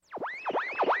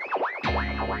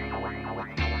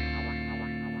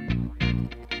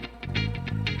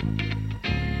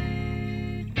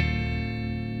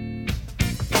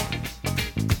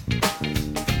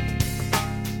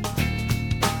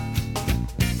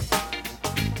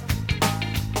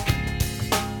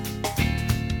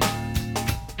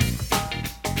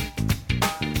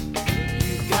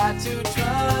To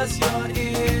trust your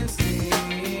instinct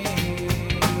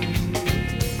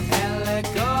and let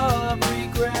go of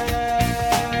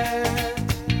regret.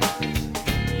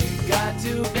 You got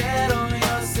to bet on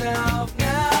yourself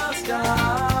now,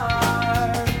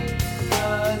 start,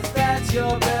 'cause that's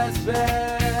your best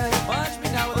bet. Punch me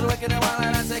now with a wicked and wild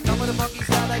and I say come with a funky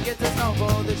style that gets us known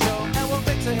for the show. And we'll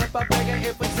fix a hip-hop reggae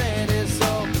if we say it is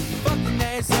so. Fuck the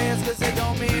naysayers 'cause they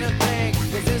don't mean a thing,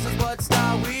 'cause this is what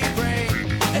style we bring.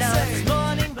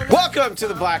 Welcome to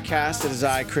the Bladtcast. It is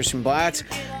I, Christian Blatt,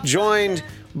 joined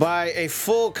by a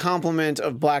full complement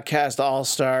of Bladtcast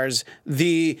All-Stars,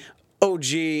 the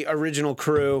OG original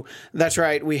crew. That's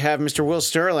right, we have Mr. Will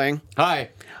Starling. Hi.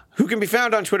 Who can be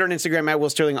found on Twitter and Instagram at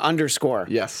 @WillStarling_.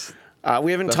 Yes.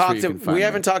 We haven't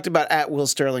talked about at Will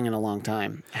Starling in a long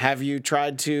time. Have you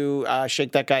tried to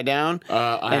shake that guy down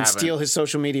and steal his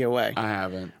social media away? I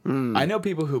haven't. I know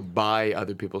people who buy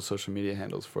other people's social media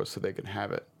handles for us so they can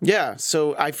have it. Yeah,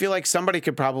 so I feel like somebody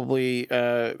could probably,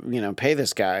 pay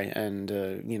this guy and,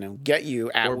 get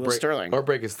you at Will Starling. Or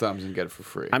break his thumbs and get it for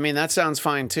free. I mean, that sounds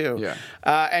fine, too. Yeah.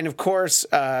 And, of course,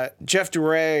 Jeff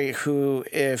DeRay, who,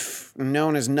 if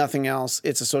known as nothing else,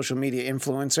 it's a social media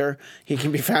influencer. He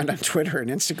can be found on Twitter and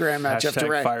Instagram at Jeff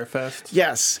DeRay. Fyre Fest.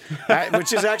 Yes,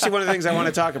 which is actually one of the things I want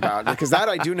to talk about, because that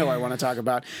I do know I want to talk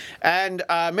about. And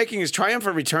making his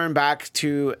triumphant return back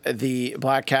to the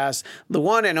Bladtcast, the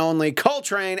one and only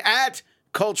Coltrane at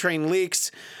Coltrane Leaks.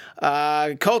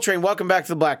 Coltrane, welcome back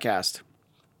to the Bladtcast.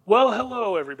 Well,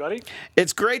 hello, everybody.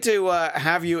 It's great to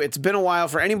have you. It's been a while.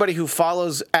 For anybody who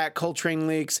follows at Coltrane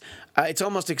Leaks, it's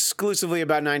almost exclusively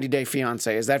about 90 Day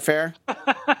Fiance. Is that fair?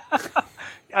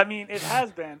 I mean, it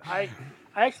has been. I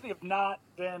actually have not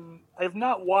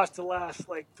watched the last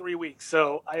 3 weeks,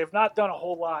 so I have not done a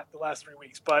whole lot the last 3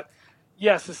 weeks. But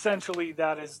yes, essentially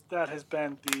that has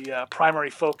been the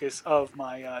primary focus of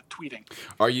my tweeting.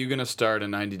 Are you going to start a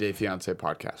 90 Day Fiance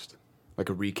podcast? Like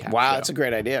a recap Wow, show? that's a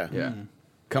great idea. Yeah.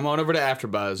 Come on over to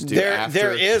AfterBuzz.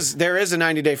 There is a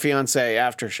 90 Day Fiance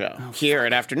after show here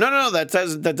at After. No, that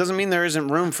doesn't mean there isn't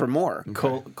room for more.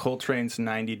 Coltrane's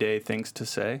 90 Day Things to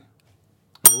Say.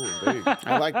 Ooh, there you go.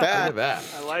 I like that. Look at that.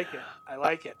 I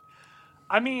like it.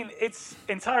 I mean, it's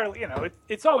entirely,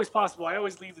 it's always possible. I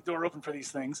always leave the door open for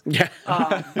these things. Yeah.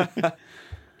 I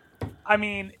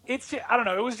mean, I don't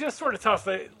know. It was just sort of tough.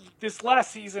 This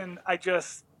last season,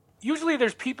 usually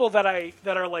there's people that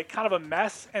are like kind of a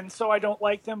mess, and so I don't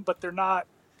like them, but they're not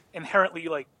inherently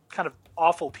like kind of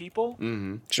awful people.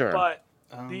 Mm-hmm. Sure. But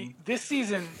this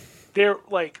season, they're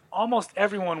like almost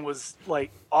everyone was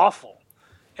like awful,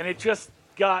 and it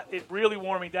really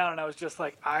wore me down, and I was just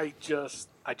like, I just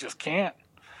can't.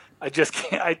 I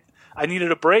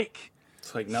needed a break.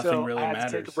 It's like nothing really matters. I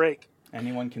had to take a break.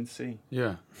 Anyone can see.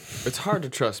 Yeah. It's hard to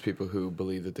trust people who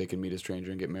believe that they can meet a stranger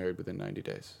and get married within 90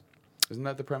 days. Isn't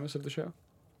that the premise of the show?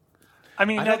 I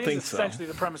mean, that is so. essentially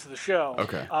the premise of the show.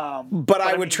 Okay. But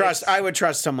I would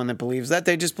trust someone that believes that.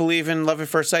 They just believe in love at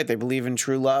first sight. They believe in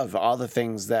true love. All the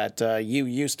things that you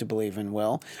used to believe in,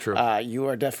 Will. True. You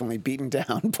are definitely beaten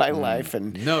down by life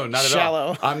and No, not at shallow.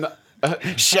 all. I'm not.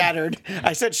 Shattered.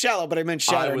 I said shallow, but I meant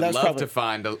shattered. I would love to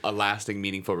find a lasting,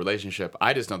 meaningful relationship.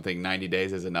 I just don't think 90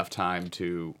 days is enough time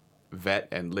to vet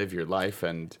and live your life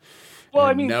and Well,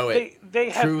 I mean, know they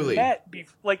have truly. met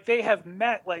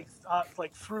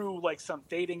through like some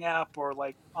dating app or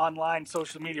like online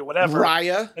social media, whatever.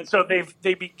 Raya. And so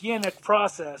they begin a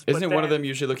process. Isn't one of them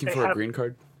usually looking for a green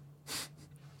card?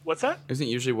 What's that? Isn't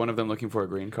usually one of them looking for a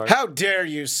green card? How dare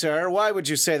you, sir? Why would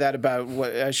you say that about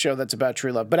a show that's about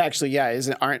true love? But actually, yeah,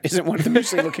 isn't one of them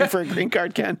usually looking for a green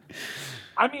card, Ken?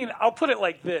 I mean, I'll put it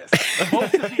like this: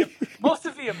 most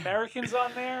of the Americans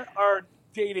on there are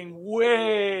dating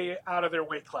way out of their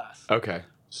weight class. Okay.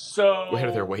 So way out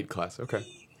of their weight class. Okay.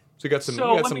 So you got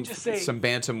some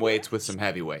bantam weights with some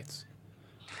heavyweights.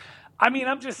 I mean,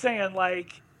 I'm just saying,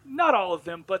 like, not all of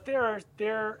them, but the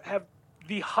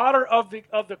hotter of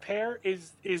the pair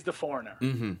is the foreigner.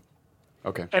 Mm-hmm.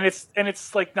 Okay. And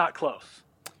it's like not close.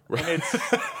 And it's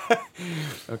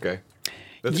okay.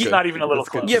 That's not even a little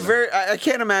close. Yeah, I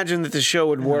can't imagine that the show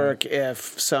would work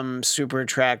if some super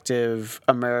attractive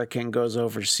American goes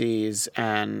overseas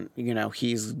and,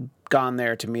 he's gone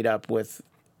there to meet up with,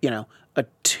 a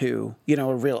 2,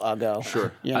 a real uggo.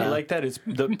 Sure. I like that. It's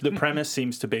the premise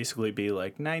seems to basically be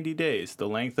like 90 days, the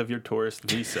length of your tourist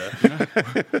visa,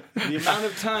 the amount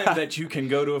of time that you can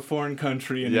go to a foreign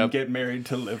country and then get married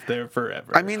to live there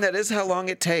forever. I mean, that is how long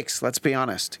it takes. Let's be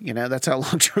honest. That's how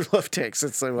long true love takes.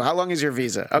 It's like, well, how long is your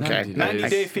visa? Okay,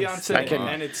 90-day fiance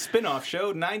and its spin-off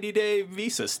show, 90-day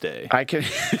visa stay. I can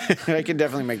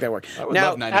definitely make that work. I would Now,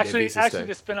 love 90-day visa Actually, stay.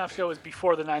 the spin-off show is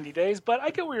before the 90 days, but I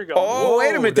get where you're going. oh, wait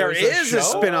a minute, there there's a is a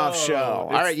show? spin-off show. All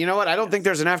right, you know what? I don't think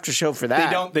there's an after show for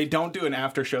that. They don't do an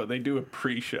after show. They do a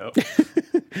pre-show.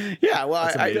 Yeah,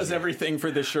 well, Because everything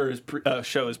for this show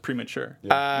is premature,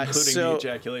 including the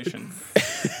ejaculation.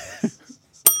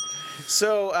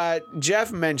 So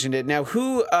Jeff mentioned it. Now,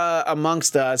 who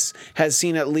amongst us has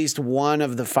seen at least one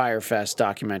of the Fyre Fest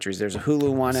documentaries? There's a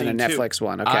Hulu one and a Seen 2. Netflix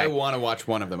one. Okay. I want to watch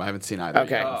one of them. I haven't seen either.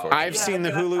 Okay. Yet, unfortunately. I've seen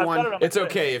the Hulu I've got one. it on my It's list.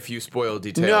 okay if you spoil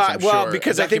details. No, I'm well, sure.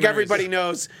 because I think Documentaries- everybody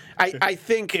knows. I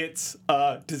think. It's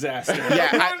a disaster.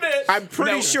 Yeah, I'm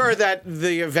pretty sure that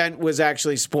the event was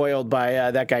actually spoiled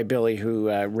by that guy Billy who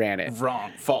ran it.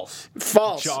 Wrong. False.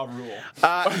 False. Jaw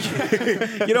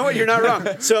rule. You know what? You're not wrong.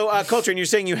 So, Coltrane, you're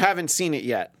saying you haven't seen it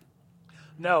yet.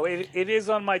 No, it is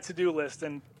on my to-do list,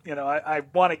 and I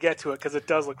want to get to it because it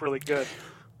does look really good.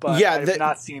 But Yeah, I've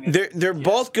not seen it. They're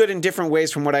both good in different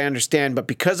ways from what I understand, but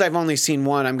because I've only seen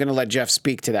one, I'm going to let Jeff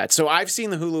speak to that. So I've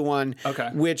seen the Hulu one,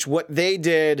 which what they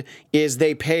did is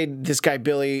they paid this guy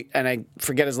Billy, and I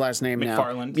forget his last name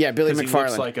McFarland. now. Yeah, Billy 'Cause McFarland. He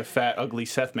looks like a fat, ugly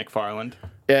Seth MacFarlane.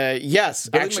 Yes,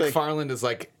 Billy actually. McFarland is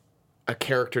like a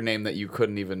character name that you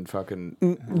couldn't even fucking.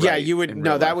 Yeah, write you would. in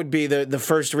No, real that life. would be the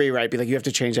first rewrite. Be like, you have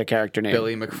to change that character name.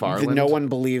 Billy McFarland? No one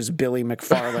believes Billy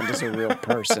McFarland is a real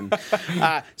person.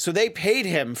 So they paid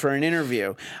him for an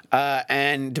interview.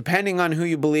 And depending on who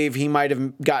you believe, he might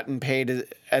have gotten paid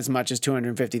as much as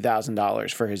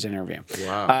 $250,000 for his interview.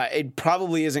 Wow. It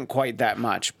probably isn't quite that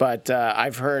much, but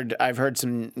I've heard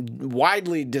some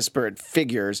widely disparate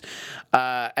figures.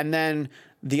 And then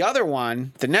the other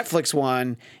one, the Netflix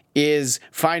one, is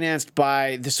financed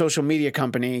by the social media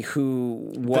company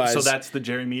who was. So that's the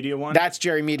Jerry Media one? That's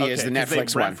Jerry Media is the 'cause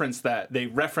Netflix they one. referenced that. They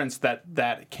referenced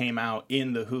that came out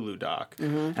in the Hulu doc.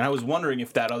 And I was wondering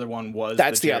if that other one was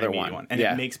That's the Jerry other Media one. And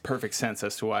Yeah. it makes perfect sense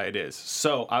as to why it is.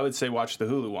 So I would say watch the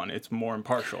Hulu one. It's more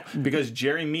impartial. Because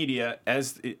Jerry Media,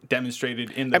 as it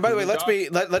demonstrated in the And by the way, Hulu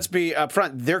let's doc, be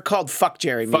upfront. They're called Fuck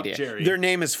Jerry Fuck Media. Jerry. Their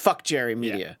name is Fuck Jerry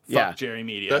Media. Fuck Jerry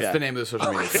Media. That's the name of the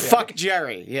social media. Fuck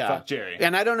Jerry. Yeah. Fuck Jerry.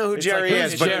 And I don't know who It's Jerry like-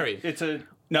 is, it's but Jerry. It's a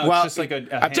well, it's just like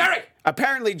a Jerry.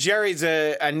 Apparently, Jerry's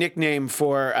a nickname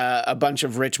for a bunch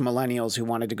of rich millennials who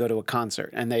wanted to go to a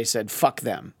concert, and they said "fuck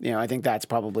them." I think that's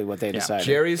probably what they decided.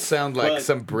 Jerry's sound like But-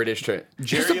 some British trade.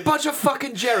 Just Jerry- a bunch of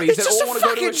fucking Jerrys It's that just all a want to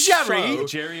go to a fucking Jerry. show.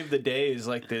 Jerry of the Day is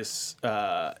like this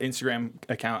Instagram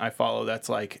account I follow that's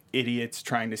like idiots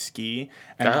trying to ski,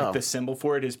 and Oh. like the symbol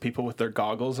for it is people with their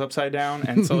goggles upside down,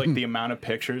 and so like the amount of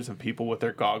pictures of people with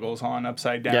their goggles on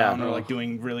upside down, Yeah. or like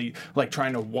doing really like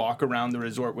trying to walk around the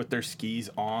resort with their skis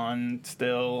on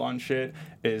still on shit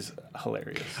is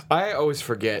hilarious. I always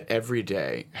forget every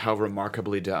day how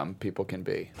remarkably dumb people can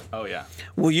be. Oh yeah,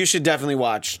 Well, you should definitely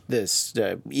watch this.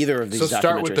 Either of these. So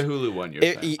start with the documentaries. Hulu one. You're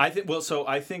saying. I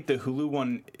think the Hulu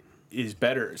one is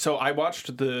better. So I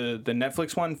watched the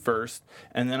Netflix one first,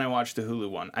 and then I watched the Hulu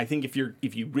one. I think if you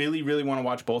really want to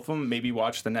watch both of them, maybe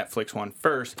watch the Netflix one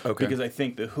first. Okay. Because I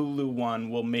think the Hulu one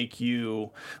will make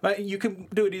you. You can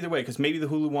do it either way. Because maybe the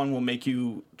Hulu one will make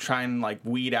you try and like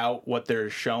weed out what they're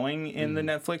showing in the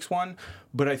Netflix one.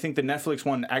 But I think the Netflix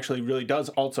one actually really does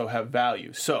also have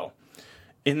value. So.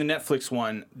 In the Netflix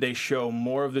one, they show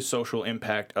more of the social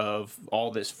impact of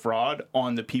all this fraud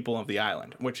on the people of the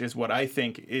island, which is what I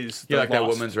think is the like that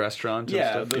lost- woman's restaurant. And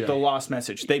Yeah, stuff? the lost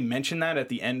message. They mention that at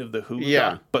the end of the Hulu Yeah.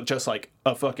 doc, but just like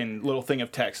a fucking little thing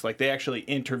of text. Like they actually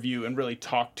interview and really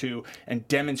talk to and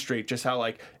demonstrate just how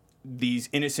like these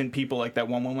innocent people, like that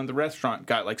one woman at the restaurant,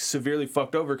 got like severely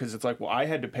fucked over because it's like, well, I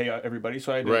had to pay everybody,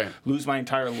 so I had to Right. lose my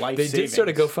entire life. They savings. did start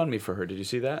a GoFundMe for her. Did you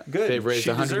see that? Good. They've raised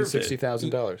She deserved it.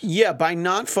 $160,000. Yeah, by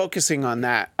not focusing on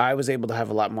that, I was able to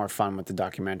have a lot more fun with the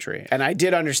documentary. And I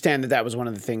did understand that was one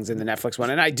of the things in the Netflix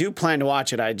one. And I do plan to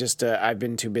watch it. I just, I've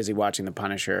been too busy watching The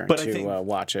Punisher But I to think-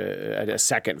 watch a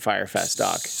second Fyre Fest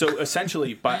doc. So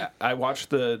essentially, I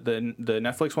watched the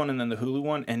Netflix one and then the Hulu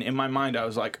one, and in my mind, I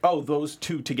was like, oh, those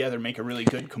two together make a really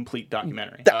good complete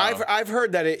documentary. I've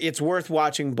heard that it's worth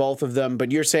watching both of them, but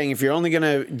you're saying if you're only going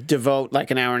to devote like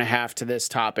an hour and a half to this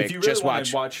topic, If you really just want watch.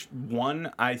 to watch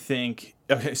one, I think.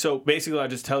 Okay, so basically, I'll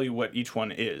just tell you what each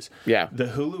one is. Yeah. The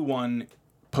Hulu one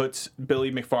puts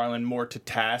Billy McFarland more to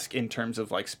task in terms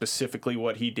of like specifically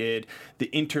what he did. The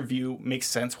interview makes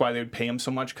sense why they would pay him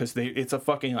so much because it's a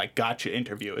fucking like gotcha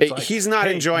interview. It's like, he's not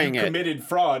enjoying you it. Committed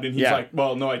fraud, and he's like,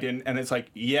 well, no, I didn't. And it's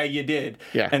like, yeah, you did.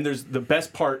 Yeah. And there's the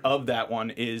best part of that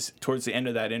one is towards the end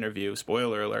of that interview.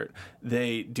 Spoiler alert.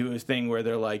 They do a thing where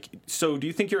they're like, so do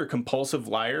you think you're a compulsive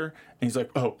liar? And he's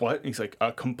like, oh, what? And he's like,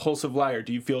 a compulsive liar.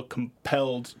 Do you feel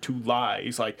compelled to lie?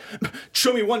 He's like,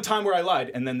 show me one time where I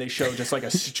lied. And then they show just like a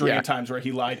string of times where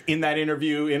he lied in that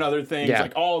interview, in other things.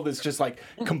 Like all of this just like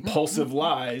compulsive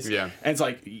lies. Yeah. And it's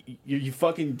like, you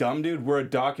fucking dumb dude. We're a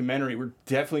documentary. We're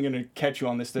definitely going to catch you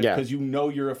on this thing because you know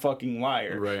you're a fucking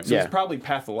liar. Right. So it's probably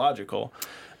pathological.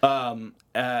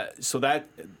 So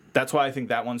that's why I think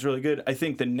that one's really good. I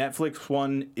think the Netflix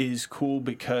one is cool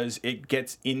because it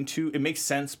makes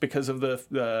sense because of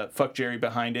the Fuck Jerry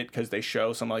behind it, because they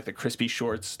show some of like the Crispy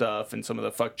Shorts stuff and some of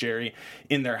the Fuck Jerry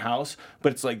in their house.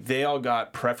 But it's like they all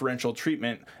got preferential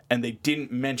treatment and they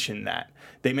didn't mention that.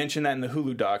 They mentioned that in the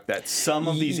Hulu doc that some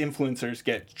of these influencers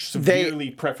get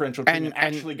severely preferential treatment,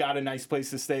 actually got a nice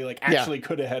place to stay, like actually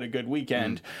could have had a good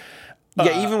weekend.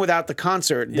 Yeah, even without the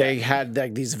concert, they had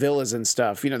like these villas and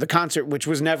stuff. You know, the concert, which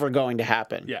was never going to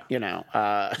happen. Yeah, you know.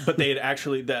 But they had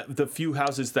actually the few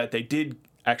houses that they did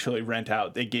actually rent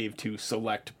out, they gave to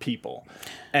select people,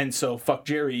 and so Fuck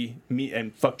Jerry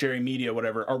and Fuck Jerry Media,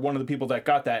 whatever, are one of the people that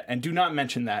got that, and do not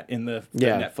mention that in the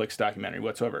Netflix documentary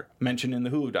whatsoever. Mentioned in the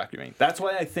Hulu documentary. That's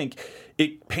why I think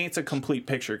it paints a complete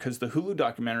picture, because the Hulu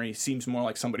documentary seems more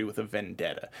like somebody with a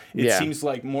vendetta. It seems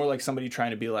like more like somebody trying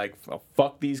to be like, oh,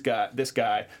 fuck this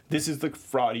guy. This is the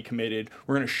fraud he committed.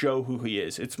 We're gonna show who he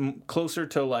is. It's closer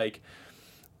to like.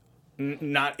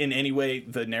 Not in any way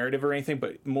the narrative or anything,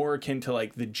 but more akin to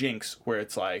like the Jinx, where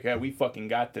it's like, we fucking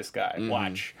got this guy.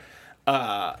 Watch.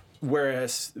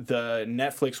 Whereas the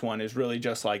Netflix one is really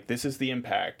just like, this is the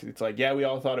impact. It's like, we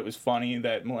all thought it was funny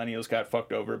that millennials got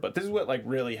fucked over, but this is what like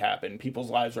really happened.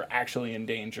 People's lives were actually in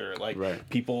danger. Like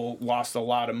people lost a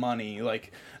lot of money.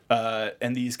 Like,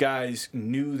 and these guys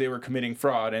knew they were committing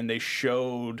fraud, and they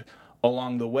showed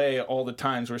along the way all the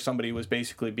times where somebody was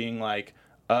basically being like,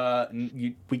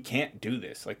 we can't do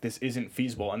this. Like, this isn't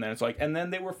feasible. And then it's like, and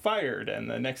then they were fired. And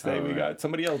the next day we got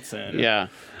somebody else in. Yeah.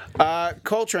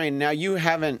 Coltrane, now you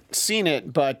haven't seen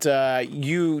it, but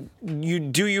you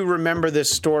remember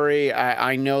this story?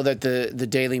 I know that the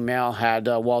Daily Mail had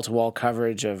wall-to-wall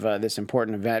coverage of this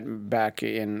important event back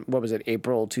in, what was it,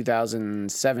 April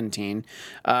 2017.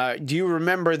 Do you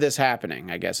remember this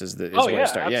happening, I guess, is where to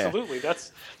start. Absolutely.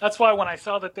 That's why when I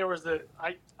saw that there was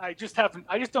I just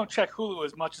don't check Hulu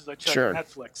as much as I check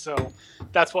Netflix, so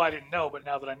that's why I didn't know. But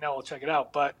now that I know, I'll check it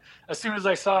out. But as soon as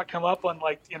I saw it come up on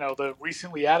the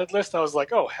recently added list, I was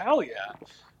like, oh hell yeah,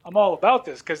 I'm all about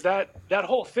this, because that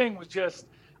whole thing was just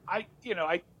I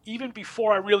even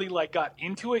before I really like got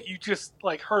into it, you just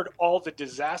like heard all the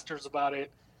disasters about it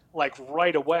like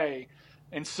right away,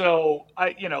 and so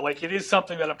it is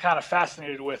something that I'm kind of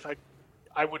fascinated with.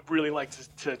 I would really like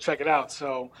to check it out.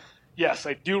 So yes,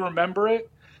 I do remember it.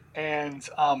 And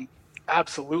I'm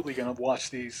absolutely going to watch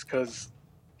these, because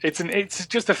it's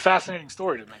just a fascinating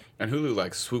story to me. And Hulu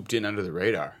like swooped in under the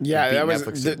radar. Yeah,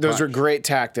 those were great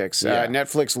tactics. Yeah.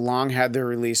 Netflix long had their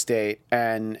release date,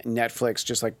 and Netflix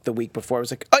just like the week before was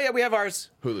like, oh yeah, we have ours.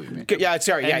 Hulu, you mean? Yeah,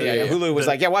 sorry, yeah. Hulu was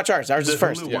like, watch ours. Ours is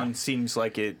first. The Hulu one seems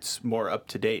like it's more up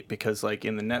to date, because like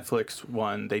in the Netflix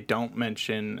one, they don't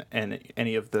mention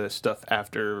any of the stuff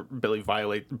after Billy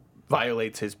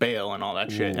violates his bail and all that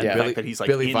shit, and the fact that he's like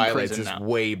Billy in Violates prison is now.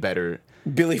 way better.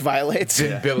 Billy Violates.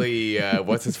 Billy,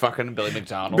 what's his fucking Billy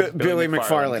McDonald? Billy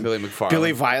McFarland. Billy McFarland.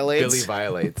 Billy Violates. Billy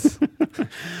Violates.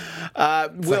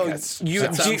 Will, that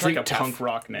sounds like a punk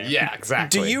rock name. Yeah,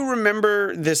 exactly. Do you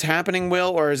remember this happening,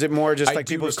 Will, or is it more just like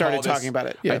people started talking about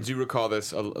it? Yeah. I do recall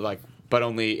this, but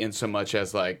only in so much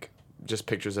as like just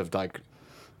pictures of like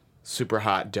super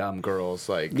hot dumb girls,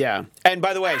 like And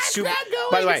by the way,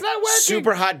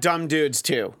 super hot dumb dudes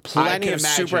too. Plenty of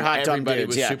super hot dumb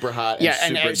dudes. Was super hot.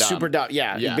 And super dumb.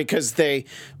 Yeah, because they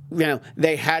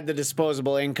had the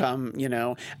disposable income.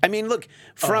 I mean, look,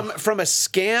 from a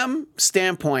scam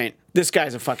standpoint, this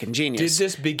guy's a fucking genius. Did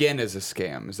this begin as a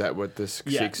scam? Is that what this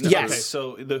seeks to do? Yes. Okay,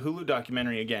 so the Hulu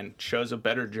documentary again shows a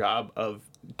better job of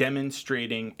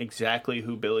demonstrating exactly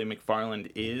who Billy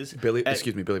McFarland is. Billy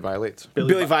Violates.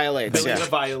 Billy Violates. Billy the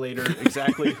Violator,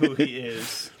 exactly who he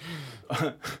is.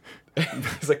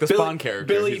 It's like the Spawn character.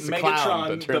 Billy He's a clown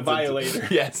that Megatron, turns the Violator.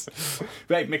 Yes.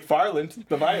 Right, McFarland,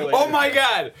 the Violator. Oh my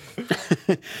God.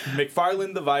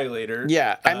 McFarland, the Violator.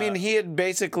 Yeah, I mean, he had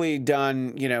basically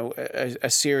done, a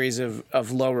series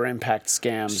of lower impact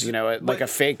scams, like a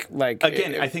fake, like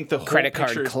Again, I think the whole credit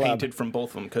picture card is club. painted from both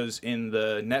of them, because in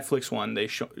the Netflix one, they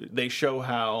show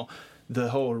how the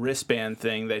whole wristband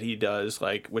thing that he does,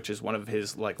 like, which is one of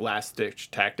his like last ditch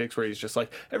tactics, where he's just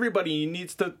like, everybody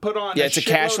needs to put on Yeah, it's a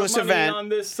shitload cashless of money event. on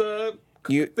this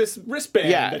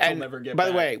wristband that you'll and never get by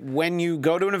back. the way, when you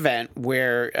go to an event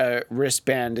where a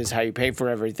wristband is how you pay for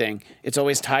everything, it's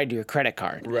always tied to your credit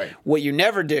card. Right. What you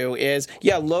never do is,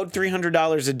 load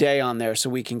 $300 a day on there so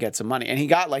we can get some money. And he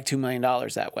got like $2 million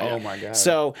that way. Oh, my God.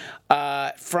 So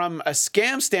from a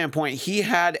scam standpoint, he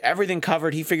had everything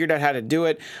covered. He figured out how to do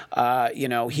it.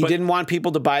 He didn't want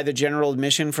people to buy the general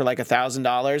admission for like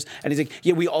 $1,000. And he's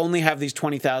like, we only have these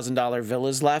 $20,000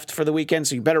 villas left for the weekend,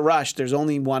 so you better rush. There's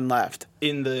only one left.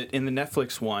 In the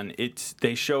Netflix one,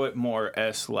 they show it more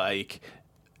as like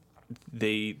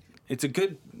it's a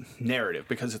good narrative,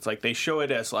 because it's like they show it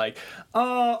as like,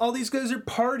 oh, all these guys are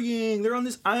partying, they're on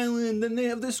this island, then they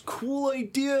have this cool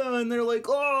idea, and they're like,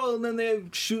 oh, and then they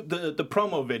shoot the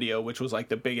promo video, which was like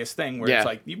the biggest thing, where it's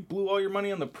like, you blew all your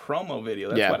money on the promo video.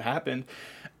 That's what happened.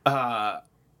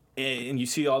 And you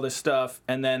see all this stuff,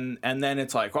 and then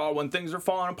it's like, oh, when things are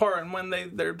falling apart and when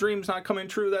their dreams not coming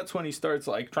true, that's when he starts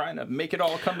like trying to make it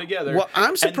all come together. Well,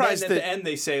 I'm surprised and then at the end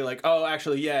they say like, oh,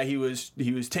 actually, yeah, he was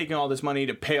taking all this money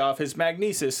to pay off his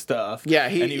magnesis stuff. Yeah,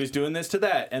 and he was doing this to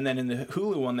that. And then in the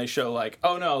Hulu one, they show like,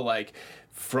 oh no, like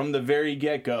from the very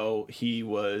get-go, he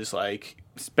was like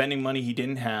spending money he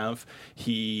didn't have.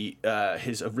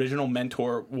 His original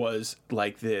mentor was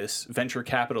like this venture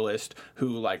capitalist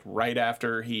who, like, right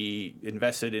after he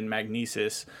invested in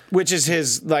Magnesis, which is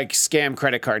his like scam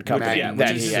credit card company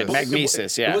that he had.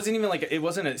 Magnesis, It wasn't even like it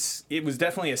was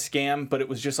definitely a scam, but it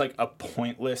was just like a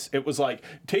pointless. It was like,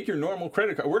 take your normal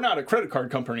credit card. We're not a credit card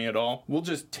company at all. We'll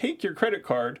just take your credit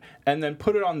card and then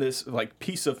put it on this like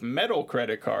piece of metal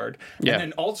credit card, and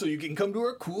then also you can come to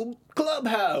our cool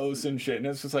clubhouse and shit. And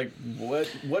it's just like,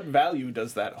 what value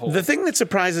does that hold? The thing that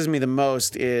surprises me the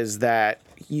most is that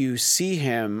you see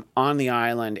him on the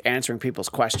island answering people's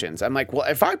questions. I'm like, well,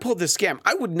 if I pulled this scam,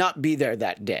 I would not be there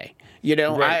that day,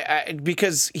 Right.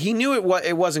 because he knew it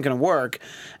wasn't going to work,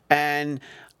 and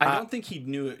I don't think he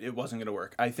knew it wasn't going to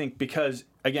work. I think because,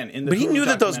 again, in the but he Hulu knew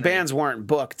that those documentary, bands weren't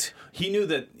booked. He knew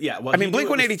that, yeah. Well, I mean,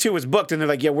 Blink-182 was booked, and they're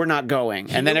like, yeah, we're not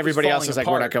going. And then everybody else is like,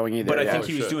 we're not going either. But I Yeah. think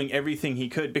he was doing everything he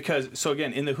could because, so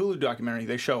again, in the Hulu documentary,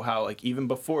 they show how, like, even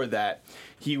before that,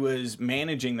 he was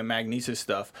managing the Magnesis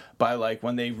stuff by, like,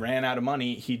 when they ran out of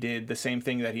money, he did the same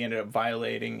thing that he ended up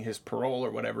violating his parole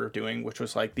or whatever doing, which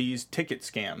was, like, these ticket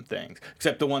scam things.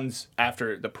 Except the ones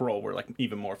after the parole were, like,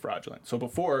 even more fraudulent. So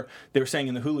before, they were saying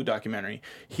in the Hulu documentary,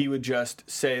 he would just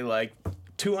say, like,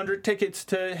 200 tickets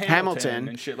to Hamilton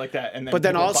and shit like that. And then but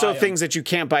then people also buy things that you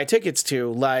can't buy tickets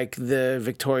to, like the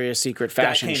Victoria's Secret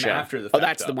fashion that came show. after the fact,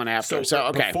 that's the one after. So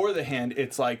okay. Before the hand,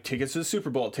 it's like tickets to the Super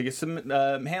Bowl, tickets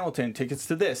to Hamilton, tickets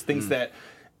to this, things that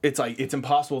it's like it's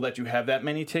impossible that you have that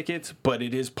many tickets, but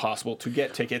it is possible to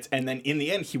get tickets. And then in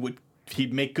the end,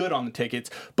 he'd make good on the tickets,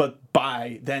 but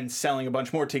by then selling a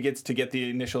bunch more tickets to get the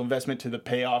initial investment to the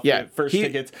payoff the first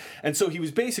tickets. And so he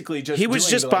was basically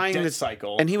just buying debt the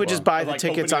cycle, and he would just buy the like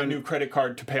tickets opening on a new credit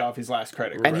card to pay off his last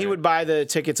credit card. and he would buy the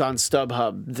tickets on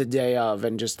StubHub the day of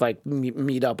and just like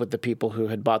meet up with the people who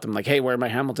had bought them, like, hey, where are my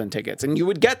Hamilton tickets? And you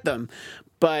would get them.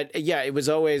 But yeah, it was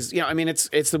always, I mean, it's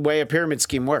the way a pyramid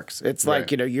scheme works. It's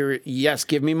like, you're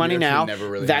give me money now.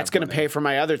 Really that's going to pay for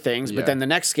my other things, but then the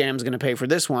next scam is going to pay for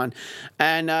this one.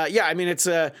 And I mean, it's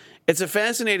a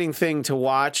fascinating thing to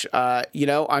watch.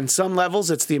 On some levels,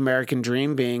 it's the American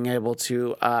dream, being able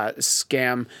to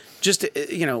scam just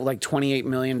like $28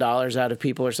 million out of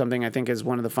people or something, I think is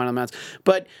one of the final amounts.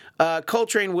 But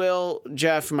Coltrane, Will,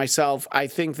 Jeff, myself, I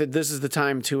think that this is the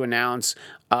time to announce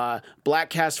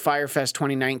Bladtcast Fyre Fest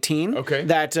 2019. Okay.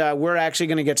 That we're actually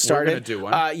going to get started. We're going to do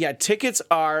one. Tickets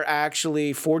are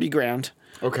actually $40,000.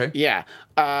 Okay. Yeah.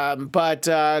 But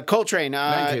Coltrane.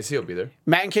 Matt and Casey will be there.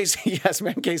 Matt and Casey, yes,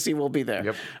 Matt and Casey will be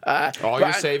there. Yep. All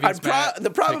your savings, Matt.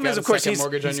 The problem is, of course,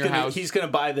 he's gonna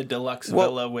buy the deluxe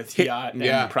villa with yacht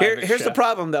and private Here's chef. the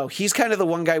problem, though. He's kind of the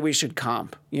one guy we should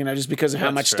comp, just because of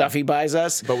how much stuff he buys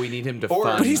us. But we need him to fund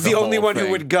But he's the only whole one thing.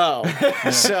 who would go.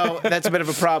 So that's a bit of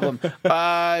a problem.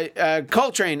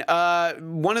 Coltrane,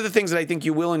 one of the things that I think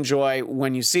you will enjoy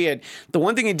when you see it, the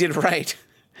one thing he did right,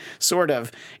 sort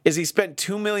of, is he spent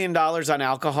 $2 million on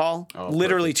alcohol,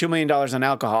 literally $2 million on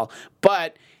alcohol,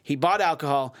 but he bought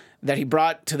alcohol that he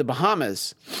brought to the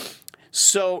Bahamas.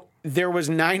 So there was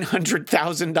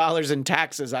 $900,000 in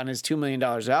taxes on his $2 million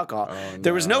of alcohol.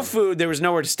 There was no food. There was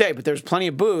nowhere to stay, but there was plenty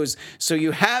of booze. So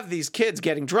you have these kids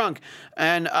getting drunk.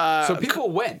 And so people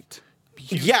went.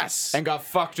 Yes. And got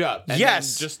fucked up. And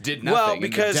yes. then just did nothing. Well, in the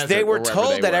because desert they or were wherever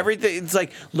told they that were. everything. It's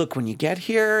like, look, when you get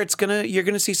here, you're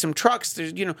gonna see some trucks.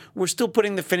 There's, we're still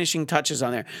putting the finishing touches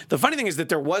on there. The funny thing is that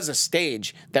there was a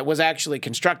stage that was actually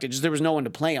constructed, just there was no one to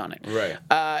play on it. Right.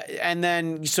 And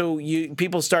then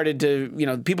people started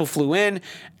to, people flew in,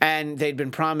 and they'd been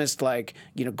promised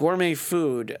gourmet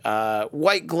food,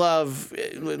 white glove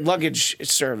luggage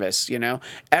service.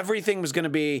 Everything was going to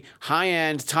be high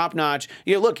end, top notch.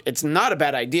 Look, it's not a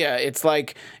bad idea. It's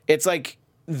like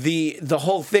the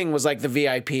whole thing was like the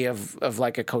VIP of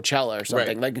like a Coachella or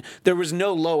something. Right. Like there was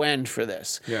no low end for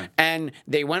this. Yeah. And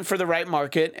they went for the right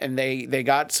market, and they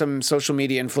got some social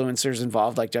media influencers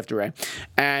involved, like Jeff DeRay.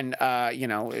 And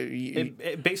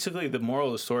basically the moral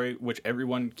of the story, which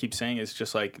everyone keeps saying, is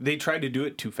just like they tried to do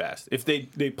it too fast. If they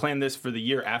planned this for the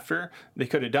year after, they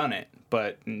could have done it.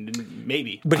 But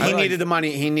maybe. But he needed the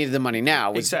money. He needed the money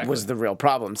now. Was the real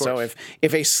problem. So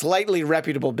if a slightly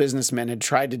reputable businessman had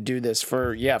tried to do this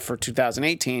for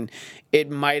 2018, it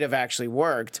might have actually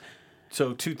worked.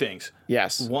 So 2 things.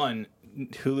 Yes. One,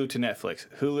 Hulu to Netflix.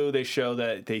 Hulu, they show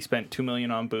that they spent $2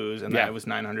 million on booze, and that was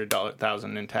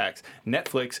 $900,000 in tax.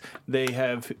 Netflix, they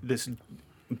have this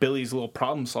Billy's little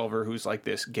problem solver, who's like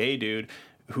this gay dude,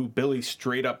 who Billy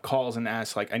straight up calls and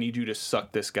asks, like, I need you to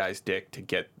suck this guy's dick to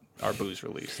get our booze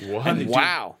released. What? And the dude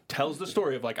Wow. tells the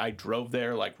story of, like, I drove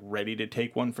there, like, ready to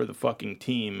take one for the fucking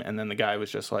team, and then the guy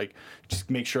was just like,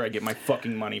 just make sure I get my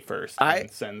fucking money first. I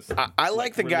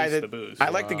like the guy release that the booze. I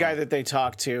like the guy that they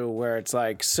talk to, where it's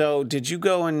like, so did you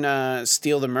go and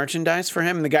steal the mercandise for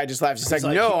him? And the guy just laughs. He's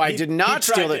like, no, I did not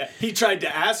steal it. He tried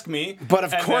to ask me, But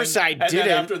of course I And didn't.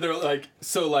 then after they're like,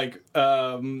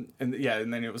 and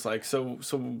then it was like, so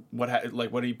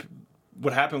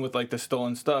what happened with like the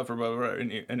stolen stuff or blah, blah,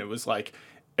 blah, and it was like,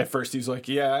 at first he's like,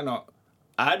 yeah, I know.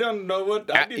 I don't know what.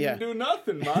 I didn't do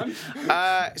nothing, man.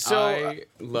 I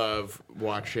love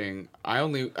watching. I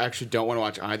only actually don't want to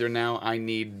watch either now. I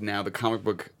need now the comic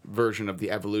book version of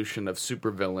the evolution of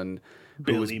supervillain.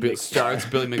 Starts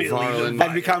Billy McFarlane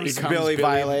and becomes Billy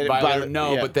Violator.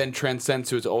 But then transcends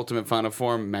to his ultimate final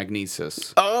form,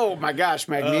 Magnesis. Oh my gosh,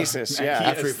 Magnesis!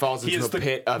 After he falls into a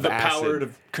pit of the acid. power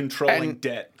of controlling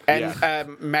debt.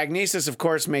 And Magnesis, of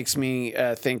course, makes me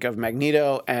think of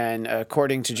Magneto. And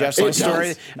according to Jeff's little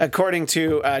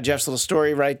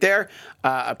story, right there,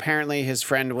 apparently his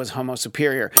friend was Homo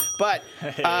superior. But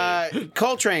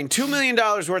Coltrane, $2 million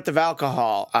worth of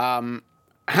alcohol.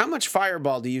 How much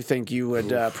Fireball do you think you would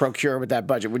procure with that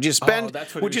budget? Would you spend?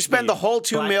 Would you spend the whole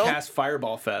 $2 million? Bladtcast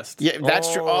Fireball Fest. Yeah,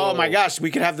 that's true. Oh my gosh,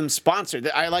 we could have them sponsored.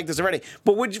 I like this already.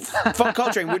 But would you,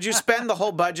 Coltrane, would you spend the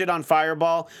whole budget on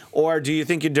Fireball, or do you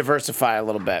think you'd diversify a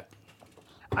little bit?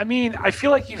 I mean, I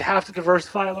feel like you'd have to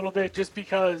diversify a little bit, just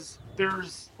because there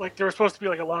was supposed to be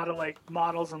like a lot of like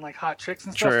models and like hot chicks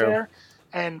and stuff there.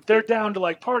 And they're down to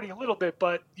like party a little bit,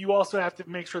 but you also have to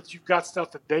make sure that you've got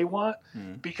stuff that they want,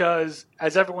 because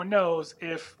as everyone knows,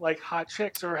 if like hot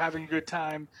chicks are having a good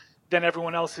time, then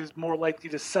everyone else is more likely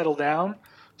to settle down.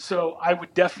 So I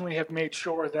would definitely have made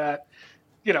sure that,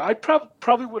 I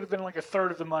probably would have been like a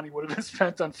third of the money would have been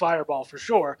spent on Fireball for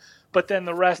sure, but then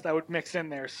the rest I would mix in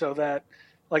there so that,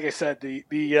 like I said, the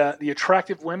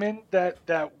attractive women that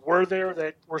were there,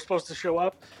 that were supposed to show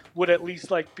up, would at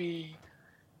least like be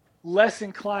less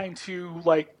inclined to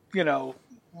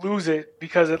lose it,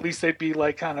 because at least they'd be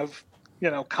like kind of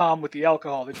calm with the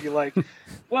alcohol. They'd be like,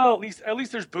 well, at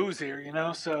least there's booze here,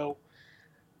 so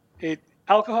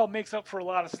alcohol makes up for a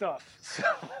lot of stuff. So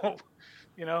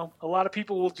a lot of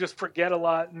people will just forget a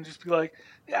lot and just be like,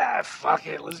 yeah, fuck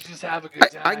it, let's just have a good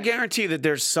time. I guarantee that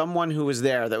there's someone who was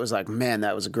there that was like, man,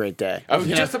 that was a great day. I was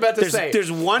just about to say.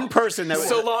 There's one person that was...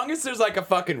 So long as there's like a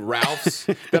fucking Ralph's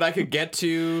that I could get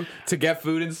to get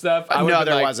food and stuff. No,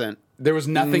 there wasn't. There was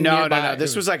nothing No.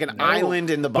 This was like an island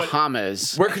in the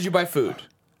Bahamas. Where could you buy food?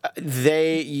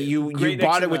 You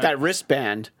bought it with that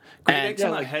wristband. Great X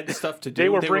had stuff to do. They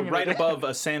were right above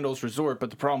a Sandals resort,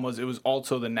 but the problem was it was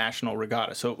also the National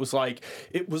Regatta. So it was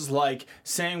like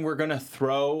saying we're gonna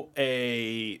throw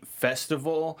a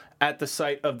festival at the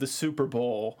site of the Super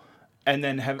Bowl, and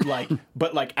then have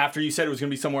but after you said it was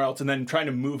gonna be somewhere else, and then trying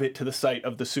to move it to the site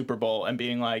of the Super Bowl and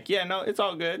being like, yeah, no, it's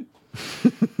all good.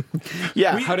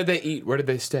 Yeah. How did they eat? Where did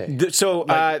they stay? So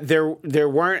there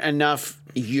weren't enough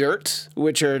yurts,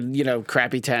 which are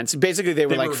crappy tents. Basically, they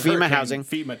were like FEMA housing.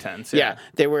 FEMA tents. Yeah,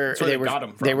 they were. That's where they got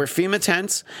 'em from. They were FEMA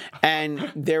tents,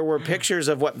 and there were pictures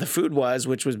of what the food was,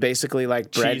 which was basically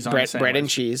like bread and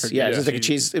cheese. Yeah, it was like a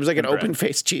cheese. It was like an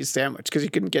open-faced cheese sandwich because you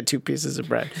couldn't get 2 pieces of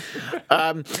bread.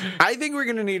 I think we're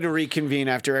going to need to reconvene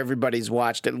after everybody's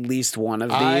watched at least one of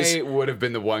these. I would have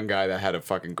been the one guy that had a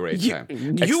fucking great time.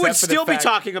 You would still be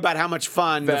talking about how much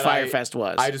fun the Fyre Fest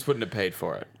was. I just wouldn't have paid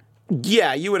for it.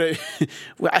 Yeah, you would have.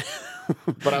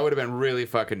 But I would have been really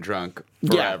fucking drunk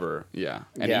forever. Yeah.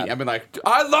 And I've been like,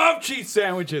 I love cheese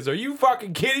sandwiches. Are you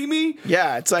fucking kidding me?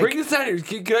 Yeah, it's like... Bring this out here.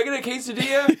 Can I get a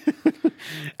quesadilla?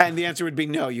 And the answer would be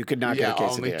no, you could not get a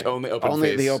quesadilla.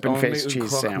 Only the open-faced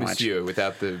cheese sandwich. Monsieur,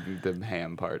 without the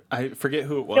ham part. I forget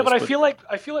who it was. Yeah, but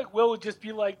I feel like Will would just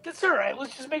be like, "That's all right.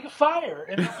 Let's just make a fire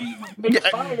and make a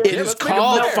fire." It is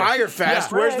called Fyre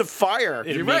Fest. Yeah. Where's the fire?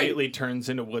 It immediately turns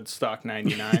into Woodstock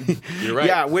 99. You're right.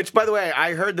 Yeah, which, by the way,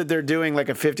 I heard that they're doing like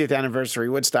a 50th anniversary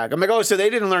Woodstock. I'm like, oh, so they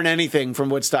didn't learn anything from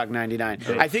Woodstock 99.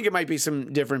 I think it might be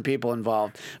some different people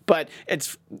involved. But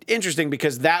it's interesting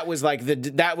because that was like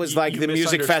the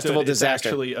music festival disaster.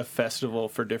 It's actually a festival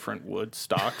for different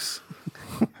Woodstocks.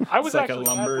 I was like a actually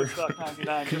lumber at Woodstock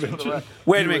 99. Just for the record.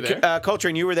 Wait a minute,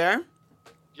 Coltrane, you were there?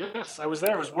 Yes, I was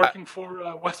there. I was working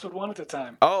for Westwood One at the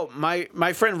time. Oh,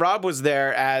 my friend Rob was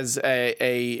there as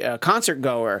a concert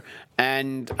goer,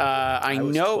 and I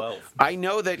know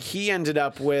 12. that he ended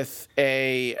up with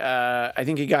I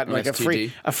think he got like a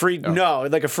free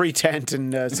STD? a free tent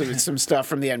and some stuff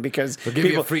from the end because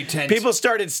a free tent. people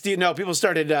started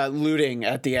looting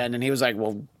at the end, and he was like,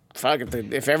 well, fuck,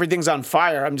 if everything's on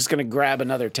fire, I'm just going to grab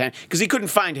another tent. Because he couldn't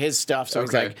find his stuff, so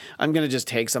he's like, I'm going to just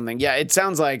take something. Yeah, it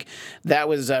sounds like that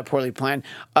was poorly planned.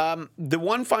 The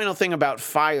one final thing about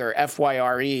Fyre,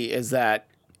 Fyre, is that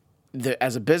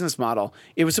as a business model,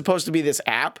 it was supposed to be this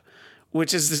app,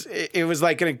 which is, it was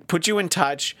like going to put you in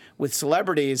touch with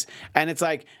celebrities, and it's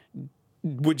like,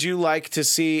 would you like to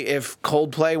see if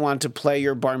Coldplay want to play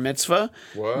your bar mitzvah?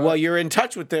 What? Well, you're in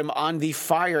touch with them on the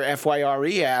Fyre,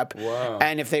 Fyre app. Wow.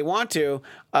 And if they want to,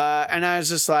 and I was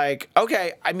just like,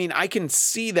 okay, I mean, I can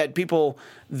see that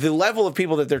the level of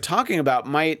people that they're talking about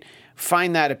might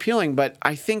find that appealing, but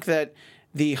I think that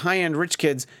the high-end rich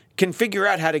kids can figure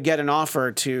out how to get an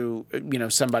offer to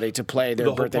somebody to play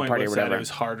their birthday party or whatever. That it was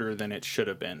harder than it should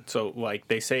have been. So, like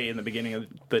they say in the beginning of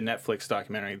the Netflix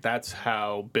documentary, that's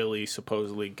how Billy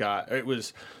supposedly got. It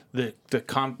was the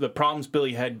problems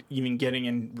Billy had even getting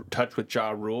in touch with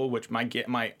Ja Rule, which my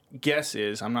guess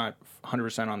is, I'm not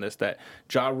 100% on this, that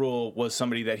Ja Rule was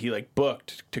somebody that he like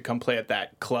booked to come play at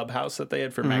that clubhouse that they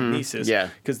had for Magnesis. Yeah,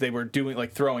 because they were doing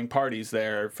like throwing parties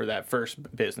there for that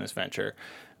first business venture.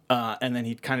 And then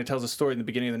he kind of tells a story in the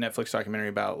beginning of the Netflix documentary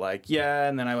about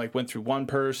and then I went through one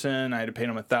person, I had to pay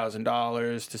them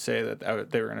 $1,000 to say that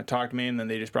they were going to talk to me, and then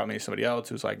they just brought me to somebody else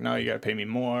who was like, no, you got to pay me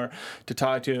more to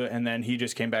talk to, and then he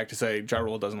just came back to say, Ja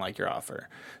Rule doesn't like your offer.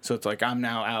 So it's like, I'm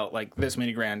now out like this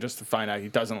many grand just to find out he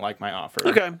doesn't like my offer.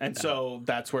 Okay. And so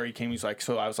that's where he came. He's like,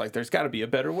 so I was like, there's got to be a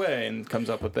better way, and comes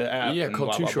up with the app. Yeah, and called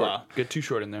blah, Too blah, Short. blah. Get Too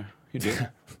Short in there. You do.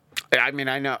 I mean,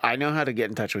 I know how to get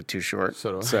in touch with Too Short.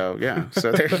 So do I. So yeah.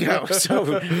 So there you go.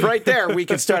 So right there, we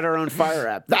can start our own Fyre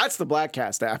app. That's the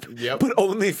Bladtcast app. Yep. But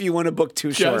only if you want to book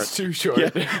Too Short. Just Too Short. Yeah.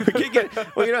 We can get,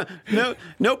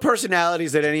 no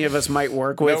personalities that any of us might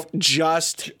work with. Nope.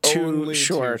 Just Too Only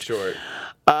Short. Too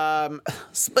Short.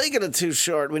 Speaking of Too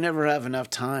Short, we never have enough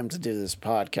time to do this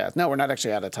podcast. No, we're not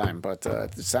actually out of time, but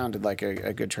it sounded like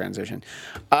a good transition.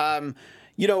 People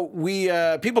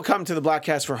come to the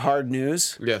Bladtcast for hard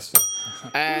news. Yes.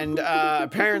 And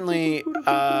apparently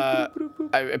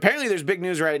there's big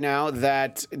news right now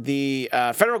that the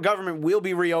federal government will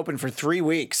be reopened for 3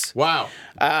 weeks. Wow.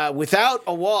 Without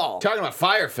a wall. Talking about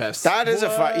Fyre Fest. That is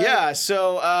yeah.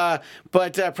 So,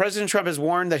 but President Trump has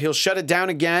warned that he'll shut it down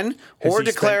again or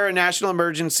declare a national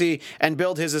emergency and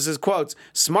build his quotes,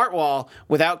 smart wall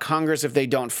without Congress if they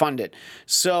don't fund it.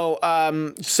 So,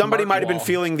 somebody might have been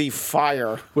feeling the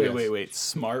fire. Wait.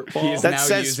 Smart wall? He's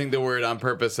now using the word on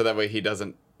purpose so that way he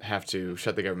doesn't have to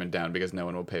shut the government down because no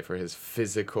one will pay for his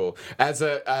physical. As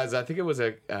I think it was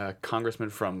a congressman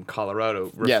from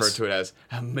Colorado referred to it as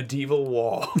a medieval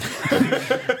wall.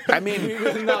 I mean,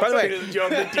 by the way, your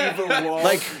medieval wall.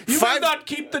 like you will not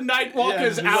keep the night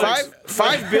walkers out.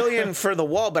 $5 billion for the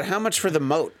wall, but how much for the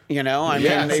moat? I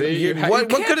mean, what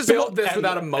good is build this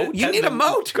without a moat? You need a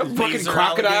moat. Fucking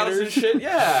crocodiles and shit.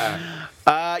 Yeah.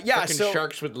 Fucking so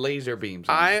sharks with laser beams.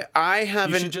 I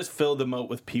haven't. You should just fill the moat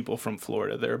with people from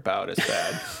Florida. They're about as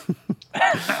bad.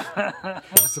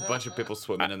 Just a bunch of people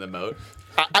swimming in the moat.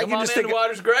 I Come can on just in, think the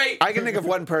water's great. I can think of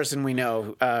one person we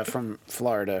know from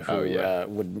Florida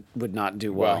who would not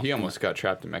do well. Well, he almost got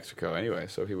trapped in Mexico anyway,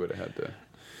 so he would have had to.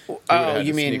 Oh,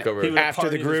 you mean sneak over. He would- after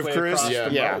the partied his Groove way Cruise? across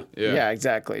the Yeah, boat. Yeah.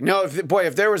 exactly. No,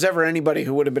 if there was ever anybody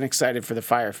who would have been excited for the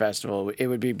Fyre Festival, it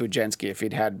would be Bujenski if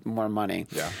he'd had more money.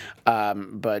 Yeah.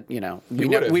 But you know, He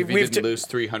would have if he didn't lose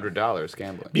 $300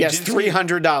 gambling. Yes,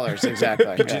 $300 exactly.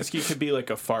 Buczynski could be like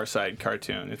a Far Side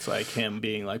cartoon. It's like him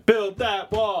being like, build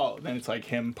that wall. Then it's like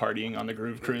him partying on the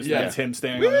Groove Cruise. Yeah. And it's him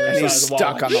standing on the other And side he's of the wall.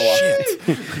 stuck like, on the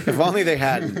wall. If only they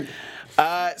hadn't.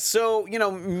 So, you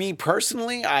know, me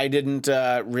personally, I didn't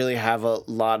really have a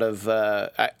lot of...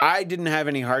 I didn't have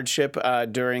any hardship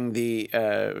during the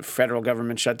federal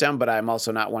government shutdown, but I'm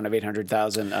also not one of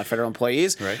 800,000 federal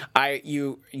employees. Right.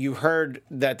 You heard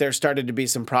that there started to be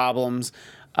some problems.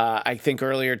 I think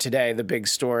earlier today, the big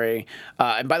story...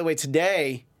 and by the way,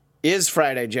 today is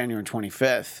Friday, January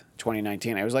 25th.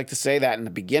 2019. I always like to say that in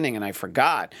the beginning, and I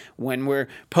forgot. When we're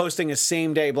posting a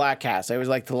same-day Bladtcast, I always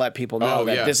like to let people know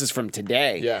that this is from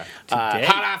today. Yeah.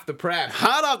 Hot off the press.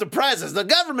 Hot off the press. It's the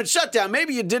government shutdown.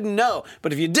 Maybe you didn't know,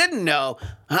 but if you didn't know,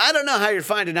 I don't know how you're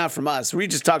finding out from us. We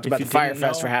just talked about the Fyre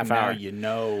Fest for half hour. Now you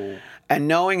know. And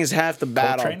knowing is half the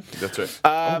battle. Coltrane? That's right.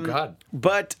 Oh God.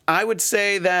 But I would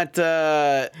say that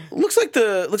looks like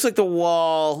the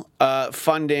wall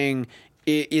funding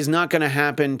is not going to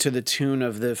happen to the tune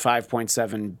of the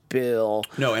 $5.7 billion.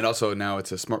 No, and also now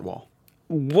it's a smart wall.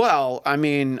 Well, I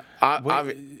mean,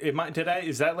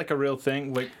 Is that like a real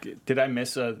thing? Like, did I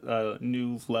miss a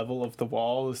new level of the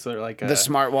wall? Is there like the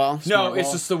smart wall? No,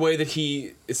 it's just the way that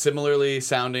he is similarly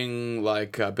sounding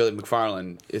like Billy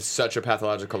McFarlane is such a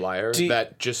pathological liar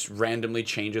that just randomly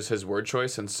changes his word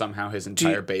choice and somehow his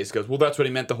entire base goes, well, that's what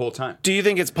he meant the whole time. Do you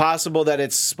think it's possible that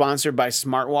it's sponsored by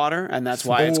Smart Water and that's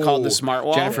why it's called the Smart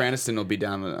Wall? Jennifer Aniston will be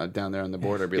down there on the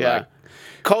border, like,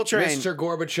 Coltrane, Mr.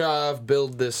 Gorbachev,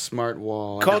 build this smart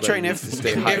wall. Coltrane, Everybody needs to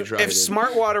stay hydrated. if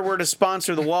Smart Water were to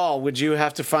sponsor the wall, would you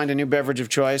have to find a new beverage of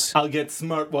choice? I'll get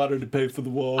Smart Water to pay for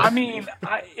the wall. I mean,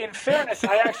 in fairness,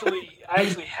 I actually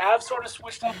have sort of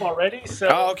switched up already. So,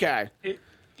 Oh, okay.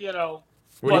 You know,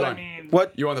 What do you but I want? mean,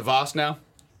 What? You want the Voss now?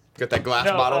 Got that glass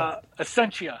no, bottle?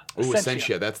 Essentia. Ooh,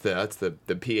 Essentia. That's the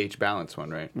pH balance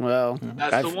one, right? Well,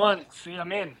 That's the one. See,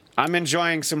 I'm in. I'm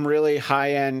enjoying some really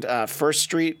high-end First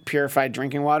Street purified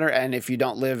drinking water, and if you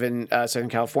don't live in Southern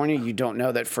California, you don't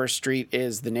know that First Street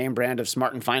is the name brand of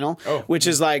Smart and Final, which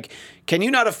is like, can you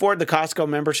not afford the Costco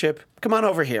membership? Come on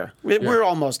over here. We're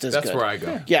almost as good. That's where I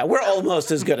go. Yeah, we're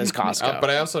almost as good as Costco. But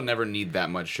I also never need that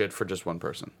much shit for just one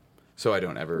person, so I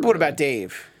don't ever. What about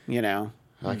Dave? You know.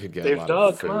 I could get Dave a lot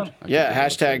Dog, of food. come on. I could Yeah, get a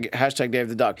lot of food. hashtag Dave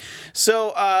the Dog.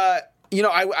 So, you know,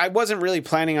 I wasn't really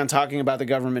planning on talking about the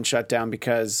government shutdown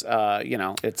because, you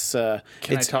know, it's... Can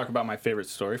I talk about my favorite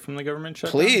story from the government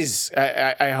shutdown? Please.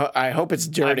 I hope it's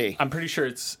dirty. I'm pretty sure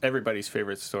it's everybody's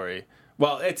favorite story.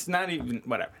 Well, it's not even...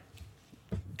 Whatever.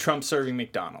 Trump serving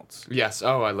McDonald's. Yes.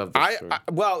 Oh, I love this story.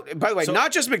 Well, by the way,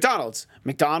 not just McDonald's.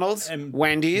 McDonald's, And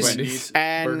Wendy's,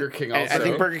 and Burger King and I also.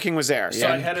 think Burger King was there. So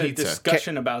Yeah. I had a pizza.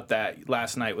 discussion about that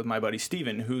last night with my buddy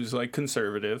Steven, who's like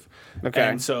conservative. Okay.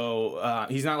 And so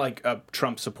he's not like a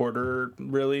Trump supporter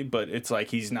really, but it's like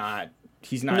he's not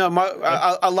No,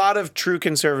 a lot of true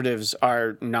conservatives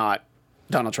are not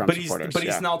Donald Trump supporters. But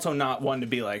he's also not one to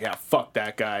be like, fuck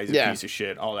that guy, he's a piece of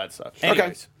shit, all that stuff.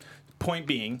 Anyways, point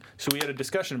being, so we had a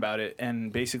discussion about it,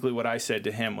 and basically what I said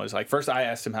to him was like, first I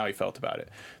asked him how he felt about it,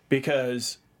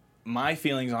 because my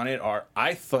feelings on it are,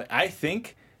 I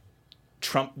think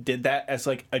Trump did that as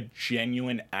like a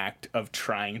genuine act of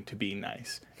trying to be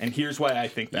nice. And here's why I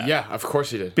think that. Yeah, of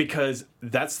course he did. Because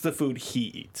that's the food he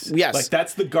eats. Yes. Like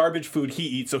that's the garbage food he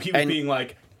eats. So he was being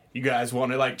like, you guys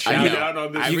want to like chow down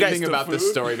on this? Everything about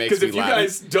this story makes Because me if you laugh.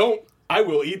 guys don't, I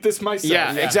will eat this myself.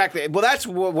 Yeah, exactly. Well, that's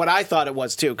what I thought it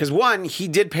was too. Because one, he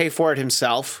did pay for it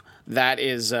himself. That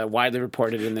is widely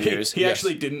reported in the news. He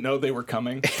actually didn't know they were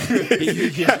coming.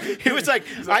 He was like,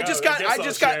 like,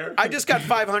 I just got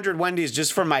 500 Wendy's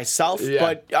just for myself. Yeah.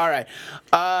 But all right,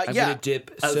 I'm yeah. gonna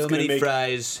dip I was so gonna many make-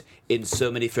 fries in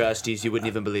so many Frosties you wouldn't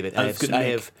even believe it. I was going to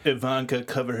make Ivanka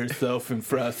cover herself in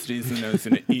Frosties, and I was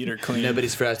going to eat her clean.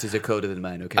 Nobody's Frosties are colder than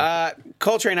mine. Okay.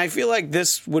 Coltrane, I feel like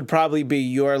this would probably be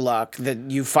your luck that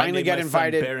you finally get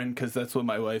invited. Baron, because that's what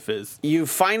my wife is. You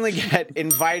finally get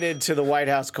invited to the White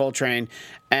House, Coltrane,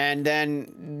 and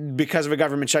then because of a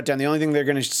government shutdown, the only thing they're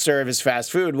going to serve is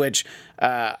fast food, which,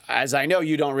 as I know,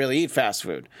 you don't really eat fast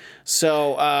food.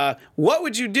 So what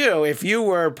would you do if you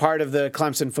were part of the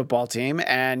Clemson football team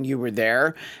and you were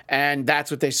there and that's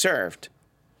what they served?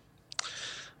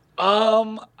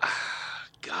 God,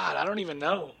 I don't even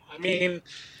know. I mean,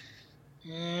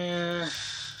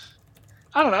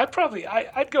 I don't know.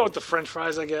 I'd go with the French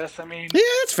fries, I guess. I mean, Yeah,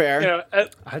 that's fair. you know,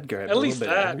 I'd grab At a least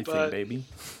little bit that, of everything, but- baby.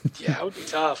 yeah, it would be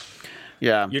tough.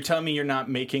 Yeah. You're telling me you're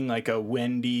not making like a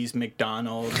Wendy's,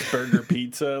 McDonald's, burger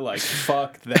pizza? Like,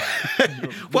 fuck that.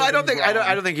 Well, I don't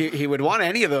think he would want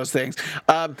any of those things.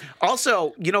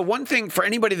 Also, one thing for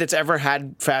anybody that's ever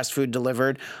had fast food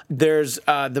delivered, there's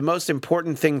the most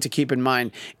important thing to keep in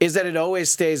mind is that it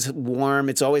always stays warm.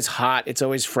 It's always hot. It's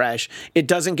always fresh. It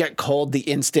doesn't get cold the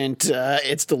instant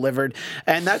it's delivered.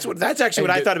 And that's actually what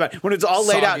I thought about when it's all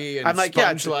laid out. Soggy and I'm like, yeah,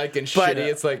 sponge-like and but- shitty.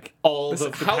 It's like all listen,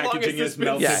 of the how long has packaging this is been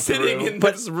melted sitting through. in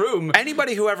this room?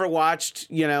 Anybody who ever watched,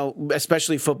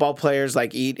 especially football players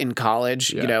like eat in college,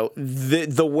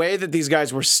 the way that these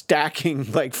guys were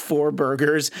stacking like 4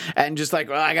 burgers and just like,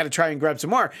 well, I got to try and grab some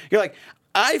more. You're like,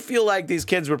 I feel like these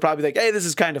kids were probably like, hey, this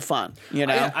is kind of fun,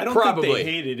 I don't Probably. think they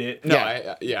hated it.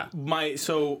 No, Yeah.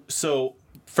 So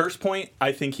first point,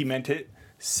 I think he meant it.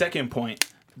 Second point,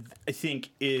 I think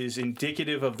is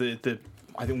indicative of the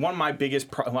I think one of my biggest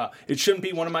it shouldn't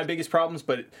be one of my biggest problems,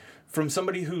 but from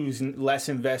somebody who's less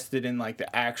invested in like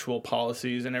the actual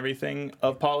policies and everything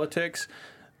of politics,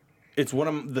 it's one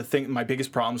of the my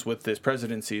biggest problems with this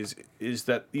presidency is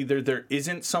that either there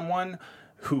isn't someone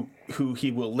who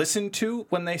he will listen to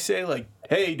when they say like,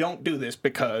 hey, don't do this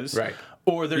because Right.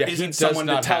 or there Yeah, he isn't does someone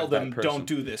to not tell have that them person. don't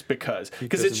do this because it's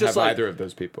Doesn't just have like either of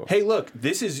those people. hey, look,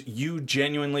 this is you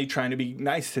genuinely trying to be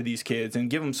nice to these kids and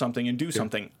give them something and do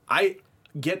something. I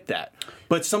get that.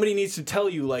 But somebody needs to tell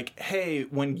you, like, hey,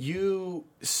 when you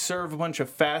serve a bunch of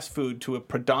fast food to a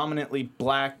predominantly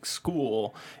black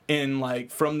school in, like,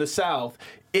 from the South,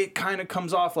 it kind of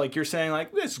comes off like you're saying,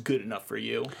 like, this is good enough for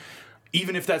you.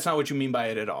 Even if that's not what you mean by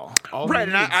it at all. Right,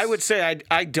 and I would say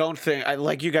I don't think,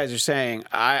 like you guys are saying,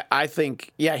 I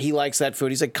think, yeah, he likes that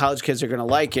food. He's like, college kids are going to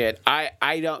like it.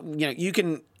 I don't, you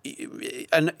can,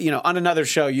 on another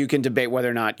show, you can debate whether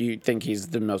or not you think he's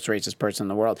the most racist person in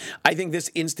the world. I think this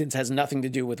instance has nothing to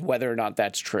do with whether or not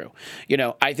that's true.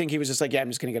 I think he was just like, yeah, I'm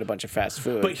just going to get a bunch of fast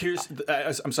food. But here's,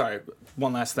 I'm sorry,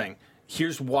 one last thing.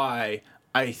 Here's why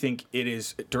I think it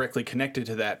is directly connected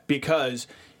to that. Because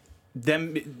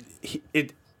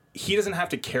he doesn't have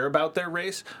to care about their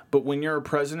race, but when you're a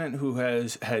president who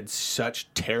has had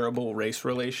such terrible race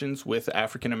relations with the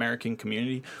African American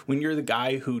community, when you're the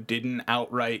guy who didn't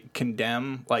outright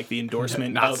condemn like the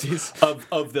endorsement Nazis.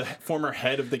 of the former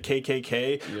head of the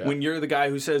KKK, when you're the guy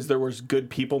who says there was good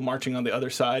people marching on the other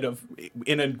side of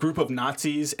in a group of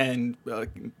Nazis and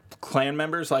Klan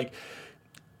members, like,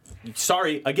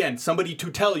 sorry, again, somebody to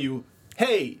tell you,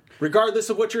 hey, regardless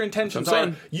of what your intentions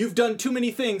are, you've done too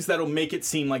many things that'll make it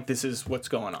seem like this is what's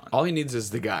going on. All he needs is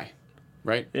the guy,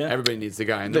 right? Yeah. Everybody needs the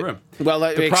guy in the room. Well,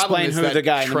 The problem explain is who that the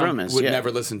guy in the Trump room is. would Yeah.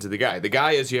 never listen to the guy. The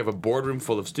guy is you have a boardroom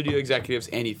full of studio executives,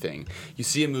 anything. You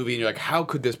see a movie and you're like, how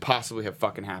could this possibly have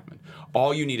fucking happened?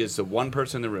 All you need is the one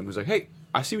person in the room who's like, hey,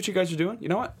 I see what you guys are doing. You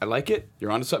know what? I like it.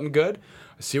 You're onto something good.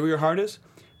 I see where your heart is.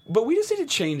 But we just need to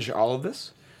change all of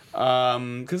this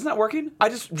because it's not working.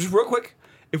 Just real quick,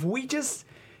 if we just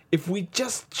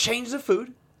change the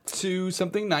food to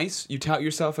something nice, you tout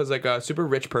yourself as like a super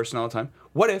rich person all the time.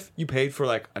 What if you paid for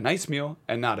like a nice meal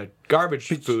and not a garbage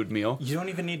food meal? You don't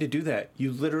even need to do that.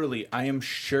 You literally, I am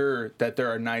sure that there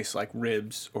are nice like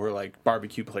ribs or like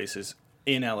barbecue places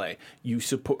in LA. You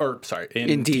support, or sorry,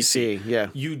 in DC, yeah.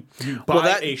 You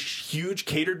buy a huge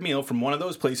catered meal from one of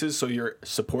those places, so you're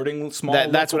supporting small.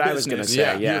 That's local what I was gonna business.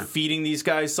 say, yeah. You're feeding these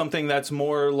guys something that's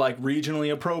more like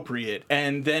regionally appropriate,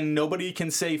 and then nobody can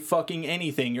say fucking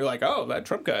anything. You're like, oh, that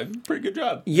Trump guy, pretty good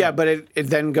job. Yeah, but it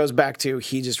then goes back to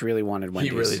he just really wanted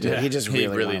Wendy's. really did. He just He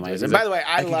really really wanted did. Wendy's. He's And like, by the way,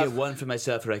 I could get love. one for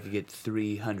myself, or I could get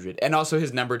 300. And also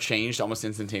his number changed almost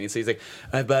instantaneously. He's like,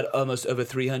 I bought almost over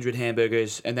 300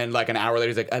 hamburgers. And then like an hour later,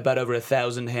 he's like, I bought over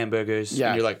 1,000 hamburgers. Yeah.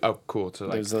 And you're like, oh, cool. So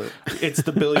like, It's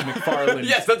the Billy McFarland.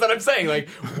 yes, that's what I'm saying. Like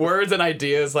words and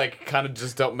ideas like kind of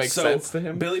just don't make sense to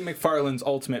him. Billy McFarland's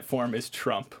ultimate form is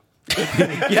Trump.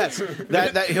 Yes,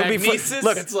 that he'll be. Magnesis,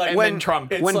 Look, it's like- when and then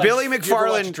Trump. It's when like, Billy you ever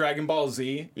watch McFarland. Dragon Ball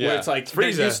Z, Yeah. where it's like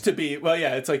Frieza. there used to be,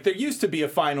 it's like there used to be a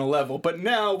final level, but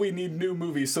now we need new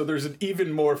movies, so there's an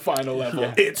even more final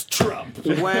level. It's Trump.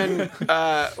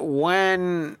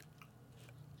 when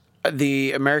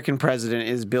the American president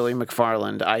is Billy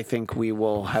McFarland, I think we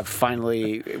will have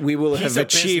He's a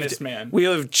achieved businessman. we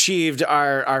will have achieved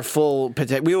our full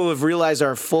potential. We will have realized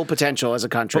our full potential as a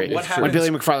country But what when happens Billy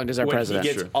McFarland is our when president.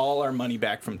 he gets all our money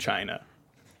back from China?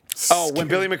 Oh, when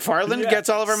Billy McFarland gets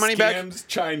all of our money back? Scams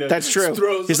China. That's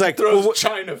true. He's like, throws well,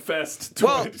 China Fest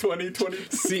well, 2020.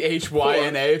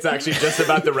 CHYNA. It's actually just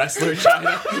about the wrestler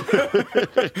China.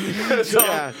 It's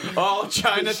all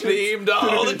China themed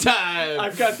all the time.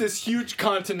 I've got this huge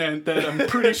continent that I'm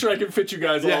pretty sure I can fit you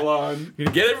guys all on. You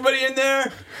get everybody in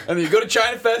there, and then you go to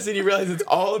China Fest and you realize it's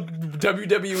all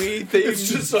WWE themed. It's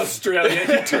just Australia.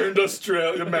 He turned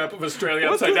the map of Australia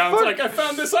upside down. It's like, I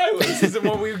found this island. This isn't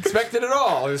what we expected at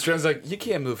all. And Australia's like, you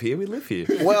can't move here. We live here.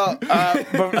 Well,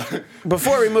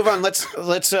 before we move on, let's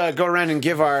go around and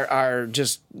give our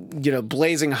just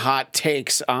blazing hot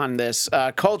takes on this.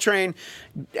 Coltrane,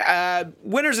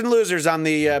 winners and losers on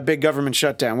the big government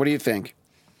shutdown. What do you think?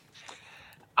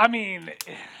 I mean,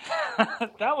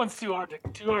 that one's too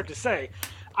hard to say.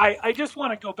 I just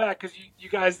want to go back because you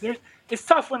guys, it's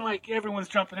tough when like everyone's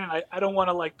jumping in. I don't want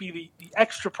to like be the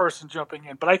extra person jumping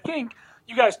in, but I think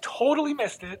you guys totally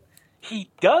missed it.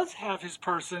 He does have his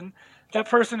person. That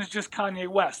person is just Kanye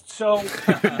West. So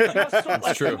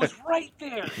true. He was right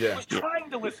there. Yeah. He was trying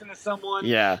to listen to someone.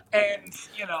 Yeah. And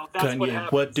that's Kanye, what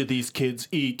happened. what do these kids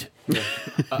eat?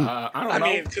 I don't know. I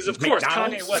mean, because of course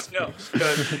Kanye West knows.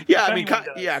 Yeah, I mean,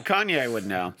 Kanye would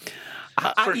know.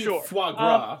 For sure. Foie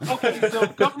gras. Okay, so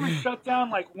government shutdown,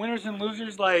 like winners and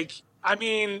losers, like I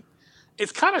mean,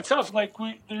 it's kind of tough. Like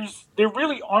there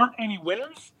really aren't any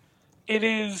winners.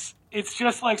 It's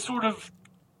just like sort of,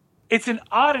 it's an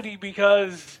oddity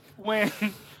because when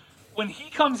he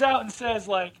comes out and says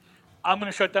like, I'm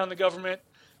gonna shut down the government,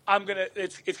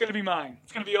 it's gonna be mine.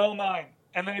 It's gonna be all mine.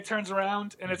 And then it turns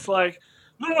around and it's like,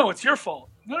 no, it's your fault.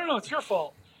 No, it's your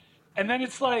fault. And then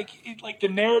it's like, the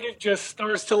narrative just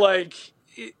starts to like,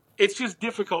 it's just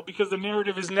difficult because the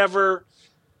narrative is never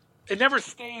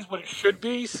stays what it should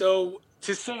be. So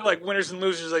to say like winners and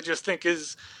losers, I just think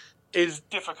is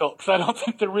difficult because I don't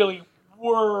think there really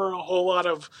were a whole lot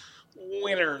of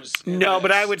winners. No,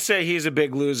 but I would say he's a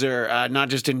big loser, not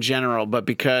just in general, but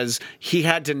because he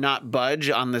had to not budge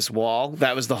on this wall.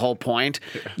 That was the whole point.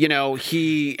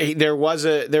 There was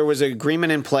an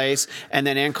agreement in place, and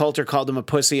then Ann Coulter called him a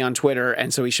pussy on Twitter,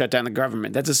 and so he shut down the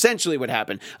government. That's essentially what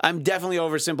happened. I'm definitely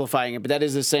oversimplifying it, but that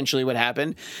is essentially what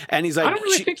happened. And he's like, I don't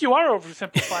really think you are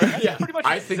oversimplifying. That's pretty much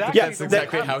I think that's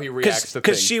exactly how he reacts to things.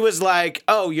 Because she was like,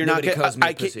 "Oh, you're Nobody not calls me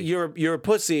a pussy. you're a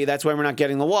pussy. That's why we're not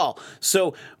getting the wall."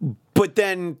 So. But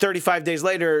then 35 days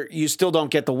later, you still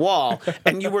don't get the wall,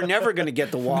 and you were never going to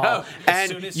get the wall. No.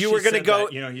 And you were going to go.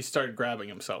 That, he started grabbing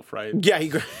himself, right? Yeah,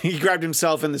 he grabbed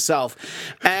himself in the self,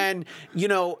 and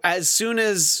as soon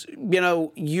as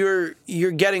you're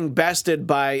getting bested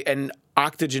by an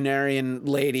octogenarian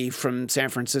lady from San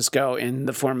Francisco in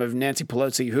the form of Nancy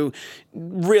Pelosi, who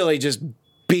really just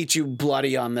beat you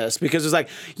bloody on this because it's like,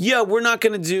 yeah, we're not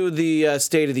going to do the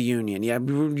State of the Union. Yeah,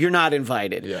 you're not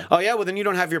invited. Yeah. Oh, yeah, well, then you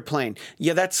don't have your plane.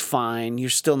 Yeah, that's fine. You're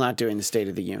still not doing the State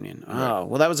of the Union. Oh,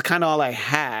 well, that was kind of all I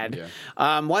had.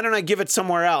 Yeah. Why don't I give it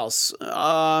somewhere else?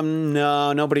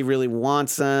 No, nobody really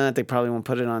wants that. They probably won't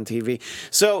put it on TV.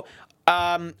 So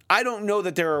I don't know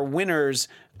that there are winners.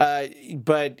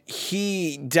 But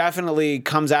he definitely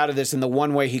comes out of this in the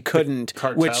one way he couldn't.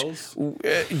 Cartels?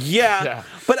 Yeah.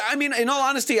 But I mean, in all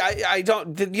honesty, I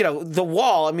don't. The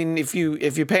wall. I mean, if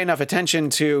you pay enough attention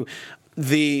to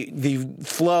the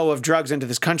flow of drugs into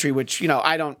this country, which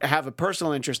I don't have a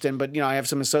personal interest in, but I have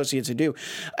some associates who do,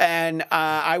 and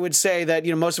I would say that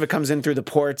most of it comes in through the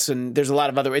ports, and there's a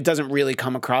lot of other. It doesn't really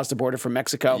come across the border from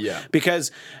Mexico, because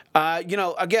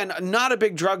again, not a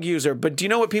big drug user, but do you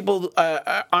know what people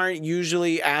aren't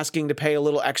usually asking to pay a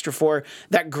little extra for?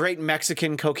 That great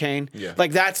Mexican cocaine,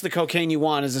 like that's the cocaine you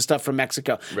want is the stuff from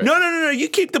Mexico. Right. No, you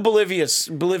keep the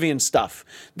Bolivian stuff,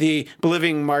 the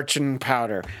Bolivian Marching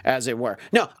powder, as it were.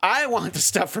 No, I want the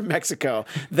stuff from Mexico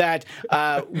that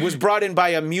was brought in by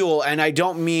a mule, and I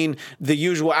don't mean the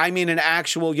usual. I mean an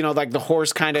actual, like the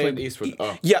horse kind of. Clint Eastwood.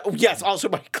 Oh. Yeah. Yes. Also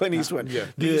by Clint Eastwood. Yeah.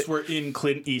 These were in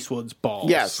Clint Eastwood's balls.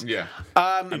 Yes. Yeah.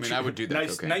 I would do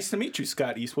that. Nice to meet you,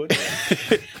 Scott Eastwood.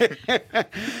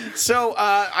 So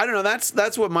I don't know.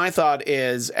 That's what my thought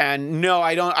is, and no,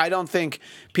 I don't think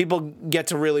people get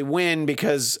to really win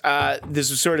because this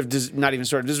was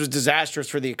this was disastrous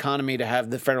for the economy to have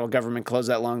the federal government close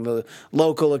that long. The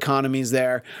local economies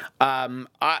there.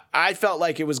 I felt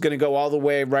like it was going to go all the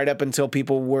way right up until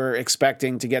people were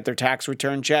expecting to get their tax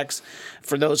return checks.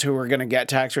 For those who were going to get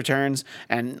tax returns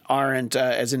and aren't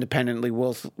as independently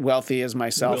wealthy as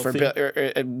myself or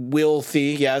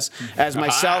wealthy, yes, as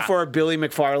myself or Billy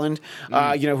McFarland,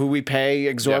 who we pay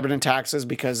exorbitant taxes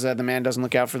because the man doesn't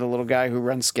look out for the little guy who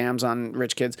runs scams on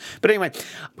rich kids. But anyway,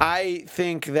 I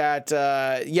think that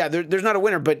there's not a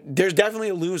winner, but there's definitely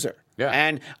a loser. Yeah.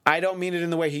 And I don't mean it in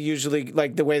the way he usually,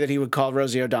 like the way that he would call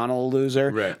Rosie O'Donnell a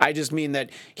loser. Right. I just mean that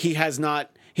he has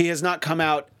not come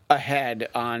out ahead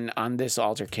on this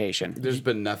altercation. There's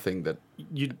been nothing that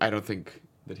I don't think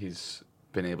that he's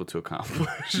been able to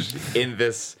accomplish in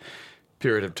this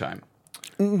period of time.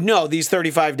 No, these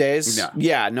 35 days. No.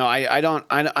 Yeah, no, I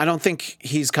don't think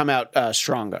he's come out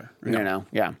stronger. No. You know,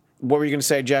 yeah. What were you going to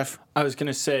say, Jeff? I was going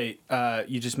to say,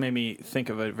 you just made me think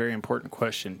of a very important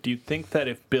question. Do you think that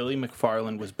if Billy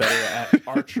McFarland was better at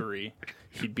archery,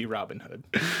 he'd be Robin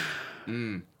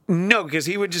Hood? No, because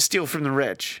he would just steal from the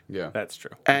rich. Yeah. That's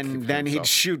true. And then he'd himself.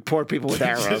 shoot poor people with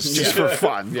arrows just for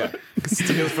fun. Yeah.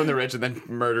 Steals from the rich and then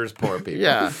murders poor people.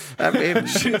 Yeah. I mean,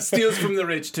 Steals from the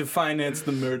rich to finance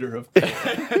the murder of... I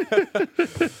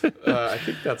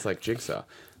think that's like Jigsaw.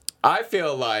 I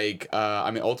feel like,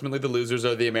 ultimately the losers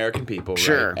are the American people, right?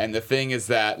 Sure. And the thing is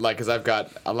that, like, because I've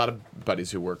got a lot of buddies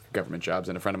who work government jobs,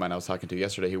 and a friend of mine I was talking to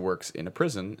yesterday who works in a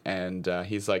prison, and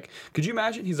he's like, could you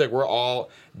imagine? He's like, we're all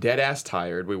dead-ass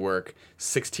tired. We work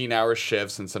 16-hour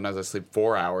shifts, and sometimes I sleep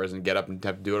 4 hours and get up and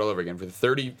have to do it all over again for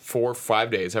 34,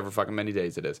 5 days, however fucking many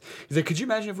days it is. He's like, could you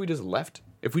imagine if we just left?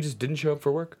 If we just didn't show up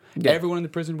for work? Yeah. Everyone in the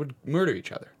prison would murder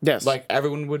each other. Yes. Like,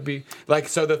 everyone would be... Like,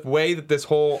 so the way that this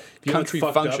whole You know country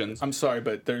what's fucked up? functions... I'm sorry,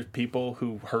 but there's people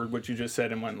who heard what you just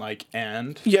said and went like,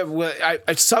 and? yeah, well,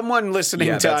 someone listening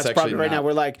Yeah, to that's us probably actually right now, not-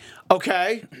 we're like,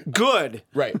 okay, good.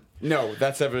 Right. No,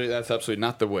 that's absolutely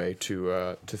not the way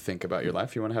to think about your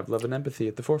life. You want to have love and empathy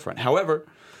at the forefront. However,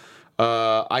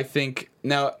 I think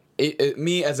now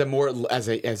me as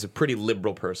a pretty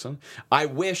liberal person, I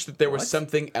wish that there was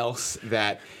something else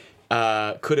that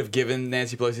could have given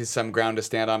Nancy Pelosi some ground to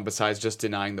stand on besides just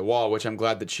denying the wall, which I'm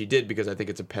glad that she did because I think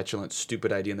it's a petulant,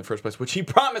 stupid idea in the first place, which he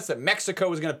promised that Mexico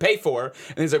was going to pay for.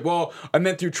 And he's like, well, I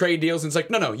meant through trade deals. And it's like,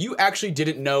 no, you actually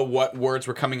didn't know what words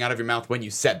were coming out of your mouth when you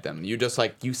said them. You just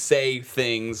you say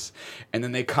things and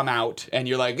then they come out and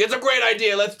you're like, it's a great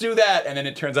idea, let's do that. And then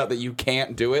it turns out that you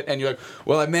can't do it. And you're like,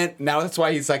 well, I meant, now that's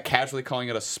why he's like casually calling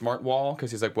it a smart wall,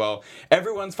 because he's like, well,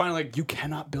 everyone's finally like, you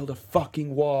cannot build a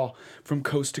fucking wall from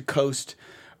coast to coast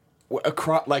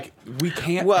across, like, we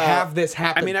can't have this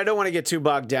happen. I mean, I don't want to get too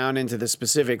bogged down into the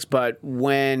specifics, but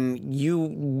when you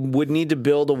would need to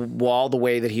build a wall the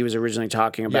way that he was originally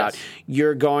talking about, Yes.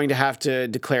 you're going to have to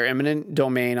declare eminent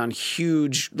domain on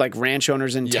huge, like, ranch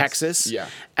owners in Texas. Yeah.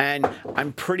 And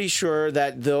I'm pretty sure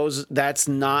that that's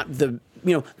not the...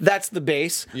 that's the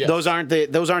base. Yes. Those aren't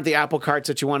the apple carts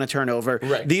that you want to turn over.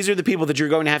 Right. These are the people that you're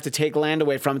going to have to take land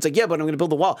away from. It's like, yeah, but I'm going to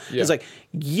build a wall. Yeah. It's like,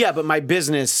 yeah, but my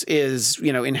business is,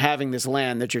 in having this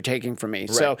land that you're taking from me.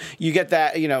 So you get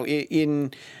that,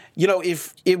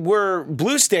 if it were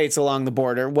blue states along the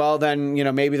border, well, then,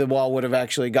 maybe the wall would have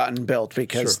actually gotten built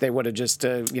because they would have just,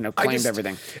 claimed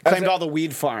everything. Claimed all the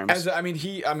weed farms.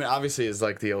 He obviously is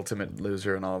like the ultimate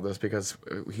loser in all of this because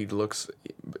he looks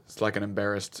like an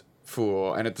embarrassed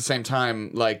fool, and at the same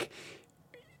time, like,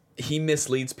 he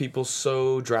misleads people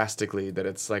so drastically that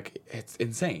it's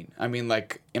insane. I mean,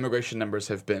 like, immigration numbers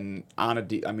have been on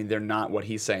they're not what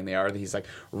he's saying they are. He's like,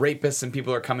 rapists and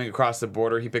people are coming across the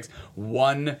border. He picks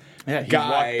one He guy.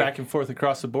 walked back and forth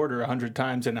across the border 100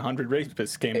 times and 100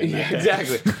 rapists came in that day.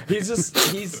 Exactly.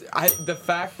 The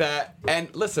fact that,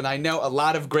 and listen, I know a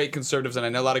lot of great conservatives and I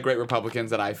know a lot of great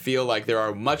Republicans, and I feel like there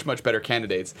are much, much better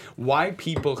candidates. Why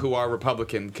people who are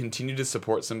Republican continue to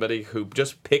support somebody who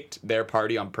just picked their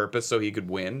party on purpose so he could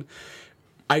win,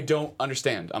 I don't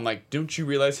understand. I'm like, don't you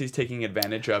realize he's taking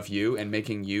advantage of you and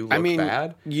making you look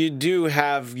bad? You do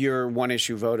have your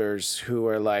one-issue voters who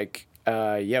are like,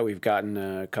 we've gotten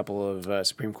a couple of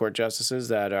Supreme Court justices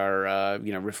that are,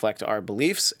 reflect our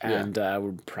beliefs, and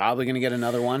we're probably going to get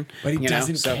another one. But he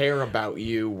doesn't care about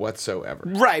you whatsoever.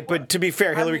 Right, but to be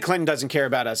fair, Hillary Clinton doesn't care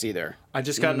about us either. I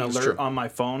just got an That's alert true. on my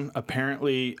phone.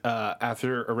 Apparently,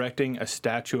 after erecting a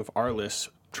statue of Arliss,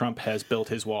 Trump has built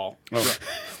his wall. Oh.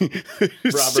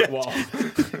 Robert Wall.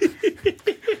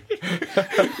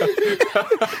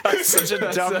 Such a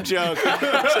dumb joke.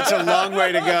 Such a long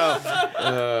way to go.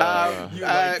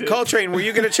 Coltrane, were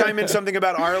you going to chime in something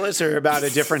about Arliss or about a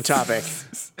different topic?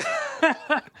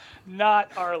 Not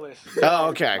Arliss. Oh,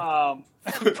 okay.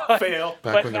 Fail.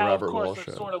 Back when the now, Robert of course, Wall I've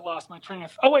show. sort of lost my train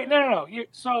of. Oh wait, no.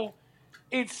 So,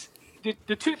 it's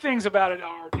the two things about it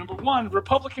are, number one,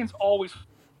 Republicans always.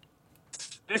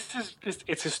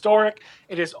 It's historic.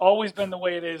 It has always been the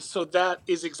way it is. So that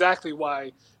is exactly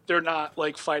why they're not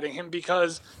like fighting him,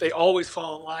 because they always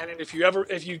fall in line. And if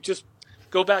you just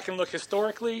go back and look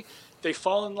historically, they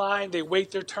fall in line. They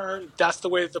wait their turn. That's the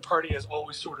way that the party has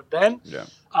always sort of been. Yeah.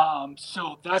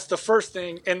 So that's the first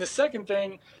thing. And the second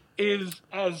thing is,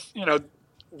 as you know,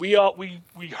 we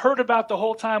heard about the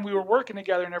whole time we were working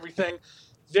together and everything.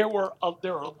 There were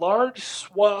large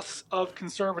swaths of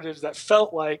conservatives that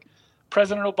felt like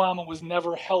President Obama was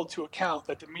never held to account,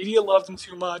 that the media loved him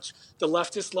too much, the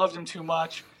leftists loved him too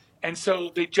much, and so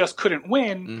they just couldn't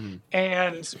win. Mm-hmm.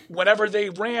 And whenever they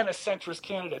ran a centrist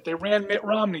candidate, they ran Mitt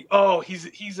Romney. Oh, he's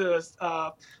a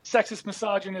sexist,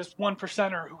 misogynist one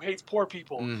percenter who hates poor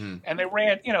people. Mm-hmm. And they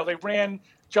ran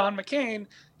John McCain.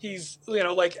 He's,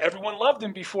 like everyone loved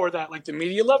him before that. Like the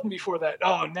media loved him before that.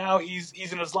 Oh, now he's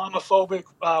an Islamophobic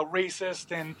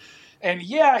racist, and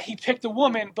yeah, he picked a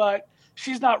woman, but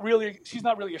she's not really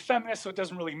a feminist, so it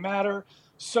doesn't really matter.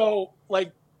 So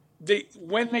like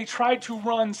when they tried to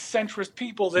run centrist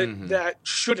people that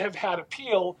should have had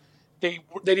appeal, they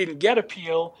didn't get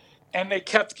appeal, and there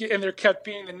kept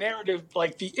being the narrative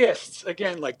like the ists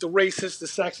again, like the racist, the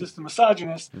sexist, the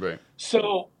misogynist. Right.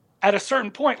 So at a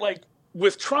certain point, like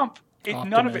with Trump,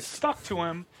 none of it stuck to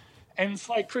him, and it's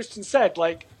like Christian said,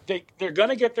 like they're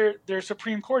gonna get their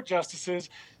Supreme Court justices,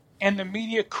 and the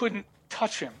media couldn't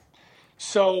touch him.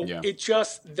 So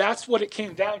that's what it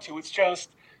came down to.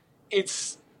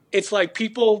 It's like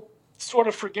people sort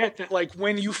of forget that like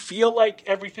when you feel like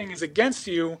everything is against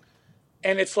you,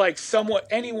 and it's like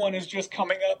anyone is just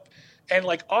coming up and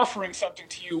like offering something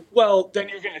to you, well, then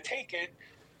you're going to take it,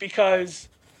 because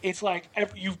it's like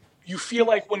you feel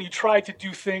like when you tried to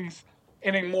do things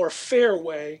in a more fair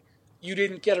way, you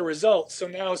didn't get a result. So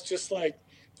now it's just like,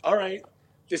 all right,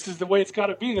 this is the way it's got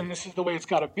to be, then this is the way it's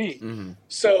got to be. Mm-hmm.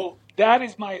 So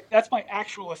that's my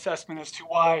actual assessment as to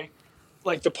why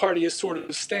like the party is sort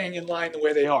of staying in line the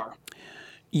way they are.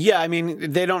 Yeah, I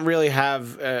mean, they don't really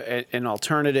have an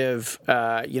alternative,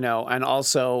 and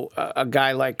also a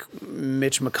guy like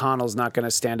Mitch McConnell's not going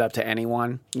to stand up to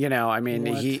anyone. I mean,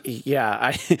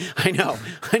 I know.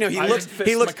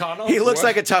 He looks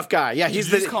like a tough guy. Yeah, Did you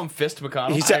just call him Fist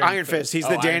McConnell? He's Iron Fist. He's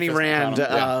the Danny Rand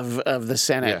of the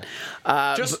Senate.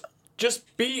 Yeah.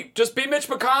 Just be Mitch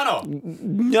McConnell.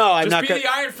 No, I'm not. Just be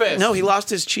the Iron Fist. No, he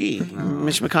lost his chi.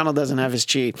 Mitch McConnell doesn't have his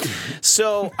chi.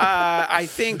 So I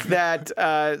think that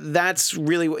that's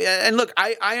really. And look,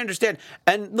 I understand.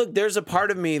 And look, there's a part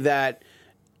of me that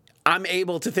I'm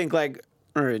able to think like,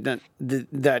 all right,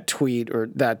 that tweet or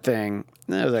that thing,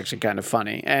 that was actually kind of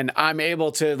funny. And I'm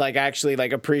able to like actually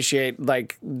like appreciate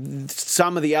like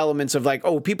some of the elements of like,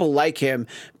 oh, people like him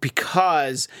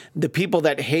because the people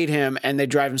that hate him and they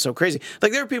drive him so crazy.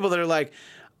 Like there are people that are like,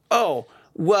 oh,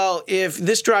 well, if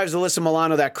this drives Alyssa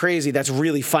Milano that crazy, that's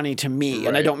really funny to me. Right.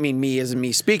 And I don't mean me as in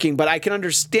me speaking, but I can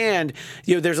understand,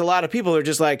 there's a lot of people who are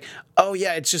just like, oh,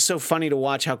 yeah, it's just so funny to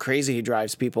watch how crazy he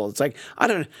drives people. It's like, I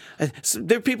don't know.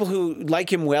 There are people who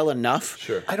like him well enough.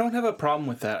 Sure. I don't have a problem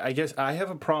with that. I guess I have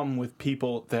a problem with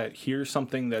people that hear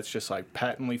something that's just like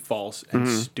patently false and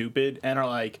stupid and are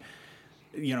like,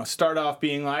 start off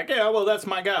being like, yeah, well, that's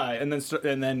my guy, and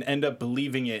then end up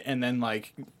believing it, and then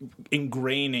like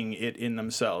ingraining it in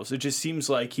themselves. It just seems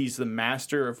like he's the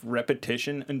master of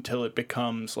repetition until it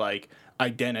becomes like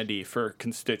identity for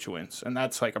constituents, and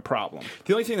that's like a problem.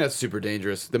 The only thing that's super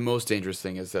dangerous, the most dangerous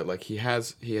thing, is that like he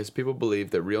has people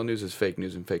believe that real news is fake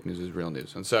news and fake news is real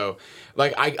news, and so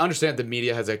like I understand the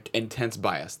media has an intense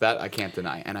bias that I can't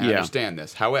deny, and I understand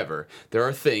this. However, there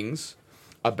are things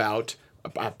about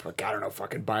I don't know,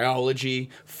 fucking biology,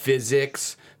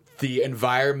 physics, the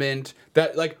environment,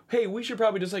 that like, hey, we should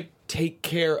probably just like take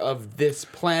care of this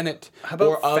planet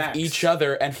or of each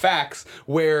other, and facts.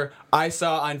 Where I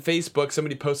saw on Facebook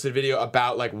somebody posted a video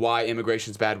about like why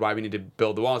immigration's bad, why we need to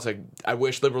build the wall. It's like, I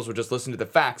wish liberals would just listen to the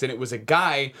facts. And it was a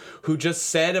guy who just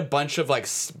said a bunch of like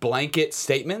blanket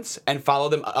statements and followed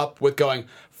them up with going,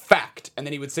 fact, and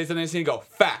then he would say something and he'd go,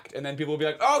 fact, and then people would be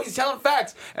like, oh, he's telling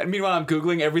facts, and meanwhile I'm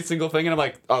Googling every single thing and I'm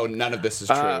like, oh, none of this is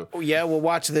true. Yeah, well,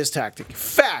 watch this tactic.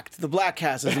 Fact, the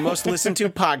Bladtcast is the most listened to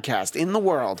podcast in the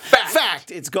world.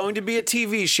 Fact, it's going to be a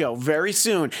TV show very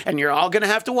soon, and you're all going to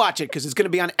have to watch it because it's going to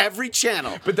be on every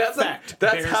channel. But that's fact.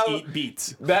 That's Bears how eat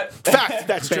beats. Fact,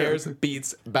 that's Bears true.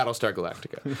 beats Battlestar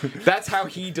Galactica. That's how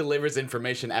he delivers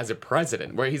information as a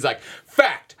president, where he's like,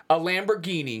 fact, a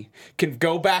Lamborghini can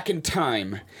go back in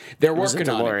time. They're working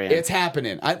on it. It's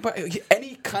happening.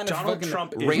 Any kind of Donald fucking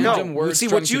Trump random word. See,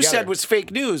 what you said was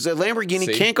fake news. A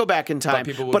Lamborghini can't go back in time,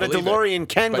 but a DeLorean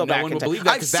can go back in time.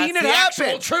 I've seen it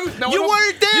happen. Truth. You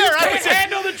weren't there. You can't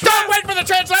handle the truth. Don't wait for the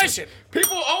translation.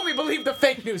 People only believe the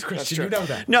fake news, Christian. You know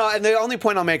that. No, and the only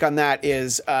point I'll make on that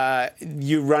is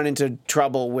you run into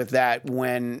trouble with that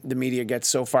when the media gets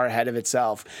so far ahead of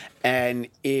itself and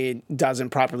it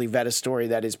doesn't properly vet a story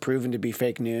that is proven to be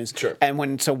fake news. Sure. And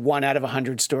when 1 out of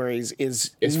 100 stories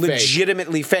is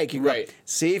legitimately fake. You go,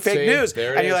 see, fake news.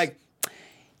 There it and is. you're like,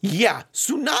 Yeah,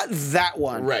 so not that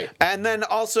one. Right. And then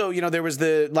also, there was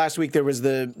last week there was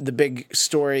the big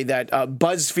story that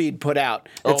BuzzFeed put out.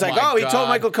 It's Oh like, my he told God.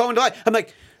 Michael Cohen to lie. I'm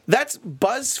like, that's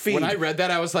BuzzFeed. When I read that,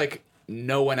 I was like,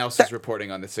 no one else is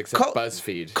reporting on this except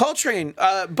BuzzFeed. Coltrane,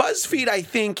 BuzzFeed, I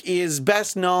think, is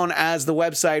best known as the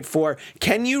website for,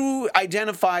 can you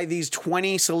identify these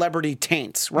 20 celebrity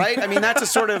taints, right? I mean, that's a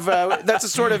sort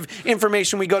of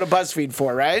information we go to BuzzFeed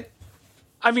for, right?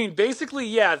 I mean, basically,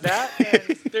 yeah, that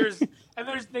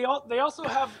and they also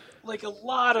have like a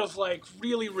lot of like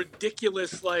really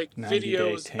ridiculous like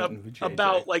videos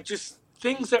about like just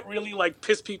things that really like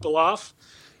piss people off.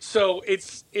 So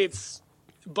it's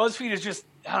BuzzFeed is just,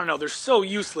 I don't know, they're so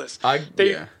useless.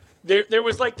 There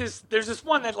was like there's this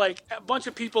one that like a bunch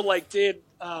of people like did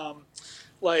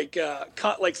like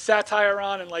satire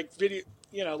on and like video,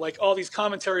 like all these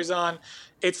commentaries on.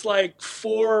 It's like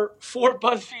four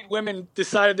BuzzFeed women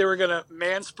decided they were gonna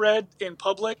manspread in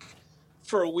public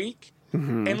for a week,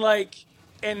 and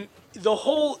the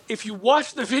whole, if you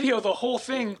watch the video, the whole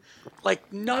thing,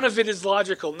 like none of it is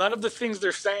logical. None of the things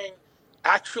they're saying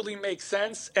actually make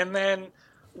sense, and then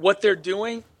what they're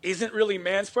doing isn't really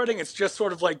manspreading. It's just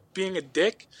sort of like being a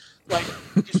dick, like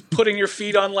just putting your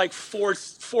feet on like four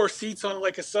seats on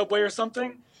like a subway or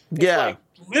something. It's like,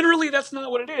 literally, that's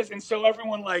not what it is. And so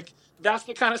everyone like, that's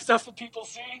the kind of stuff that people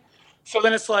see. So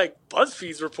then it's like,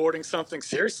 BuzzFeed's reporting something.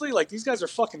 Seriously? Like, these guys are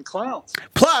fucking clowns.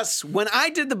 Plus, when I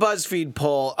did the BuzzFeed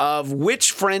poll of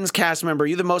which Friends cast member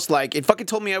you the most like, it fucking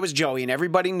told me I was Joey, and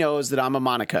everybody knows that I'm a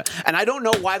Monica. And I don't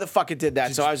know why the fuck it did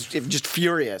that, so I was just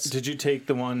furious. Did you take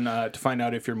the one to find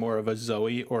out if you're more of a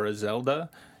Zoe or a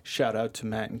Zelda? Shout out to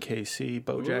Matt and KC,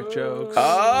 Bojack jokes.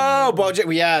 Oh,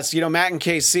 Bojack, yes. Matt and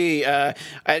KC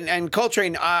and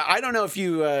Coltrane. I don't know if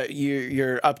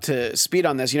you're up to speed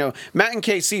on this. Matt and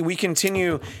KC, we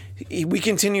continue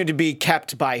to be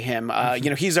kept by him.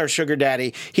 He's our sugar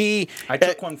daddy. I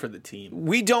took one for the team.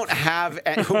 We don't have,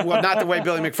 well, not the way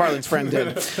Billy McFarland's friend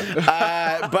did,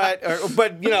 but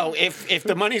if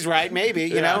the money's right,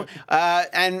 maybe know.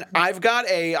 And I've got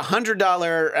a $100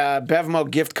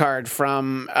 Bevmo gift card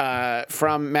from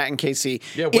Matt and Casey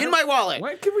in my wallet.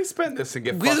 Why can we spend this and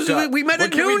get fucked up? We met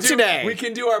at noon today. We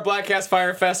can do our Bladtcast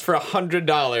Fyre Fest for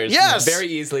 $100. Yes, very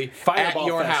easily Fireball at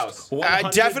your Fest. house.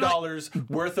 $100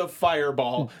 worth of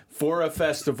Fireball for a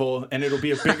festival, and it'll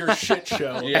be a bigger shit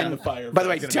show than the Fireball. By the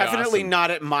way, definitely not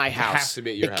at my house. It has to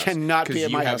be at your house. It cannot be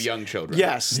at my house. Because you have young children.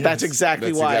 Yes, that's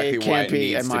exactly why it can't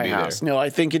be at my house. No, I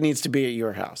think it needs to be at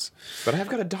your house. But I've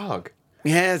got a dog.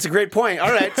 Yeah, that's a great point.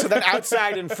 All right, so then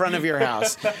outside in front of your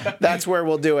house. That's where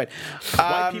we'll do it.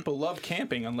 Why people love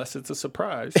camping unless it's a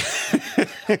surprise.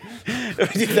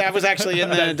 That was actually in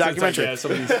the documentary.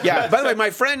 Yeah, by the way, my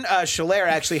friend Shalair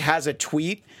actually has a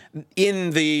tweet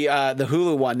in the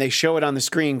Hulu one. They show it on the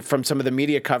screen from some of the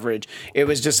media coverage. It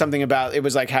was just something about, it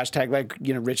was like hashtag like,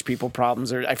 rich people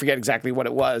problems, or I forget exactly what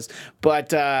it was.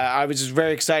 But I was just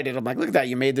very excited. I'm like, look at that,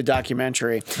 you made the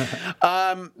documentary.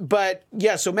 But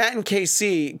yeah, so Matt and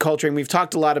KC, Coltrane, we've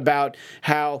talked a lot about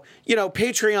how,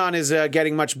 Patreon is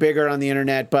getting much bigger on the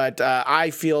internet, but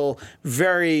I feel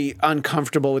very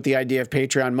uncomfortable with the idea of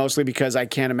Patreon, mostly because I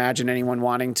can't imagine anyone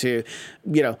wanting to,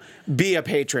 be a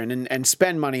patron and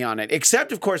spend money on it,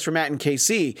 except, of course, for Matt and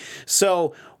KC.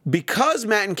 So because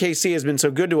Matt and KC has been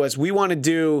so good to us, we want to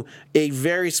do a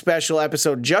very special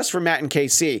episode just for Matt and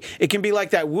KC. It can be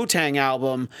like that Wu-Tang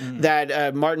album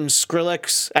that Martin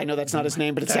Skrillex, I know that's not his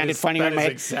name, but it sounded funny in my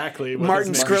head. Exactly what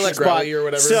Martin Skrillex bought. Or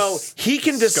whatever. So he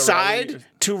can decide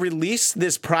to release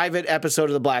this private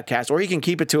episode of the Bladtcast, or he can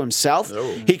keep it to himself.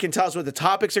 Oh. He can tell us what the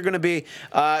topics are going to be.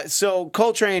 So,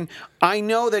 Coltrane, I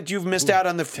know that you've missed out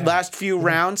on the last few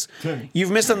rounds. You've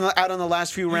missed out on the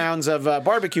last few rounds of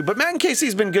barbecue, but Matt and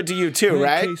KC's been good to you too,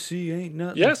 right? KC ain't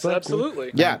nothing. Yes,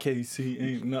 absolutely. Yeah, KC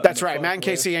ain't nothing. That's right. Matt and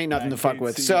KC ain't nothing to fuck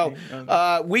with. So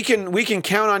we can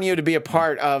count on you to be a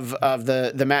part of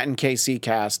the Matt and KC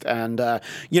cast, and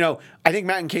I think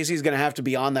Matt and KC is going to have to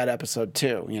be on that episode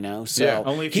too. So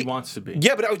only if he wants to be.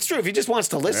 Yeah, but it's true if he just wants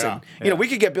to listen. Yeah. We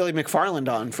could get Billy McFarland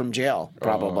on from jail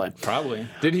probably. Probably.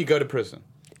 Did he go to prison?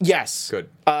 Yes. Good.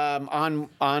 On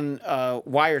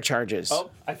wire charges.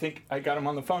 Oh, I think I got him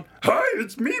on the phone. Hi,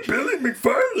 it's me, Billy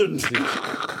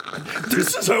McFarland.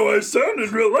 This is how I sound in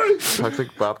real life. Talks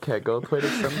like Bobcat Goldthwait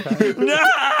sometimes.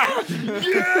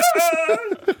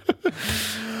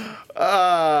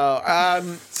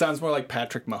 Sounds more like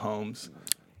Patrick Mahomes.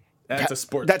 That's a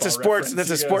sports. That's a ball sports. reference. That's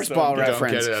a You guys sports don't ball get it.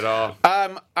 reference. Don't get it at all.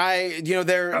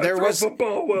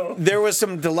 There was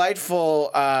some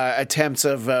delightful attempts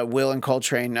of Will and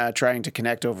Coltrane trying to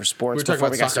connect over sports. We're talking before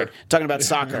about we got soccer. started. Talking about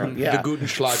soccer. Yeah. The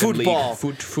Gutenschlagen Football.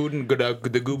 League. Food and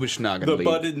the Gubenschnagen The League.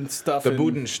 button stuff. The and-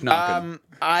 Budenschnagen.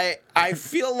 I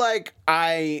feel like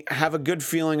I have a good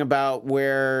feeling about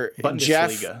where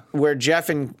Bundesliga. Jeff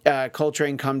and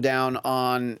Coltrane come down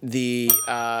on the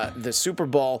Super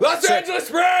Bowl. Los Angeles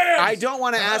Rams! I don't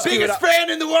want to ask you. Biggest At, fan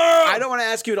in the world! I don't want to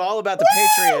ask you at all about the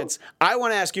Patriots. I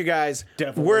want to ask you guys.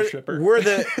 Devil were worshipper. were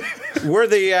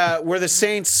the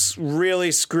Saints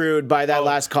really screwed by that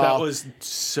last call? That was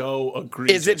so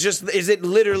egregious. Is it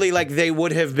literally like they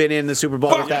would have been in the Super Bowl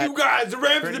with Fuck that? you guys! The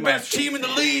Rams are the Pretty best much. team in the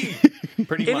league!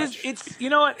 Pretty It much. is. It's you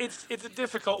know what? It's a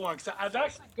difficult one because I've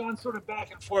actually gone sort of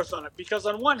back and forth on it because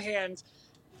on one hand,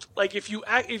 like if you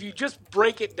just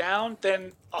break it down,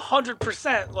 then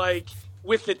 100% like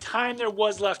with the time there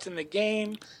was left in the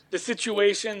game, the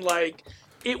situation like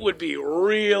it would be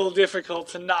real difficult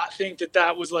to not think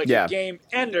that was like Yeah. a game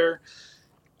ender.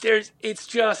 It's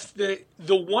just the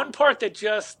one part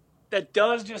that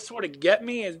does just sort of get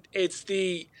me is it's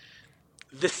the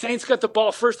Saints got the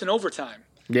ball first in overtime.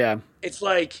 Yeah. It's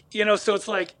like, so it's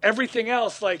like everything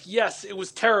else, like, yes, it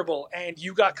was terrible and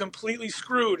you got completely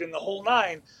screwed in the whole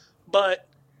nine, but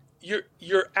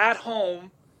you're at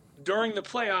home during the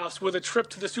playoffs with a trip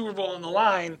to the Super Bowl on the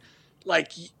line.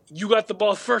 Like you got the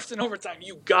ball first in overtime.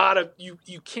 You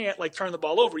can't like turn the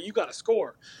ball over. You got to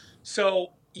score.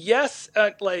 So yes,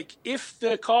 like if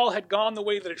the call had gone the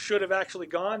way that it should have actually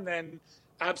gone, then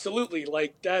absolutely.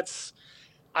 Like it's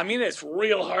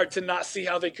real hard to not see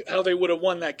how they would have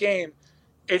won that game.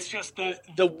 It's just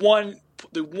the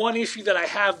one issue that I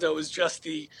have though is just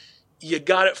you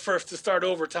got it first to start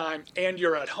overtime and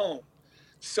you're at home,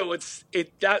 so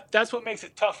that's what makes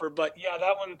it tougher. But yeah,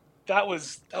 that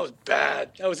was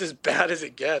bad. That was as bad as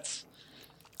it gets.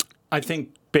 I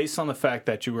think based on the fact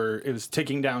that it was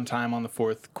ticking down time on the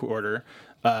fourth quarter,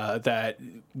 that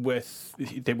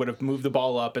they would have moved the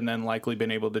ball up and then likely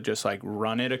been able to just like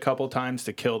run it a couple times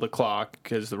to kill the clock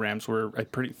because the Rams were, I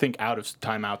think, out of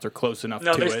timeouts or close enough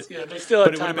to it. Yeah, they still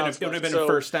had But it would have been a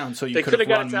first down, so you could have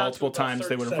run multiple times.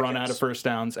 They would have run out of first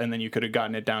downs, and then you could have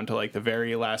gotten it down to like the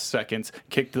very last seconds,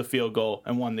 kicked the field goal,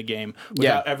 and won the game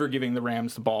without ever giving the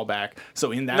Rams the ball back.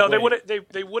 So in that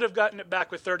they would have gotten it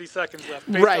back with 30 seconds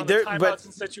left. Based Right, on the there- timeouts but-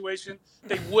 and situation,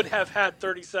 they would have had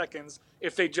 30 seconds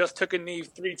if they just took a knee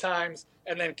 3 times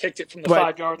and then kicked it from the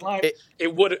But 5-yard line. They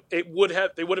would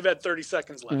have had 30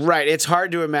 seconds left. Right. It's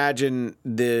hard to imagine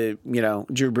Drew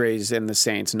Brees and the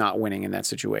Saints not winning in that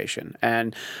situation.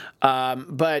 And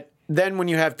but then when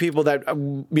you have people that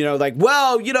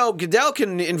Goodell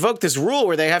can invoke this rule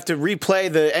where they have to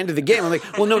replay the end of the game. I'm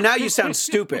like, well, no, now you sound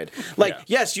stupid. Like,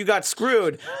 yes, you got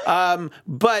screwed,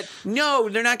 but no,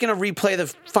 they're not going to replay the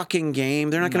fucking game.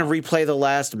 They're not going to replay the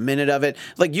last minute of it.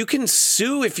 Like, you can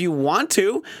sue if you want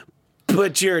to,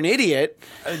 but you're an idiot.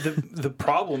 The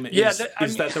problem is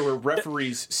that there were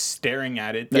referees staring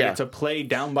at it, that it's a play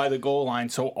down by the goal line,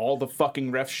 so all the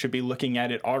fucking refs should be looking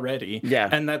at it already. Yeah.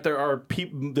 And that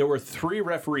there were 3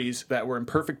 referees that were in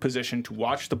perfect position to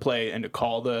watch the play and to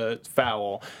call the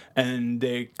foul, and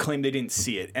they claimed they didn't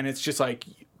see it. And it's just like,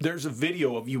 there's a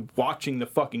video of you watching the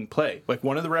fucking play. Like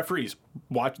one of the referees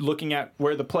looking at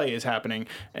where the play is happening,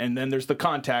 and then there's the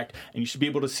contact, and you should be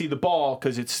able to see the ball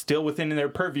because it's still within their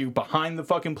purview behind the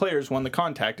fucking players when the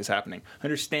contact is happening. I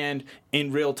understand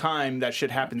in real time that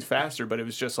shit happens faster, but it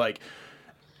was just like,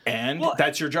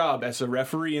 that's your job as a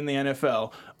referee in the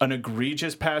NFL, an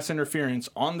egregious pass interference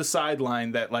on the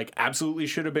sideline that like absolutely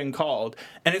should have been called.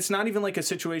 And it's not even like a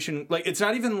situation, like it's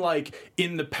not even like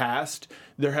in the past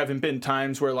there haven't been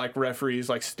times where like referees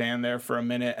like stand there for a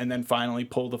minute and then finally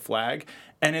pull the flag.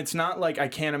 And it's not like, I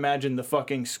can't imagine the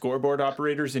fucking scoreboard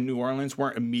operators in New Orleans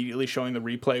weren't immediately showing the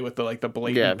replay with the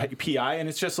blatant PI. And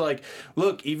it's just like,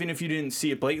 look, even if you didn't see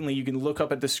it blatantly, you can look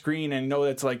up at the screen and know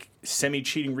that's like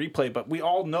semi-cheating replay. But we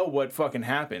all know what fucking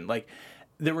happened. Like,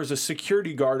 there was a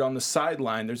security guard on the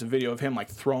sideline. There's a video of him like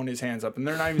throwing his hands up, and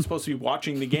they're not even supposed to be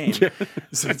watching the game.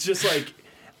 So it's just like,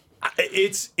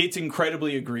 it's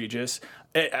incredibly egregious.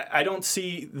 I don't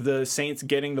see the Saints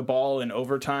getting the ball in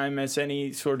overtime as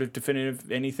any sort of definitive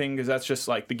anything, because that's just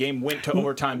like the game went to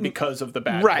overtime because of the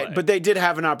bad Right, play. but they did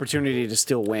have an opportunity to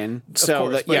still win. So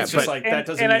Of course, but it's just like that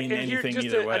doesn't mean anything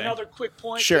either way. Another quick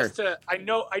point. Sure. I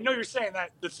know you're saying that.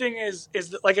 The thing is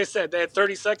that, like I said, they had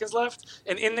 30 seconds left,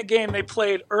 and in the game they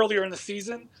played earlier in the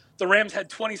season, the Rams had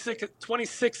 26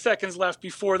 seconds left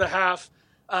before the half,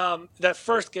 that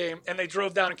first game, and they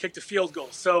drove down and kicked a field goal.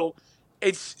 So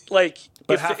it's like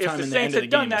But if the halftime and the Saints end of the had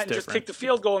done game that is and just different. kicked the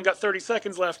field goal and got 30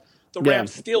 seconds left, the Yeah.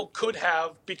 Rams still could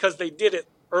have because they did it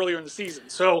earlier in the season.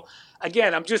 So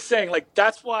again, I'm just saying, like,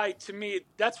 that's why, to me,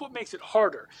 that's what makes it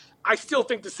harder. I still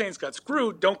think the Saints got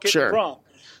screwed. Don't get me wrong.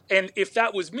 And if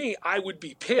that was me, I would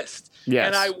be pissed. Yes.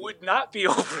 And I would not be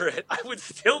over it. I would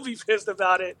still be pissed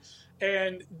about it.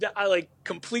 And I like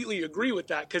completely agree with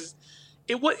that because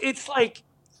it's like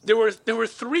there were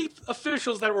 3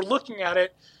 officials that were looking at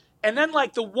it, and then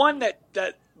like the one that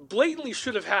blatantly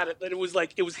should have had it, that it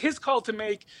was his call to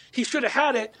make. He should have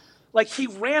had it. Like he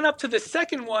ran up to the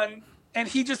second one and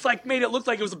he just like made it look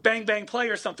like it was a bang bang play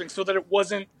or something, so that it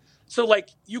wasn't. So like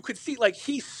you could see like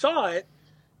he saw it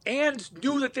and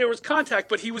knew that there was contact,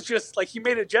 but he was just like he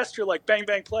made a gesture like bang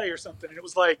bang play or something, and it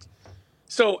was like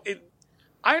so it.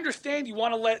 I understand you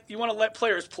want to let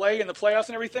players play in the playoffs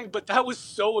and everything, but that was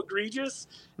so egregious.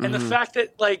 And the fact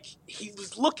that like he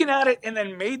was looking at it and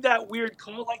then made that weird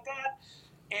call like that,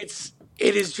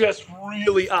 it is just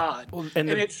really odd. And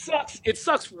it sucks. It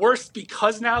sucks worse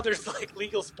because now there's like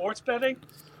legal sports betting.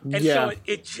 And so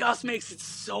it just makes it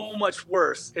so much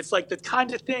worse. It's like the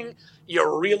kind of thing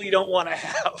you really don't want to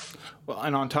have. Well,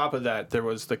 and on top of that, there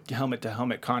was the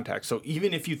helmet-to-helmet contact. So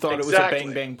even if you thought it was a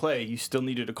bang-bang play, you still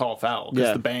needed to call foul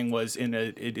because the bang was in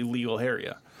an illegal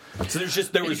area. So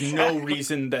there was no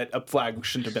reason that a flag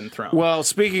shouldn't have been thrown. Well,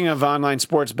 speaking of online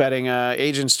sports betting,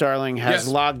 Agent Starling has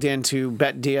logged into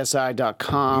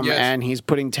betdsi.com and he's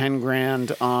putting 10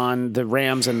 grand on the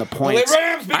Rams and the points. The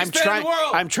Rams, biggest fan in the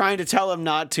world. I'm trying to tell him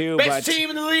not to, Best team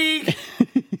in the league.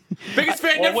 Biggest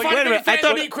fan you've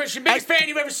ever Christian. Biggest fan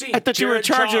you've ever seen. I thought you were a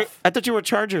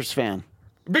Chargers fan.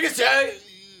 Biggest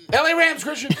LA Rams,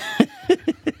 Christian.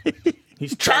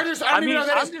 He's Chargers. I don't even know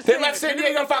that is. They left San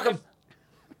Diego. Fuck them.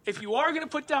 If you are going to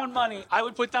put down money, I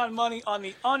would put down money on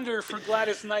the under for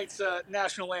Gladys Knight's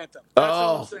national anthem. That's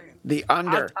what I'm saying. The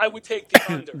under. I would take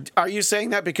the under. Are you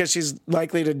saying that because she's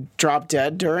likely to drop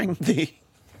dead during the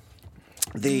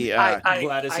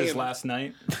Gladys's last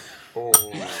night?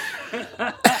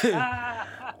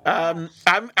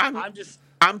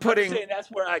 I'm putting saying that's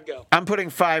where I go. I'm putting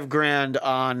 $5,000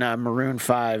 on Maroon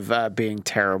 5 being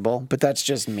terrible, but that's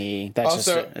just me. That's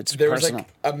also, just it's there personal. was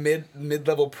like a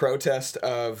mid-level protest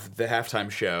of the halftime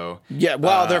show. Yeah,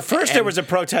 well, there was a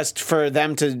protest for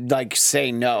them to like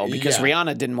say no because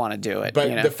Rihanna didn't want to do it.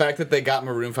 But the fact that they got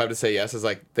Maroon 5 to say yes is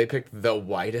like they picked the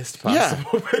whitest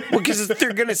possible. Yeah, well, because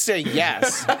they're gonna say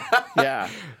yes. Yeah.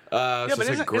 But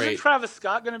isn't Travis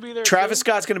Scott going to be there? Travis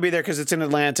Scott's going to be there because it's in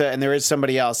Atlanta, and there is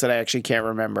somebody else that I actually can't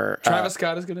remember. Travis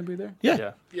Scott is going to be there?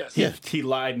 Yeah. Yes. He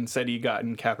lied and said he got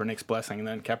in Kaepernick's blessing, and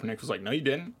then Kaepernick was like, "No, you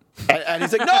didn't." And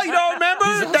he's like, "No, you don't remember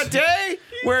that day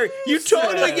where you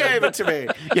totally gave it to me."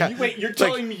 Yeah. Wait, you're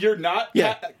telling me you're not?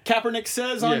 Yeah. Kaepernick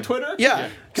says on Twitter. Yeah.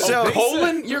 So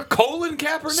you're colon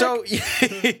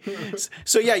Kaepernick.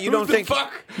 So yeah, you don't think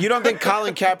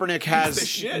Colin Kaepernick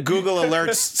has Google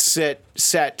alerts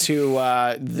set to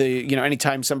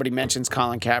anytime somebody mentions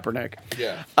Colin Kaepernick.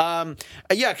 Yeah.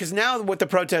 Because now what the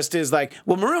protest is like,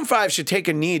 well, Maroon 5 should take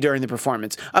a knee during the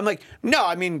performance. I'm like, no,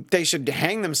 I mean they should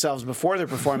hang themselves before their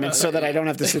performance so that I don't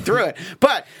have to sit through it.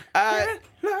 But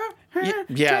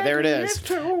yeah, there it is.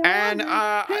 And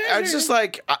I was just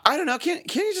like, I don't know.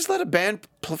 Can't you just let a band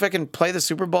fucking play the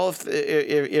Super Bowl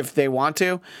if they want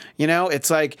to? You know, it's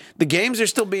like the games are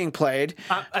still being played.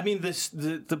 I mean,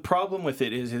 the problem with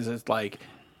it is it's like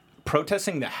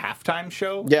protesting the halftime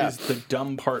show is the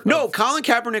dumb part. No, Colin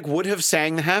Kaepernick would have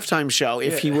sang the halftime show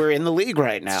if he were in the league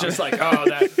right now. It's just like,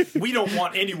 we don't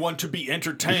want anyone to be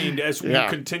entertained as we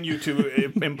continue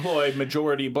to employ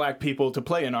majority black people to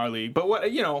play in our league. But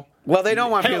well, they don't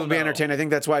want people to be entertained. I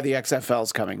think that's why the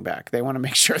XFL's coming back. They want to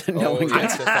make sure that no one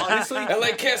gets it. Honestly, LA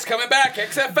Kiss coming back,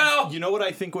 XFL. You know what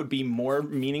I think would be more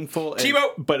meaningful?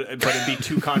 Tebow. But it'd be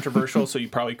too controversial, so you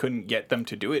probably couldn't get them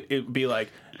to do it. It would be like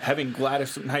having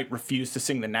Gladys Knight refuse to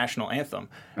sing the national anthem.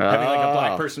 Having like a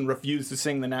black person refuse to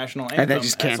sing the national anthem. And they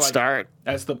just can't start.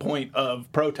 That's the point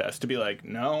of protest, to be like,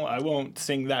 no, I won't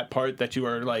sing that part that you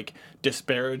are like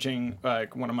disparaging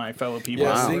like one of my fellow people.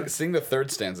 Yeah, sing the third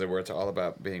stanza where it's all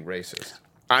about being racist.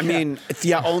 I mean,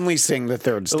 only sing the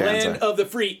third stanza. The land of the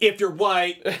free if you're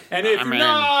white, and if you're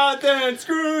not, then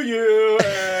screw you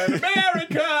and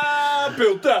America.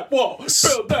 built that wall.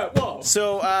 Built that wall.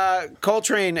 So,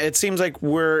 Coltrane, it seems like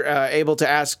we're able to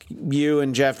ask you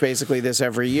and Jeff basically this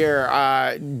every year.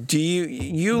 Do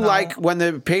you like when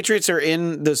the Patriots are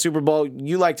in the Super Bowl?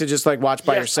 You like to just like watch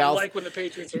by yourself? I like when the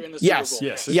Patriots are in the Yes,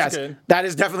 Super Bowl. yes, good. that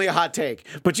is definitely a hot take.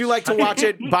 But you like to watch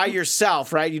it by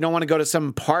yourself, right? You don't want to go to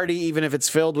some party, even if it's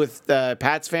filled with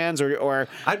Pats fans, or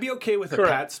I'd be okay with a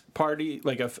Pats party,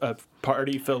 like a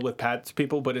party filled with Pats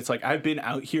people, but it's like I've been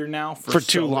out here now for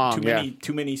too long,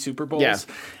 too many Super Bowls. Yeah.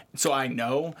 So I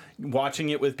know watching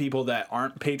it with people that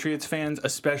aren't Patriots fans,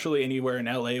 especially anywhere in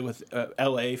LA with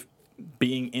LA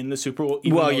being in the Super Bowl,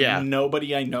 even though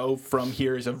nobody I know from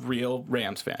here is a real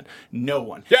Rams fan. No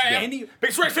one. Yeah.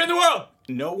 Biggest Rams fan in the world.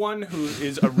 No one who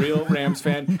is a real Rams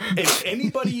fan. If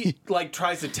anybody like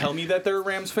tries to tell me that they're a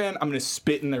Rams fan, I'm gonna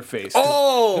spit in their face.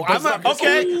 oh,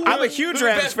 I'm a huge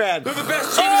Rams fan. They're the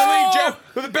best team in the league, Jeff.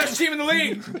 They're the best team in the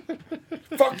league.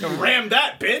 Fuck the Ram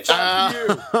that bitch.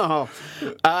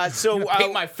 So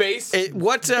Paint my face. please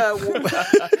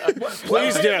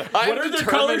do. What are their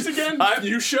colors again?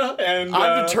 Fuchsia and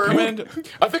I'm determined.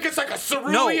 I think it's like a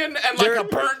cerulean and like a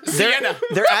burnt sienna.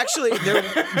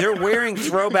 They're wearing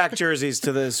throwback jerseys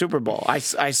to the Super Bowl. I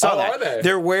saw that. Are they?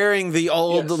 They're wearing the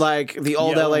old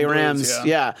Yellow LA and Rams. blues,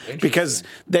 yeah, because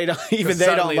they don't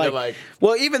suddenly they're like. like-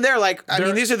 Well, even they're like. I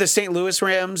mean, these are the St. Louis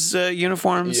Rams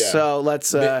uniforms. Yeah. So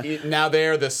let's. Now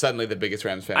they're suddenly the biggest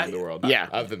Rams fan in the world. Yeah.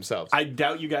 Of themselves. I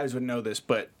doubt you guys would know this,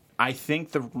 but I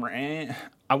think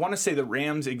I want to say the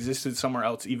Rams existed somewhere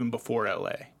else even before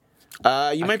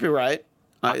LA. You might be right.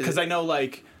 Because I know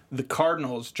like the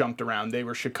Cardinals jumped around. They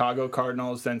were Chicago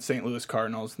Cardinals, then St. Louis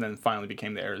Cardinals, and then finally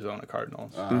became the Arizona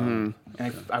Cardinals. And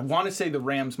I want to say the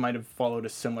Rams might have followed a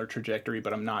similar trajectory,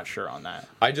 but I'm not sure on that.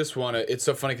 I just want to. It's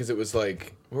so funny because it was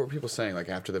like, what were people saying? Like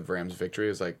after the Rams victory, it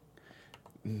was like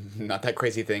not that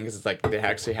crazy thing because it's like they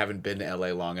actually haven't been to LA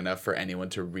long enough for anyone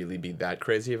to really be that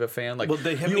crazy of a fan. Like, Well,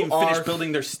 they haven't you even finished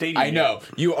building their stadium. I know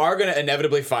you are going to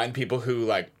inevitably find people who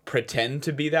like pretend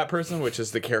to be that person, which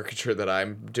is the caricature that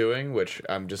I'm doing, which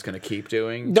I'm just going to keep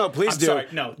doing. No, please I'm do. sorry.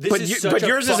 No, this is such but a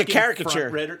yours is a fucking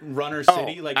caricature. Runner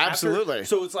city. Like absolutely.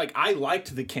 So it's like I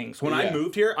liked the Kings when I Yeah.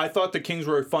 moved here. I thought the Kings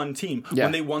were a fun team. Yeah.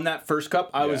 When they won that first cup,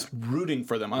 I was rooting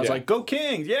for them. I was like, "Go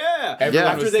Kings!" Yeah. Everyone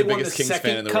After was they the won the biggest Kings fan in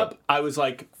second the cup, world. I was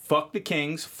like, "Fuck the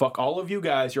Kings! Fuck all of you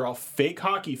guys! You're all fake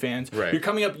hockey fans. Right. You're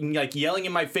coming up and like yelling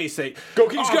in my face, say, Go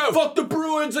Kings, oh, go! Fuck the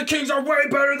Bruins! The Kings are way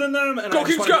better than them!" And Go I just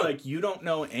Kings, wanna go! be like, you don't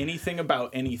know anything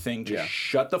about anything. Just Yeah.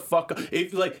 shut the fuck up.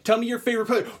 If like, tell me your favorite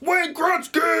player. Wayne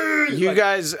Gretzky. You Like,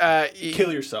 guys,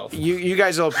 kill yourself. You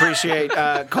guys will appreciate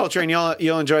culture, and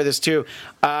you'll enjoy this too.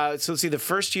 So let's see. The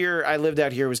first year I lived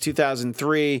out here was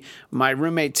 2003. My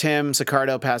roommate Tim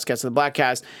Sicardo, past guest of the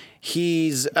Bladtcast,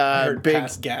 he's Heard big.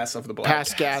 past gas of the Black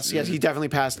Past gas, yes, he definitely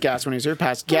passed gas when he was here.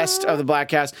 Past guest of the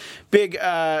Bladtcast,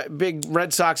 big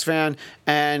Red Sox fan,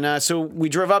 and so we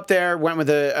drove up there, went with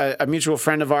a mutual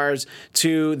friend of ours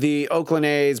to the Oakland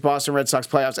A's Boston Red Sox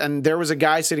playoffs, and there was a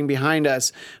guy sitting behind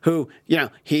us who,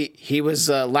 he was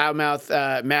a loudmouth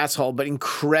masshole, but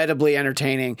incredibly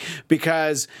entertaining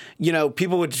because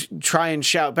people would try and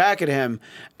shout back at him,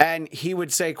 and he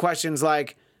would say questions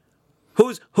like,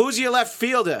 Who's your left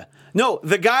fielder? No,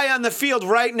 the guy on the field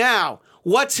right now.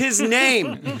 What's his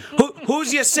name?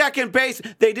 Who's your second base?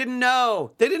 They didn't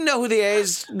know. They didn't know who the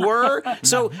A's were.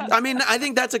 So, I mean, I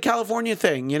think that's a California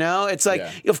thing, It's like,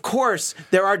 Of course,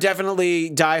 there are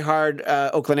definitely diehard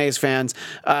Oakland A's fans,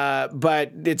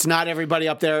 but it's not everybody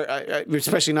up there,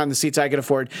 especially not in the seats I could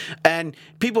afford. And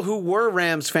people who were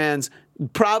Rams fans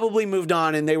probably moved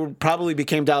on, and they probably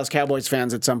became Dallas Cowboys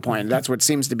fans at some point. That's what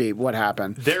seems to be what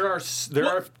happened. There are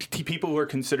people who are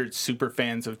considered super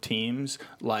fans of teams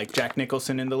like Jack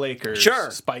Nicholson in the Lakers,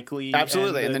 Sure. Spike Lee,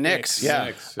 Absolutely, and the Knicks.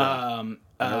 Yeah.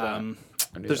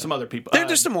 There's some other people.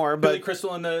 There's some more, Billy but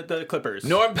Crystal and the Clippers.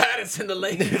 Norm Pattinson, the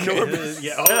Lakers.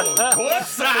 Yeah. Oh,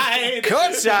 courtside.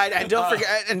 courtside,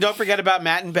 and don't forget about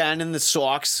Matt and Ben and the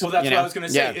Sox. Well, that's what I was going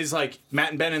to say. Yeah. Is like Matt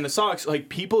and Ben and the Sox. Like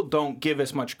people don't give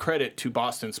as much credit to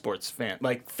Boston sports fans,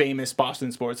 like famous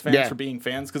Boston sports fans, for being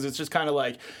fans, because it's just kind of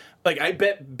like I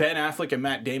bet Ben Affleck and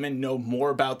Matt Damon know more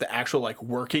about the actual like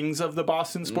workings of the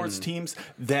Boston sports teams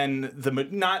than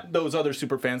not those other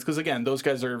super fans, because again, those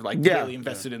guys are like really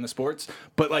invested in the sports,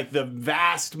 but like the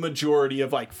vast majority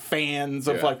of like fans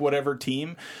of like whatever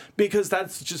team, because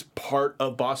that's just part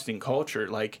of Boston culture.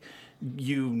 Like,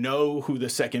 who the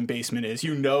second baseman is,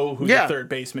 who the third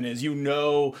baseman is,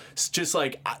 just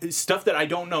like stuff that I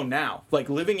don't know now. Like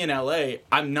living in LA,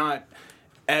 I'm not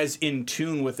as in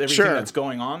tune with everything Sure. that's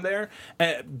going on there,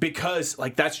 because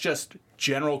like that's just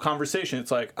general conversation.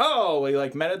 It's like, oh, we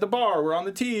like met at the bar, we're on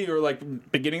the tee, or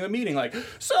like beginning of the meeting, like,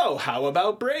 so how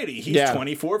about Brady? He's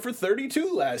 24 for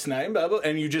 32 last night, blah, blah,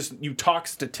 and you talk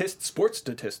sports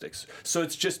statistics. So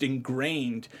it's just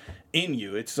ingrained in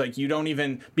you. It's like you don't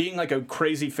even, being like a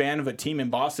crazy fan of a team in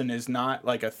Boston is not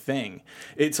like a thing.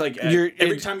 It's like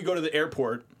every time you go to the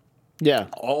airport,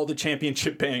 all the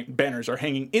championship banners are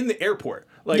hanging in the airport.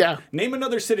 Like, name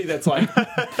another city that's like,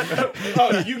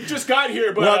 oh, you just got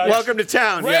here, but welcome to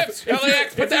town. Rams,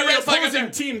 LAX, put that real opposing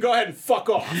team, go ahead and fuck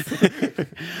off.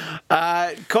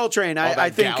 Coltrane, I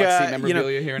think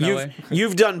here in LA.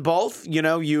 you've done both. You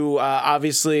know, you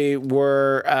obviously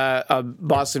were a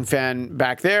Boston fan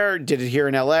back there, did it here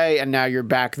in LA, and now you're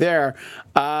back there.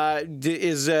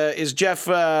 Is Jeff,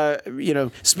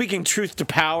 speaking truth to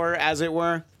power, as it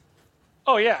were?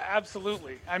 Oh yeah,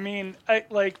 absolutely. I mean, I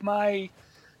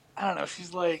don't know.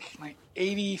 She's like my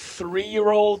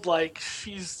 83-year-old. Like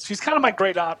she's kind of my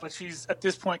great aunt, but she's at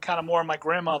this point kind of more my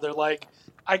grandmother. Like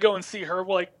I go and see her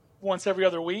like once every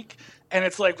other week, and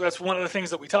it's like that's one of the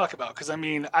things that we talk about. Because I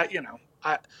mean, I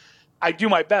do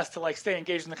my best to like stay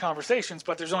engaged in the conversations,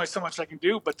 but there's only so much I can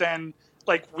do. But then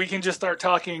like we can just start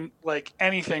talking like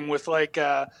anything with like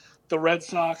the Red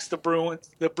Sox, the Bruins,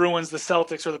 the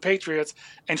Celtics, or the Patriots,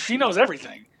 and she knows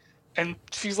everything. And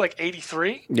she's like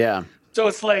 83. Yeah. So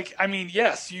it's like, I mean,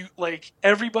 yes, you like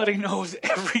everybody knows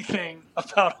everything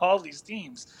about all these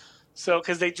teams. So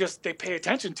because they pay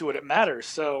attention to it, it matters.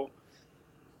 So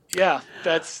yeah,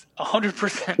 that's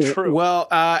 100% true. Well,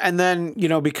 and then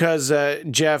because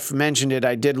Jeff mentioned it,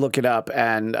 I did look it up,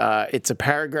 and it's a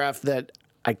paragraph that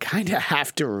I kind of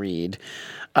have to read.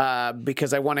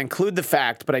 Because I want to include the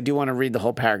fact, but I do want to read the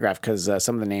whole paragraph because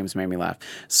some of the names made me laugh.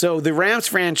 So the Rams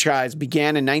franchise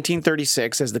began in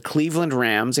 1936 as the Cleveland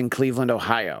Rams in Cleveland,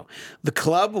 Ohio. The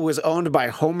club was owned by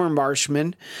Homer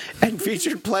Marshman and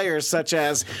featured players such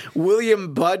as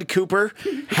William Bud Cooper,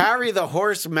 Harry the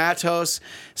Horse Matos,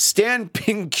 Stan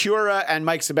Pincura, and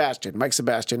Mike Sebastian. Mike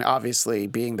Sebastian, obviously,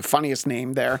 being the funniest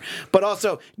name there, but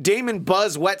also Damon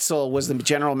Buzz Wetzel was the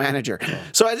general manager.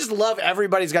 So I just love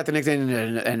everybody's got the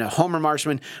nickname and a Homer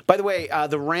Marshman. By the way,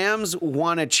 the Rams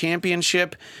won a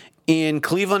championship in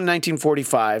Cleveland in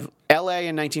 1945, LA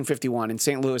in 1951, and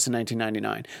St. Louis in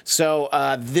 1999. So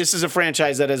this is a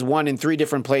franchise that has won in 3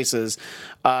 different places.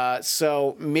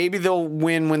 So maybe they'll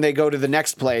win when they go to the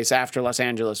next place after Los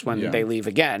Angeles when they leave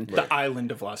again. The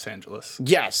island of Los Angeles.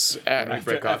 Yes.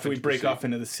 After we break off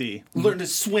into the sea. Learn to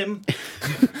swim.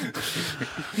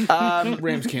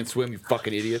 Rams can't swim, you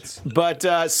fucking idiots.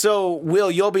 But so,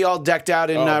 Will, you'll be all decked out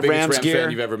in Rams gear.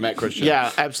 Fan you've ever met, Christian.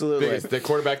 Yeah, absolutely. The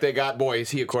quarterback they got, boy, is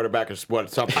he a quarterback or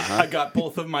something, huh? I got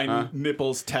both of my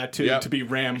nipples tattooed to be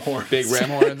ram horns. Big ram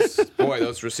horns. Boy,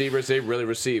 those receivers, they really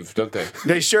receive, don't they?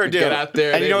 They sure do. Get out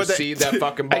there, and they receive that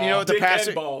fucking ball. And you know what the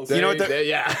passer... You know what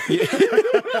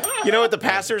you know what the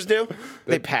passers do?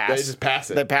 They pass. They just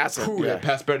pass it. They pass it. They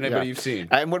pass better than anybody you've seen.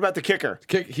 And what about the kicker?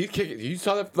 He kicked. You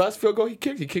saw that last field goal he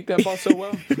kicked? He kicked that ball so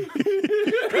well.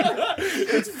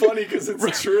 It's funny because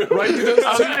it's true. Right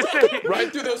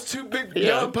through those 2 big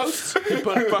yellow posts. He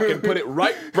put it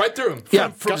right through him.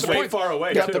 From way far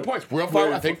away. Got the points. Real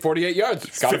far. I think 48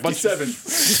 yards. Got 57.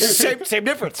 Same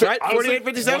difference, right? 48,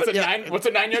 57. What's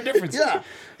a 9-yard difference? Yeah.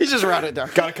 He's just around it there.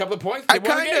 Got a couple of points. I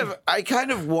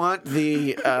kind of want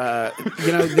the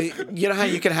you know how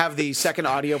you can have the second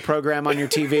audio program on your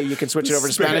TV, you can switch it over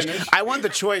to Spanish. I want the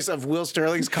choice of Will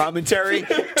Sterling's commentary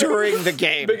during the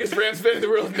game. Biggest Rams fan in the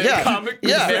world, comic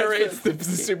narrates the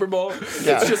Super Bowl.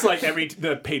 It's just like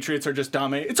the Patriots are just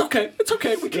dominating. It's okay.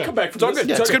 We can come back from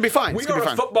this. It's gonna be fine. We are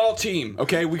a football team.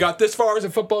 Okay, we got this far as a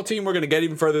football team. We're gonna get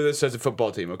even further this as a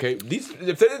football team. Okay,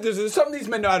 there's something these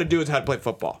men know how to do is how to play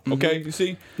football. Okay, you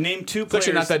see. Name 2 players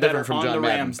not that that are from on John the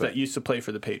Madden, Rams that used to play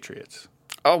for the Patriots.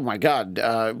 Oh my God,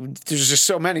 there's just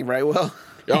so many, right? Will?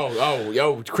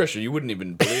 Christian, you wouldn't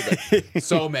even believe it.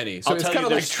 So many. So I'll it's tell kind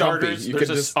of like starters. Trumpy.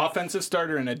 There's an offensive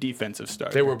starter and a defensive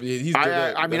starter.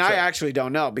 I actually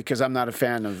don't know because I'm not a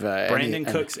fan of Brandon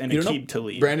Cooks and Aqib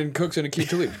Talib. Brandon Cooks and Aqib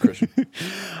Talib, Christian.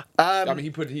 I mean,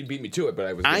 he beat me to it, but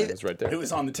it was right there. It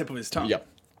was on the tip of his tongue. Yep.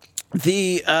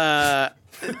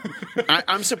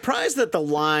 I'm surprised that the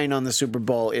line on the Super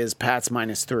Bowl is Pats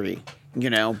 -3.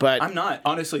 But I'm not.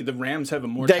 Honestly, the Rams have a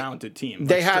more talented team.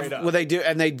 They have, well, they do,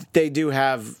 and they do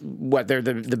have they're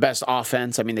the best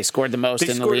offense. I mean, they scored the most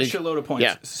in the league. They scored a shitload of points.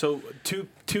 Yeah. So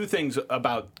two things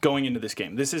about going into this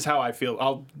game. This is how I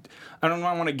feel. I don't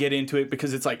want to get into it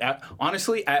because it's like,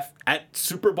 honestly, at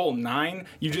Super Bowl IX,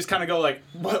 you just kind of go like,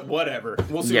 whatever.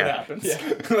 We'll see what happens. Yeah.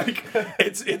 Like,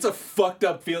 it's a fucked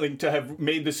up feeling to have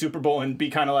made the Super Bowl and be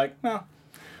kind of like, well,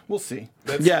 we'll see.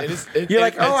 You're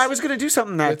like, I was going to do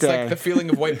something that it's day. Like the feeling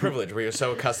of white privilege where you're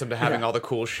so accustomed to having all the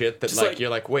cool shit that you're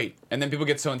like, wait. And then people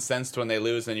get so incensed when they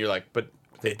lose and you're like, but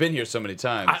they've been here so many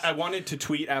times. I wanted to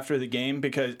tweet after the game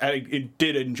because I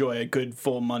did enjoy a good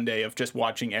full Monday of just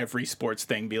watching every sports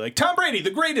thing be like, Tom Brady,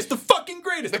 the greatest, the fucking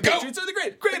greatest. The Patriots are the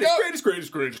greatest.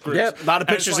 Yep, a lot of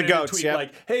pictures of goats. Tweet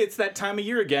like, hey, it's that time of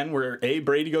year again where A,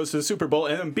 Brady goes to the Super Bowl,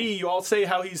 and then B, you all say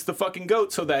how he's the fucking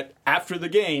GOAT so that after the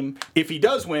game, if he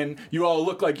does win, you all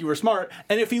look like you were smart.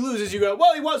 And if he loses, you go,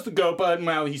 well, he was the GOAT, but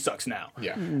well, he sucks now.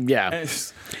 Yeah. Yeah.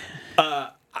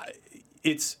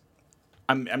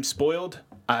 I'm spoiled.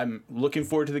 I'm looking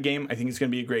forward to the game. I think it's going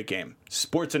to be a great game.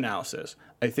 Sports analysis.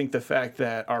 I think the fact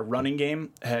that our running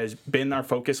game has been our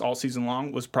focus all season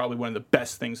long was probably one of the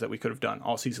best things that we could have done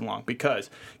all season long because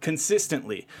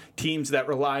consistently teams that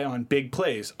rely on big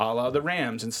plays, a la the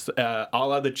Rams and a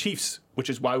la the Chiefs, which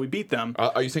is why we beat them.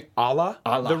 Are you saying Allah?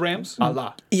 The Rams?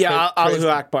 Allah. Yeah, Allahu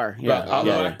Akbar. Yeah.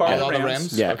 Allahu Akbar. Allah the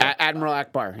Rams? Yeah. Okay. Admiral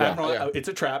Akbar. Yeah. Admiral, it's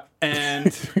a trap, and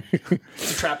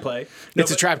it's a trap play.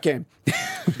 It's a trap game.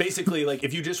 Basically, like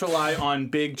if you just rely on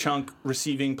big chunk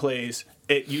receiving plays,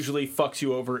 it usually fucks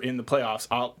you over in the playoffs.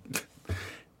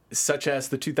 Such as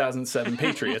the 2007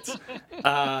 Patriots.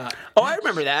 I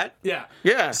remember that. Yeah.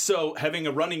 Yeah. So having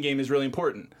a running game is really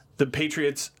important. The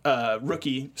Patriots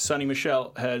rookie, Sonny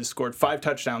Michel, has scored 5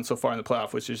 touchdowns so far in the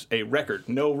playoff, which is a record.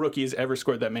 No rookie has ever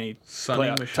scored that many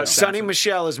touchdowns. Sonny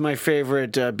Michel is my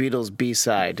favorite Beatles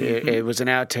B-side. Mm-hmm. It was an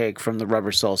outtake from the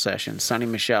Rubber Soul session. Sonny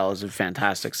Michel is a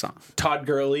fantastic song. Todd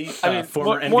Gurley,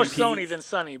 former MVP. More Sony than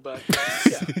Sonny, but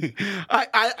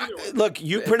Look,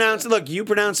 you pronounce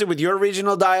it with your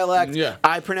regional dialect. Yeah.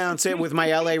 I pronounce it with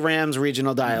my LA Rams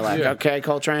regional dialect. Yeah. Okay,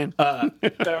 Coltrane? fair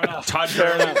enough. Todd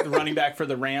Gurley, the running back for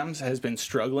the Rams, has been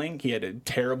struggling. He had a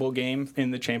terrible game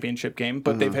in the championship game,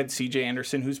 but they've had C.J.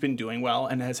 Anderson, who's been doing well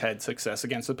and has had success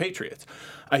against the Patriots.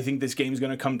 I think this game's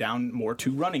going to come down more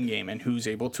to running game and who's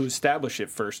able to establish it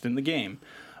first in the game.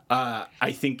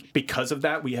 I think because of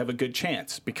that, we have a good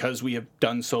chance because we have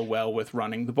done so well with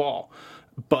running the ball.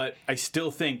 But I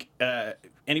still think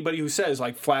anybody who says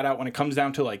like flat out when it comes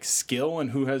down to like skill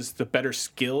and who has the better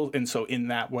skill, and so in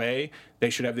that way they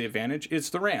should have the advantage, it's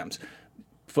the Rams.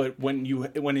 But when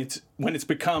it's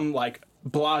become like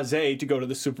blasé to go to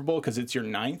the Super Bowl because it's your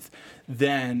 9th,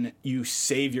 then you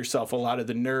save yourself a lot of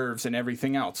the nerves and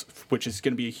everything else, which is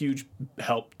going to be a huge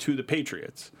help to the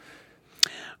Patriots.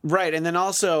 Right, and then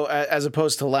also, as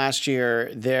opposed to last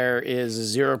year, there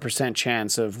is a 0%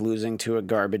 chance of losing to a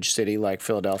garbage city like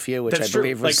Philadelphia, which That's I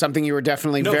believe true. was something you were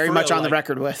definitely very for much real, on the like-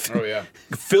 record with. Oh, yeah.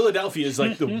 Philadelphia is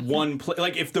like the one play.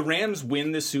 Like if the Rams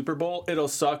win this Super Bowl, it'll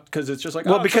suck because it's just like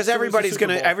Because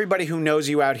everybody who knows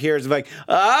you out here is like,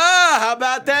 how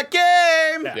about that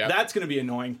game? Yeah, Yeah. that's gonna be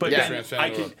annoying. But Yeah. then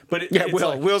I can. But Yeah, it's Will.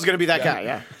 like, Will's gonna be that guy.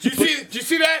 Yeah. Did you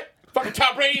see that? Fucking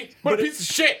Tom Brady. What a piece of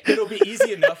shit. it'll be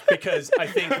easy enough because I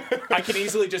think I can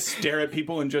easily just stare at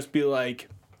people and just be like,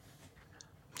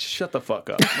 shut the fuck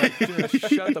up. Like, just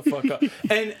shut the fuck up.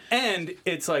 And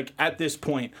it's like at this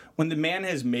point, when the man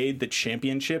has made the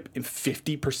championship in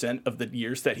 50% of the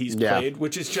years that he's played,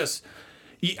 which is just,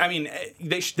 I mean,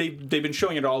 they've been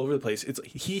showing it all over the place. It's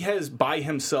he has by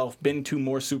himself been to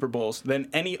more Super Bowls than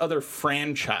any other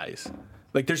franchise.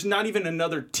 Like, there's not even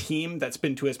another team that's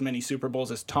been to as many Super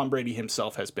Bowls as Tom Brady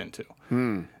himself has been to.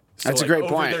 So, That's a great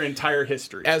over point. their entire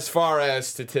history. As far as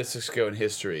statistics go in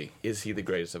history, is he the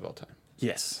greatest of all time?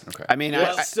 Yes. Okay. I mean,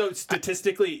 Well, so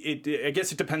statistically, I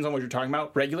guess it depends on what you're talking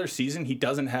about. Regular season, he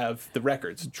doesn't have the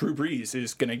records. Drew Brees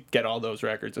is going to get all those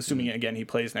records, assuming, again, he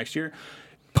plays next year.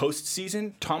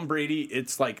 Postseason, Tom Brady,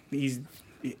 it's like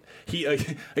he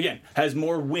again has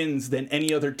more wins than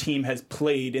any other team has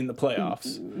played in the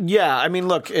playoffs. yeah, I mean,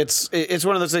 look, it's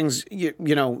one of those things, you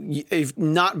know, if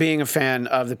not being a fan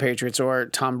of the Patriots or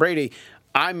Tom Brady,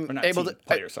 I'm Or not able team to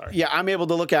player, sorry. Yeah, I'm able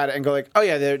to look at it and go like, oh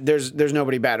yeah, there's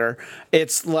nobody better.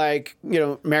 It's like,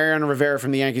 Mariano Rivera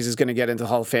from the Yankees is going to get into the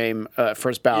Hall of Fame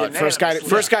first ballot, first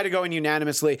guy to go in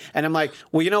unanimously, and I'm like,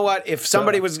 well, you know what? If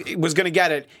somebody was going to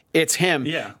get it, it's him.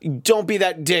 Yeah. Don't be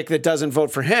that dick that doesn't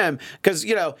vote for him, because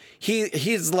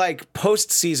he's like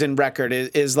postseason record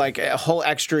is like a whole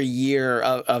extra year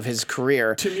of his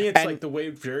career. To me, it's like the way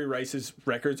Jerry Rice's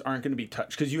records aren't going to be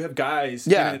touched, because you have guys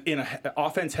in an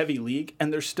offense-heavy league,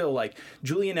 and they're still like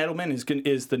Julian Edelman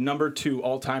is the number 2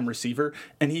 all-time receiver,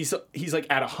 and he's like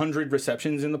at 100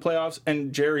 receptions in the playoffs,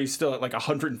 and Jerry's still at like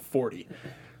 140.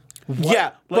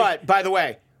 Yeah, but by the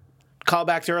way, call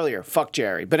back to earlier. Fuck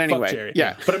Jerry. But anyway, Fuck Jerry.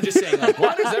 Yeah. But I'm just saying, like,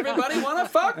 Why does everybody want to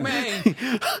fuck me? I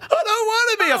don't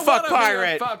want to be a fuck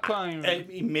pirate. Fuck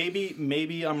pirate.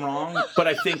 maybe I'm wrong, but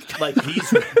I think like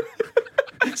these.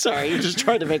 Sorry, you're just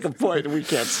trying to make a point and we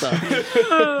can't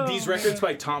stop. These records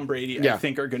by Tom Brady, I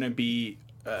think, are going to be,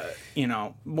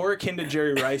 more akin to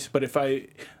Jerry Rice. But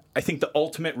I think the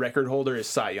ultimate record holder is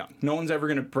Cy Young. No one's ever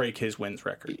going to break his wins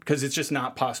record, because it's just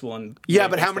not possible. Yeah,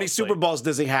 but how many Super Bowls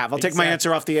does he have? I'll take my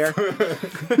answer off the air.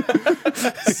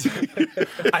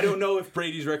 I don't know if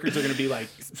Brady's records are going to be like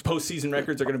postseason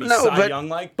records are going to be Cy Young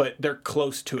like, but they're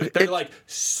close to it. They're like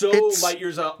light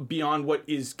years up beyond what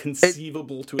is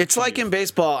conceivable to achieve. It's like in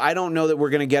baseball. I don't know that we're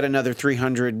going to get another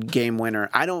 300 game winner.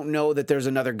 I don't know that there's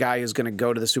another guy who's going to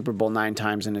go to the Super Bowl 9